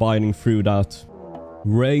world biting through that.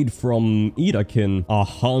 Raid from Idakin.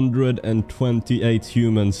 128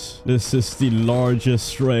 humans. This is the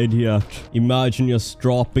largest raid yet. Imagine just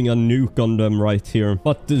dropping a nuke on them right here.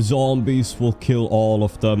 But the zombies will kill all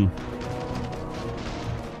of them.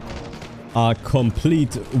 A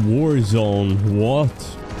complete war zone.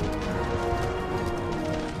 What?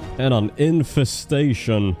 And an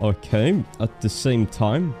infestation. Okay, at the same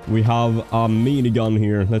time, we have a minigun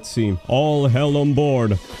here. Let's see. All hell on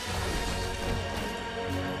board.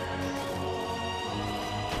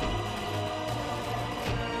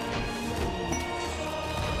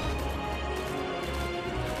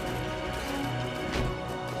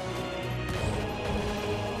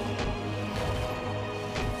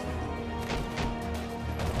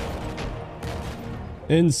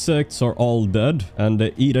 Insects are all dead, and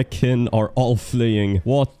the Idakin are all fleeing.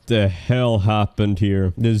 What the hell happened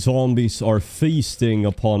here? The zombies are feasting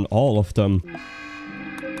upon all of them.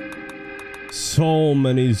 So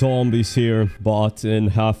many zombies here, but in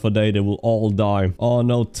half a day they will all die. Oh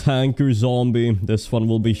no, tanker zombie. This one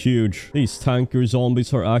will be huge. These tanker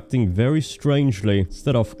zombies are acting very strangely.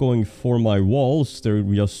 Instead of going for my walls, they're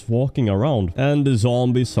just walking around. And the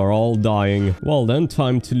zombies are all dying. Well then,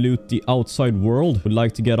 time to loot the outside world. Would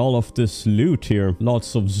like to get all of this loot here.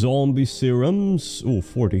 Lots of zombie serums. Ooh,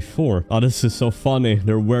 44. Ah, this is so funny.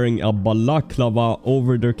 They're wearing a balaclava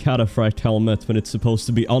over their cataphract helmet when it's supposed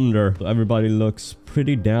to be under. So everybody looks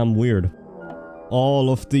pretty damn weird. All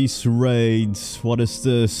of these raids. What is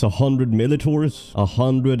this? 100 militors?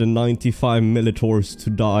 195 militors to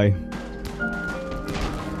die.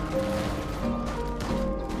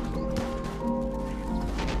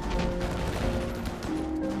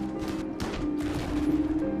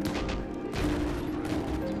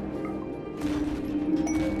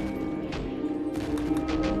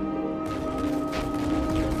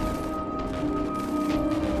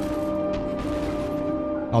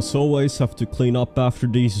 As always, have to clean up after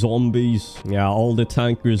these zombies. Yeah, all the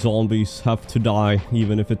tanker zombies have to die,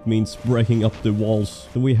 even if it means breaking up the walls.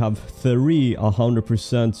 So we have 3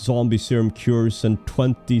 100% zombie serum cures and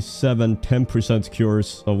 27 10%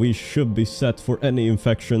 cures. So we should be set for any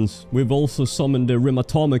infections. We've also summoned the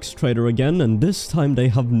Rimatomics trader again, and this time they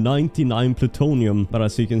have 99 plutonium. But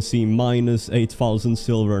as you can see, minus 8,000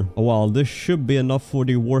 silver. Oh wow, this should be enough for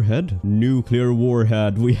the warhead. Nuclear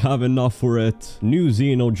warhead, we have enough for it. New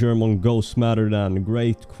Xeno German ghost matter than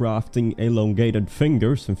great crafting elongated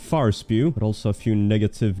fingers and fire spew, but also a few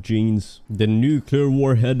negative genes. The nuclear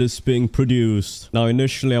warhead is being produced. Now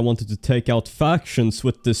initially I wanted to take out factions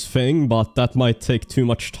with this thing, but that might take too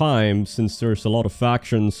much time since there's a lot of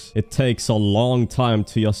factions. It takes a long time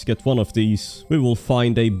to just get one of these. We will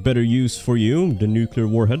find a better use for you, the nuclear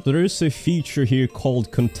warhead. So there is a feature here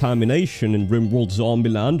called contamination in RimWorld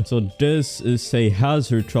Zombieland. So this is a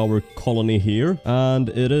hazard to our colony here, and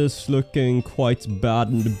it is looking quite bad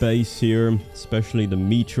in the base here, especially the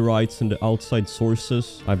meteorites and the outside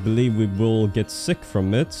sources. I believe we will get sick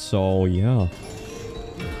from it, so yeah.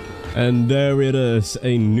 And there it is,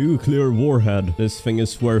 a nuclear warhead. This thing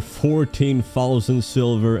is worth 14,000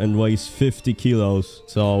 silver and weighs 50 kilos.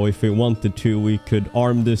 So if we wanted to, we could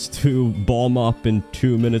arm this to bomb up in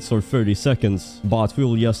 2 minutes or 30 seconds. But we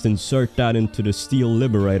will just insert that into the steel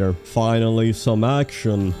liberator. Finally, some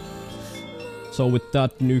action. So with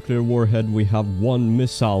that nuclear warhead, we have 1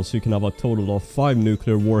 missile, so you can have a total of 5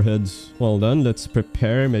 nuclear warheads. Well then, let's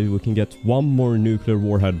prepare. Maybe we can get 1 more nuclear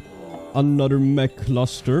warhead. Another mech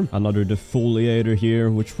cluster, another defoliator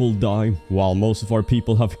here, which will die. While most of our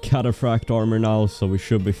people have cataphract armor now, so we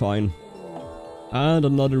should be fine. And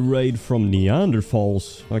another raid from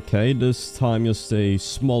Neanderthals. Okay, this time just a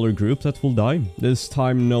smaller group that will die. This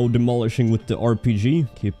time no demolishing with the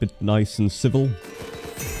RPG. Keep it nice and civil.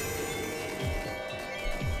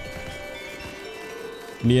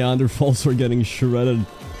 Neanderthals are getting shredded.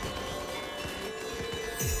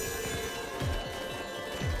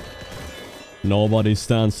 Nobody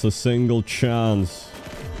stands a single chance.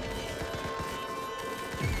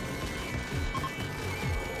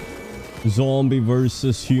 Zombie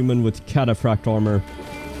versus human with cataphract armor.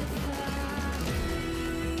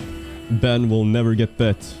 Ben will never get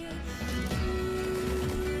bit.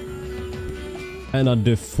 And a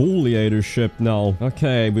defoliator ship now.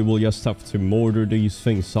 Okay, we will just have to mortar these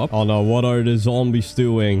things up. Oh no, what are the zombies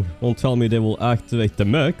doing? Don't tell me they will activate the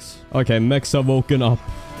mechs. Okay, mechs have woken up.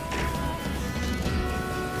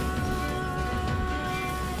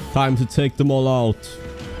 Time to take them all out.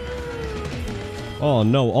 Oh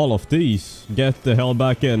no, all of these. Get the hell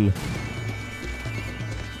back in.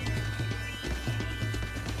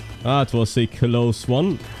 That was a close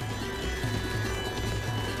one.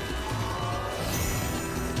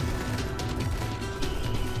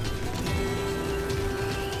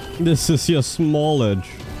 This is just smallage.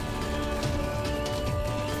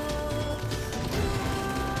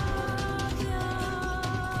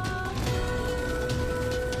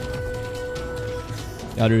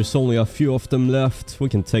 Yeah, there's only a few of them left. We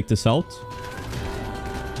can take this out.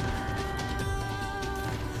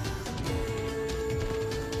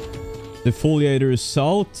 The defoliator is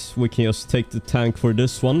out. We can just take the tank for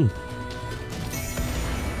this one.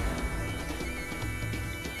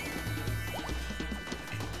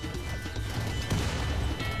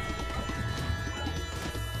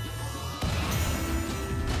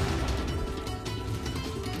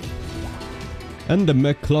 And the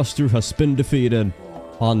mech cluster has been defeated.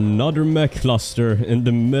 Another mech cluster in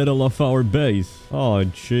the middle of our base. Oh,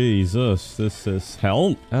 Jesus. This is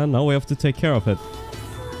hell. And now we have to take care of it.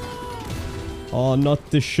 Oh,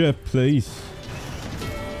 not the ship, please.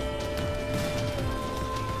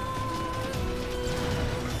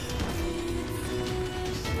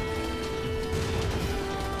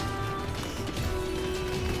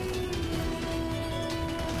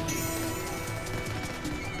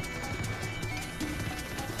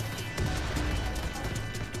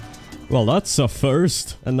 Well, that's a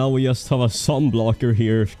first. And now we just have a sunblocker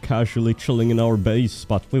here, casually chilling in our base,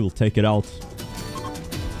 but we will take it out.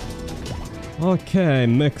 Okay,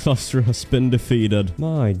 mech cluster has been defeated.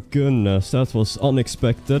 My goodness, that was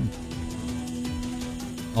unexpected.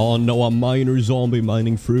 Oh no, a miner zombie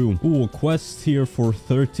mining through. Ooh, quest here for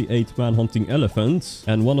 38 man-hunting elephants.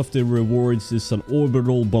 And one of the rewards is an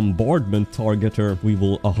orbital bombardment targeter. We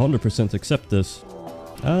will 100% accept this.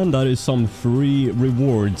 And that is some free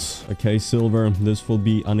rewards. Okay, silver, this will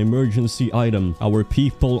be an emergency item. Our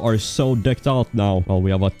people are so decked out now. Well,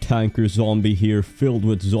 we have a tanker zombie here filled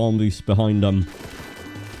with zombies behind them.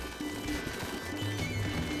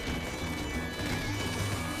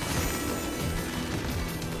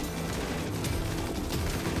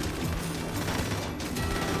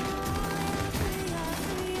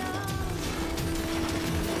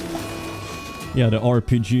 Yeah, the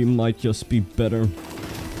RPG might just be better.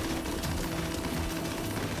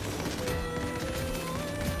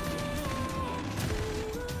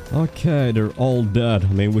 Okay, they're all dead. I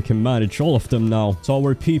mean, we can manage all of them now. So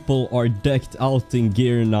our people are decked out in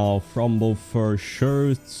gear now. From both fur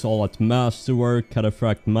shirts, all at masterwork,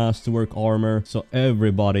 cataphract masterwork armor. So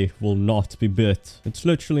everybody will not be bit. It's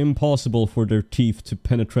literally impossible for their teeth to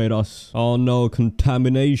penetrate us. Oh no,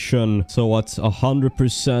 contamination. So at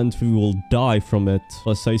 100% we will die from it.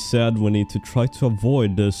 As I said, we need to try to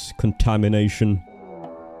avoid this contamination.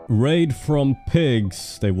 Raid from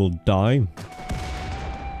pigs. They will die.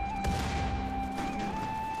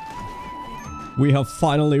 We have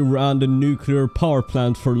finally ran the nuclear power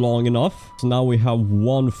plant for long enough. So now we have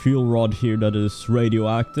one fuel rod here that is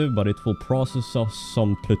radioactive, but it will process us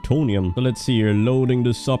some plutonium. So let's see here, loading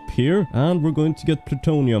this up here. And we're going to get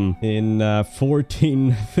plutonium in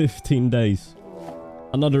 15 days.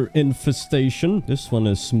 Another infestation. This one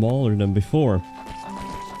is smaller than before.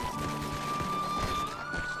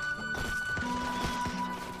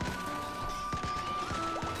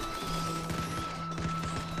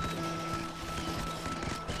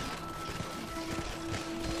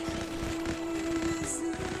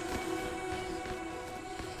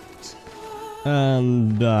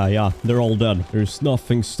 And yeah, they're all dead. There's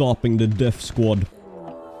nothing stopping the death squad.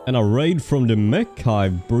 And a raid from the mech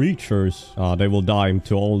hive breachers. They will die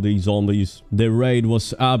to all these zombies. The raid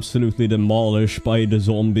was absolutely demolished by the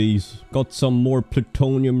zombies. Got some more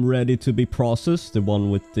plutonium ready to be processed. The one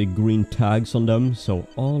with the green tags on them. So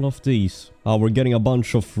all of these. We're getting a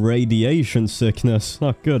bunch of radiation sickness.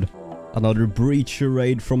 Not good. Another breacher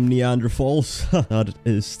raid from Neanderthals. That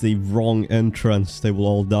is the wrong entrance. They will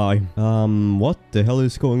all die. What the hell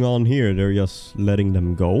is going on here? They're just letting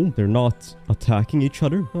them go? They're not attacking each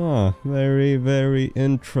other? Very, very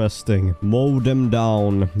interesting. Mow them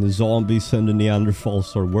down. The zombies and the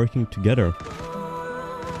Neanderthals are working together.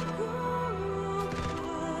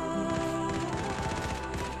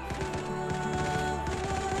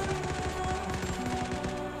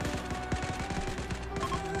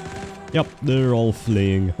 Yep, they're all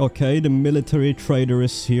fleeing. Okay, the military trader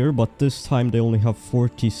is here, but this time they only have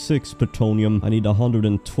 46 plutonium. I need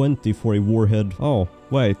 120 for a warhead. Oh,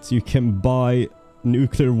 wait, you can buy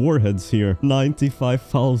nuclear warheads here.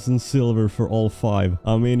 95,000 silver for all 5.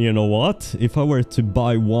 I mean, you know what? If I were to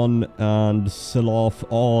buy one and sell off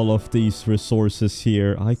all of these resources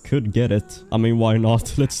here, I could get it. I mean, why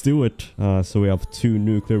not? Let's do it. So we have 2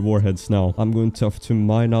 nuclear warheads now. I'm going to have to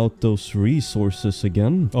mine out those resources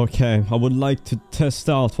again. Okay, I would like to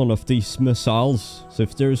test out one of these missiles. So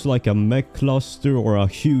if there's like a mech cluster or a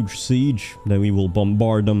huge siege, then we will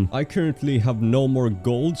bombard them. I currently have no more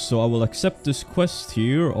gold, so I will accept this quest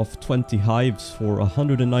here of 20 hives for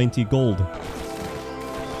 190 gold.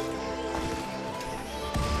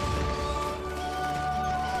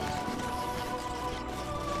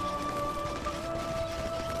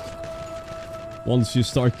 Once you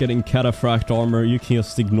start getting cataphract armor, you can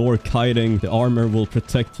just ignore kiting. The armor will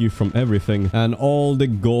protect you from everything. And all the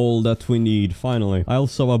gold that we need, finally. I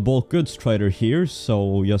also have a bulk goods trader here,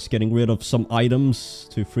 so just getting rid of some items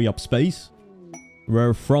to free up space.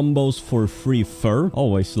 Rare thrombos for free fur.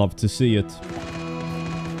 Always love to see it.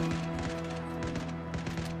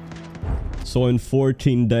 So in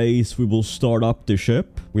 14 days, we will start up the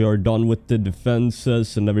ship. We are done with the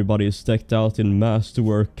defenses and everybody is decked out in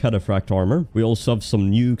masterwork cataphract armor. We also have some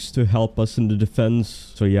nukes to help us in the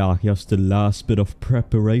defense. So yeah, just the last bit of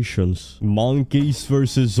preparations. Monkeys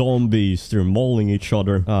versus zombies. They're mauling each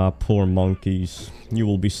other. Poor monkeys. You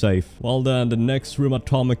will be safe. Well then, the next room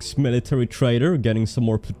atomics military trader, getting some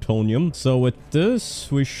more plutonium. So with this,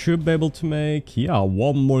 we should be able to make, yeah,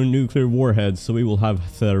 1 more nuclear warhead. So we will have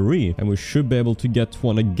 3. And we should be able to get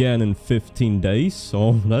one again in 15 days.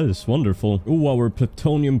 So that is wonderful. Ooh, our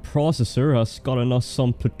plutonium processor has gotten us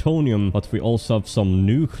some plutonium, but we also have some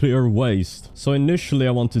nuclear waste. So initially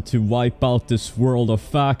I wanted to wipe out this world of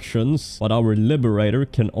factions, but our liberator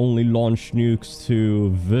can only launch nukes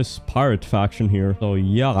to this pirate faction here. So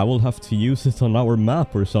yeah, I will have to use it on our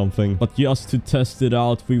map or something. But just to test it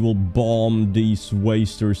out, we will bomb these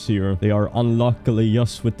wasters here. They are unluckily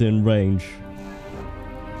just within range.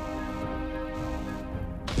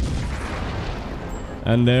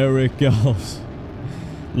 And there it goes.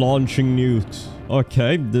 Launching nukes.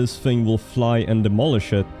 Okay, this thing will fly and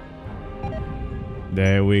demolish it.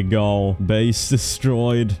 There we go. Base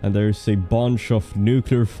destroyed. And there's a bunch of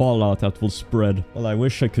nuclear fallout that will spread. Well, I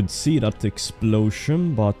wish I could see that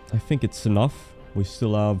explosion, but I think it's enough. We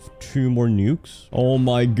still have 2 more nukes. Oh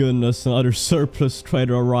my goodness, another surplus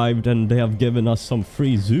trader arrived and they have given us some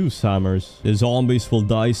free Zeus hammers. The zombies will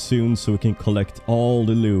die soon so we can collect all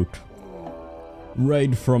the loot.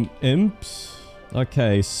 Raid from imps.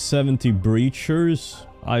 Okay, 70 breachers.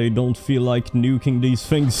 I don't feel like nuking these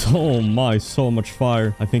things. Oh my, so much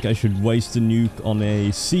fire. I think I should waste a nuke on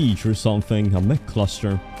a siege or something. A mech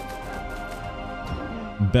cluster.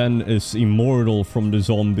 Ben is immortal from the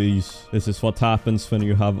zombies. This is what happens when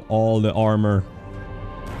you have all the armor.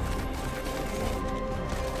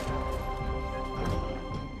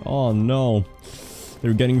 Oh no.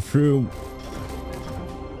 They're getting through.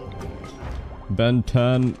 Ben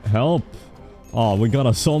 10, help. Oh, we got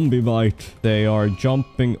a zombie bite. They are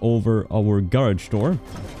jumping over our garage door.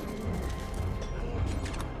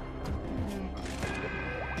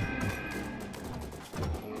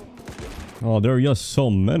 Oh, there are just so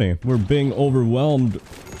many. We're being overwhelmed.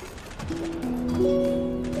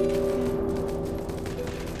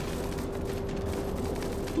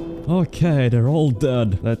 Okay, they're all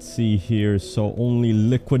dead. Let's see here. So only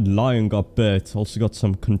Liquid Lion got bit. Also got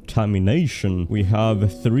some contamination. We have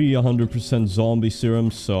 300% zombie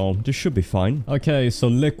serum, so this should be fine. Okay, so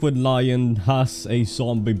Liquid Lion has a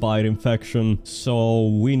zombie bite infection, so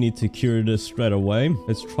we need to cure this straight away.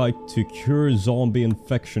 Let's try to cure zombie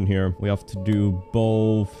infection here. We have to do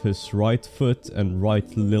both his right foot and right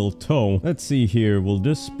little toe. Let's see here. Will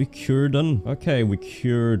this be cured then? Okay, we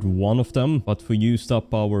cured one of them, but we used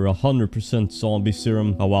up our 100% zombie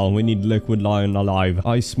serum. Oh well, we need Liquid Lion alive.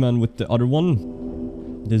 Iceman with the other one.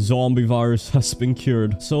 The zombie virus has been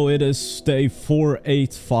cured. So it is day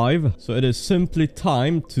 485. So it is simply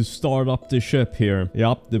time to start up the ship here.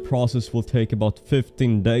 Yep, the process will take about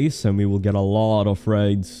 15 days and we will get a lot of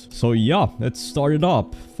raids. So yeah, let's start it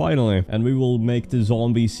up, finally. And we will make the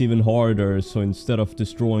zombies even harder. So instead of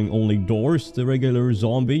destroying only doors, the regular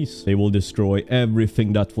zombies, they will destroy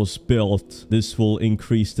everything that was built. This will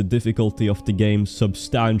increase the difficulty of the game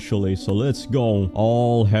substantially. So let's go.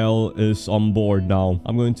 All hell is on board now.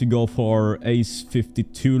 I'm going to go for Ace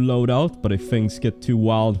 52 loadout, but if things get too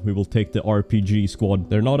wild, we will take the RPG squad.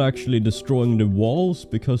 They're not actually destroying the walls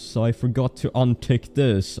because I forgot to untick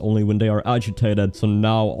this only when they are agitated. So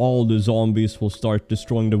now all the zombies will start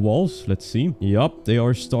destroying the walls. Let's see. Yup, they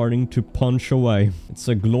are starting to punch away. It's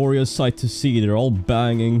a glorious sight to see. They're all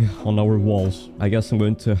banging on our walls. I guess I'm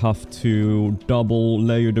going to have to double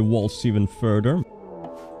layer the walls even further.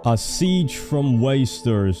 A siege from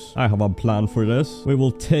wasters. I have a plan for this. We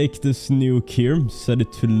will take this nuke here, set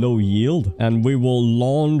it to low yield, and we will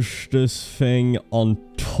launch this thing on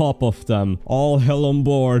top of them. All hell on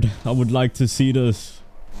board. I would like to see this.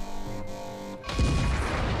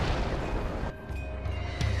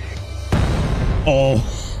 Oh.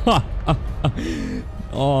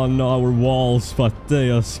 Oh no, our walls, but they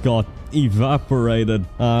just got evaporated.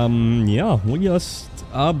 Yeah, we just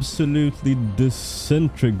absolutely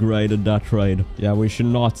disintegrated that raid. Yeah, we should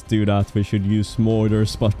not do that. We should use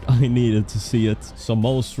mortars, but I needed to see it. So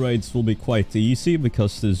most raids will be quite easy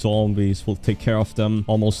because the zombies will take care of them.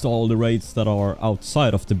 Almost all the raids that are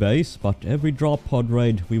outside of the base, but every drop pod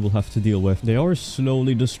raid we will have to deal with. They are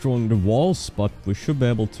slowly destroying the walls, but we should be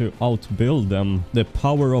able to outbuild them. The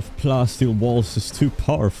power of plasteel walls is too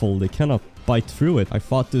powerful. They cannot bite through it. I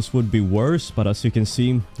thought this would be worse, but as you can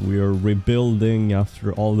see, we are rebuilding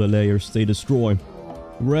after all the layers they destroy.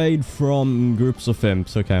 Raid from groups of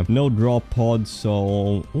imps. Okay, no drop pods,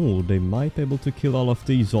 so... Oh, they might be able to kill all of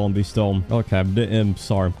these zombies though. Okay, the imps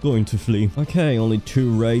are going to flee. Okay, only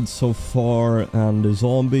 2 raids so far, and the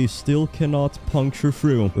zombies still cannot puncture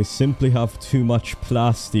through. We simply have too much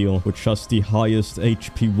plasteel, which has the highest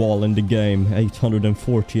HP wall in the game,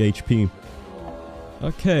 840 HP.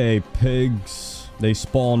 Okay, pigs. They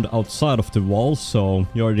spawned outside of the wall, so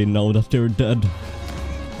you already know that they're dead.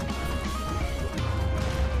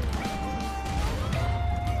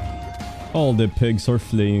 All the pigs are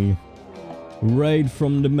fleeing. Raid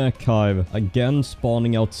from the mech hive. Again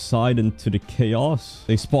spawning outside into the chaos.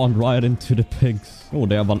 They spawned right into the pigs. Oh,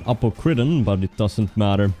 they have an apocryton, but it doesn't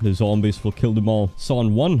matter. The zombies will kill them all. So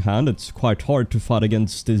on one hand, it's quite hard to fight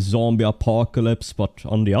against the zombie apocalypse, but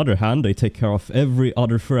on the other hand, they take care of every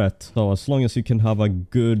other threat. So as long as you can have a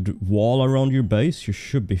good wall around your base, you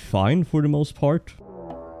should be fine for the most part.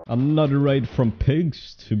 Another raid from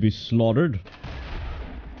pigs to be slaughtered.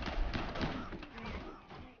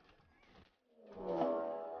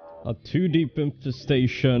 A 2-deep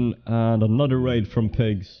infestation and another raid from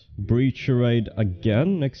pigs. Breacher raid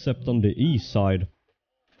again, except on the east side.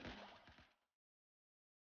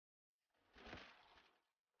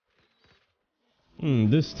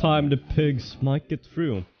 This time the pigs might get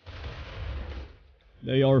through.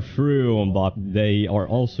 They are through, but they are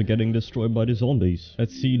also getting destroyed by the zombies.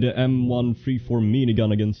 Let's see the M134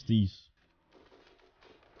 minigun against these.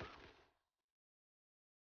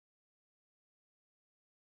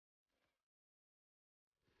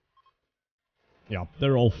 Yeah,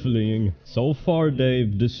 they're all fleeing. So far,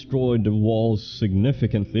 they've destroyed the walls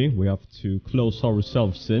significantly. We have to close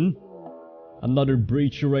ourselves in. Another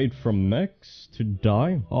breacher raid from mechs to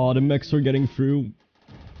die. Oh, the mechs are getting through.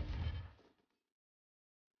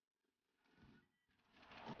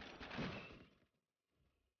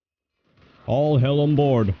 All hell on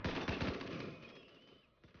board.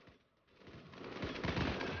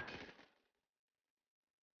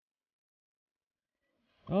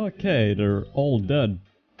 Okay, they're all dead.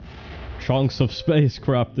 Chunks of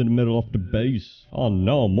spacecraft in the middle of the base. Oh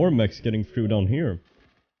no, more mechs getting through down here.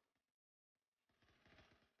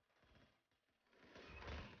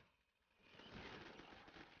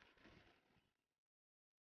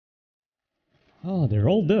 Ah, they're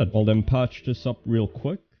all dead. I'll then patch this up real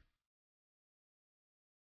quick.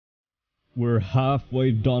 We're halfway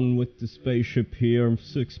done with the spaceship here,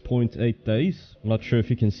 6.8 days. I'm not sure if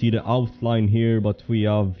you can see the outline here, but we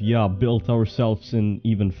have, yeah, built ourselves in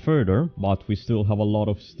even further. But we still have a lot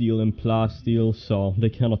of steel and plasteel, so they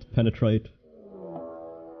cannot penetrate.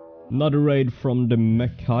 Another raid from the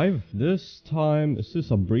mech hive. This time, is this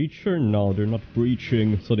a breacher? No, they're not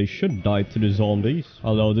breaching, so they should die to the zombies.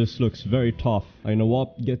 Although this looks very tough. I know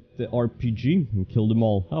what, get the RPG and kill them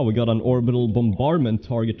all. Oh, we got an orbital bombardment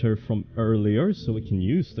targeter from earlier, so we can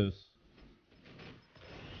use this.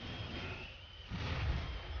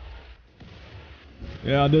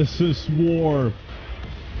 Yeah, this is war.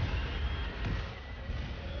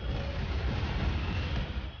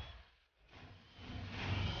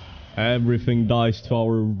 Everything dies to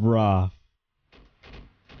our wrath.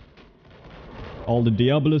 All the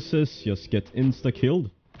Diabluses just get insta-killed.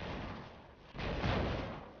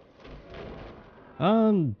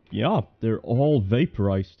 And yeah, they're all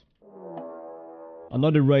vaporized.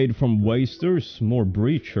 Another raid from Wasters, more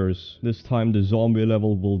breachers. This time the zombie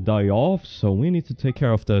level will die off, so we need to take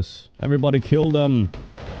care of this. Everybody kill them!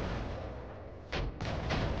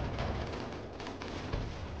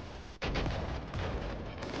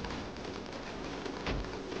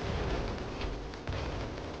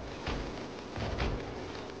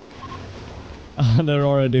 They're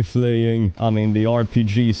already fleeing. I mean, the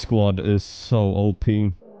RPG squad is so OP.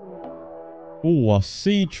 Ooh, a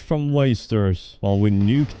siege from Wasters. Well, we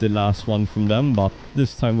nuked the last one from them, but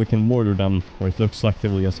this time we can mortar them. Or it looks like they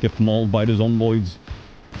will just get mauled by the zomboids.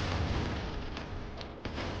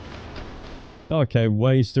 Okay,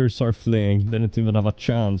 Wasters are fleeing. They didn't even have a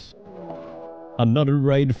chance. Another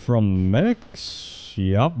raid from mechs.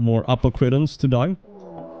 Yep, more Apocridons to die.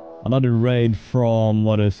 Another raid from,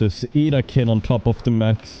 what is this, Irakin on top of the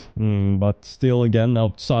mechs. But still again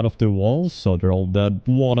outside of the walls, so they're all dead.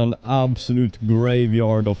 What an absolute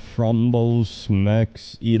graveyard of Frumbos,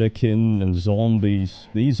 mechs, Irakin and zombies.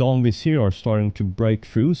 These zombies here are starting to break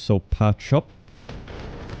through, so patch up.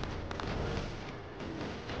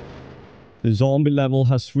 The zombie level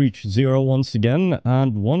has reached 0 once again,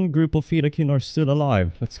 and one group of Irakin are still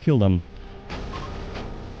alive. Let's kill them.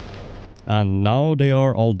 And now they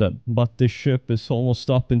are all dead. But the ship is almost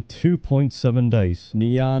up in 2.7 days.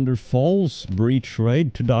 Neanderthals, breach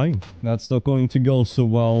raid to die. That's not going to go so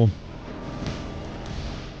well.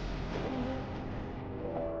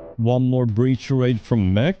 One more breach raid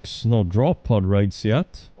from mechs. No drop pod raids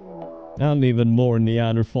yet. And even more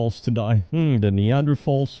Neanderthals to die. The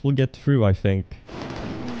Neanderthals will get through, I think.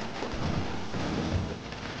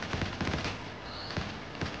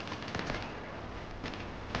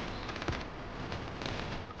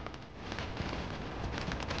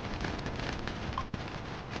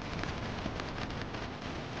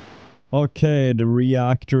 Okay, the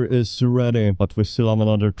reactor is ready, but we still have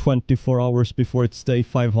another 24 hours before it's day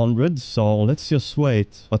 500, so let's just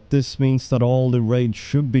wait. But this means that all the raids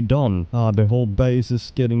should be done. The whole base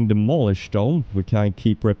is getting demolished though. We can't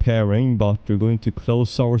keep repairing, but we're going to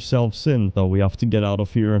close ourselves in. So we have to get out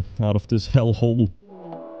of here, out of this hellhole.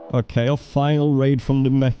 Okay, a final raid from the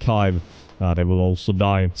mech hive. They will also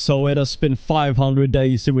die. So it has been 500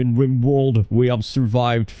 days here in RimWorld. We have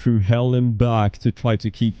survived through hell and back to try to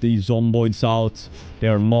keep these zomboids out. They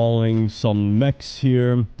are mauling some mechs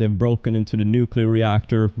here. They've broken into the nuclear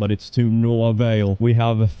reactor, but it's to no avail. We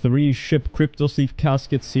have 3 ship cryptosleeve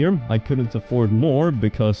caskets here. I couldn't afford more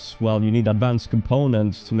because, well, you need advanced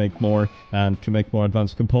components to make more. And to make more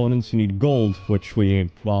advanced components, you need gold, which we,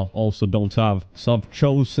 well, also don't have. So I've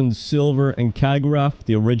chosen Silver and Kagarath,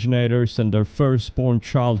 the originators, and their firstborn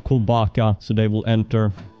child Kulbaka, so they will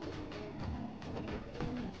enter.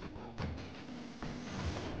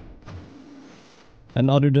 And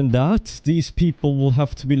other than that, these people will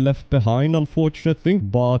have to be left behind, unfortunately,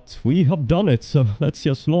 but we have done it, so let's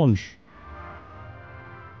just launch.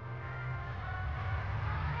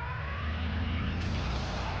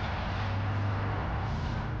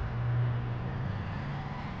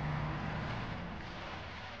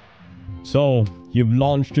 So, you've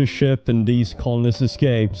launched your ship and these colonists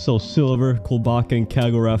escaped. So Silver, Kulbaka and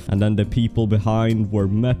Kagarath, and then the people behind were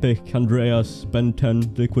Mepic, Andreas, Ben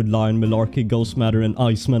 10, Liquid Line, Malarkey, Ghost Matter and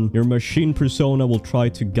Iceman. Your machine persona will try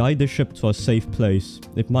to guide the ship to a safe place.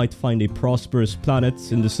 It might find a prosperous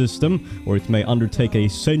planet in the system, or it may undertake a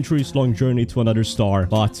centuries-long journey to another star.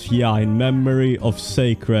 But yeah, in memory of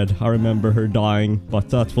Sacred, I remember her dying, but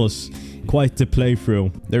that was quite the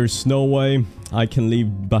playthrough. There's no way I can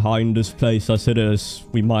leave behind this place as it is.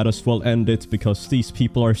 We might as well end it because these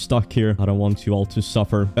people are stuck here. I don't want you all to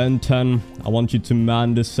suffer. Ben 10, I want you to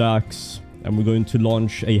man the sacks, and we're going to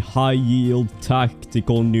launch a high-yield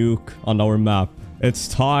tactical nuke on our map. It's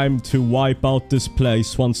time to wipe out this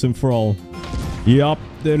place once and for all. Yup,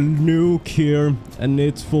 the nuke here, and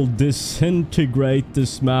it will disintegrate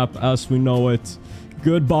this map as we know it.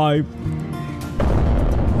 Goodbye.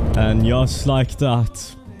 And just like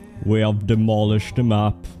that, we have demolished the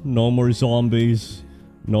map. No more zombies.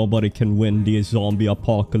 Nobody can win the zombie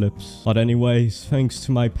apocalypse. But anyways, thanks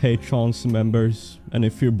to my Patreon members. And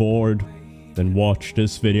if you're bored, then watch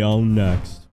this video next.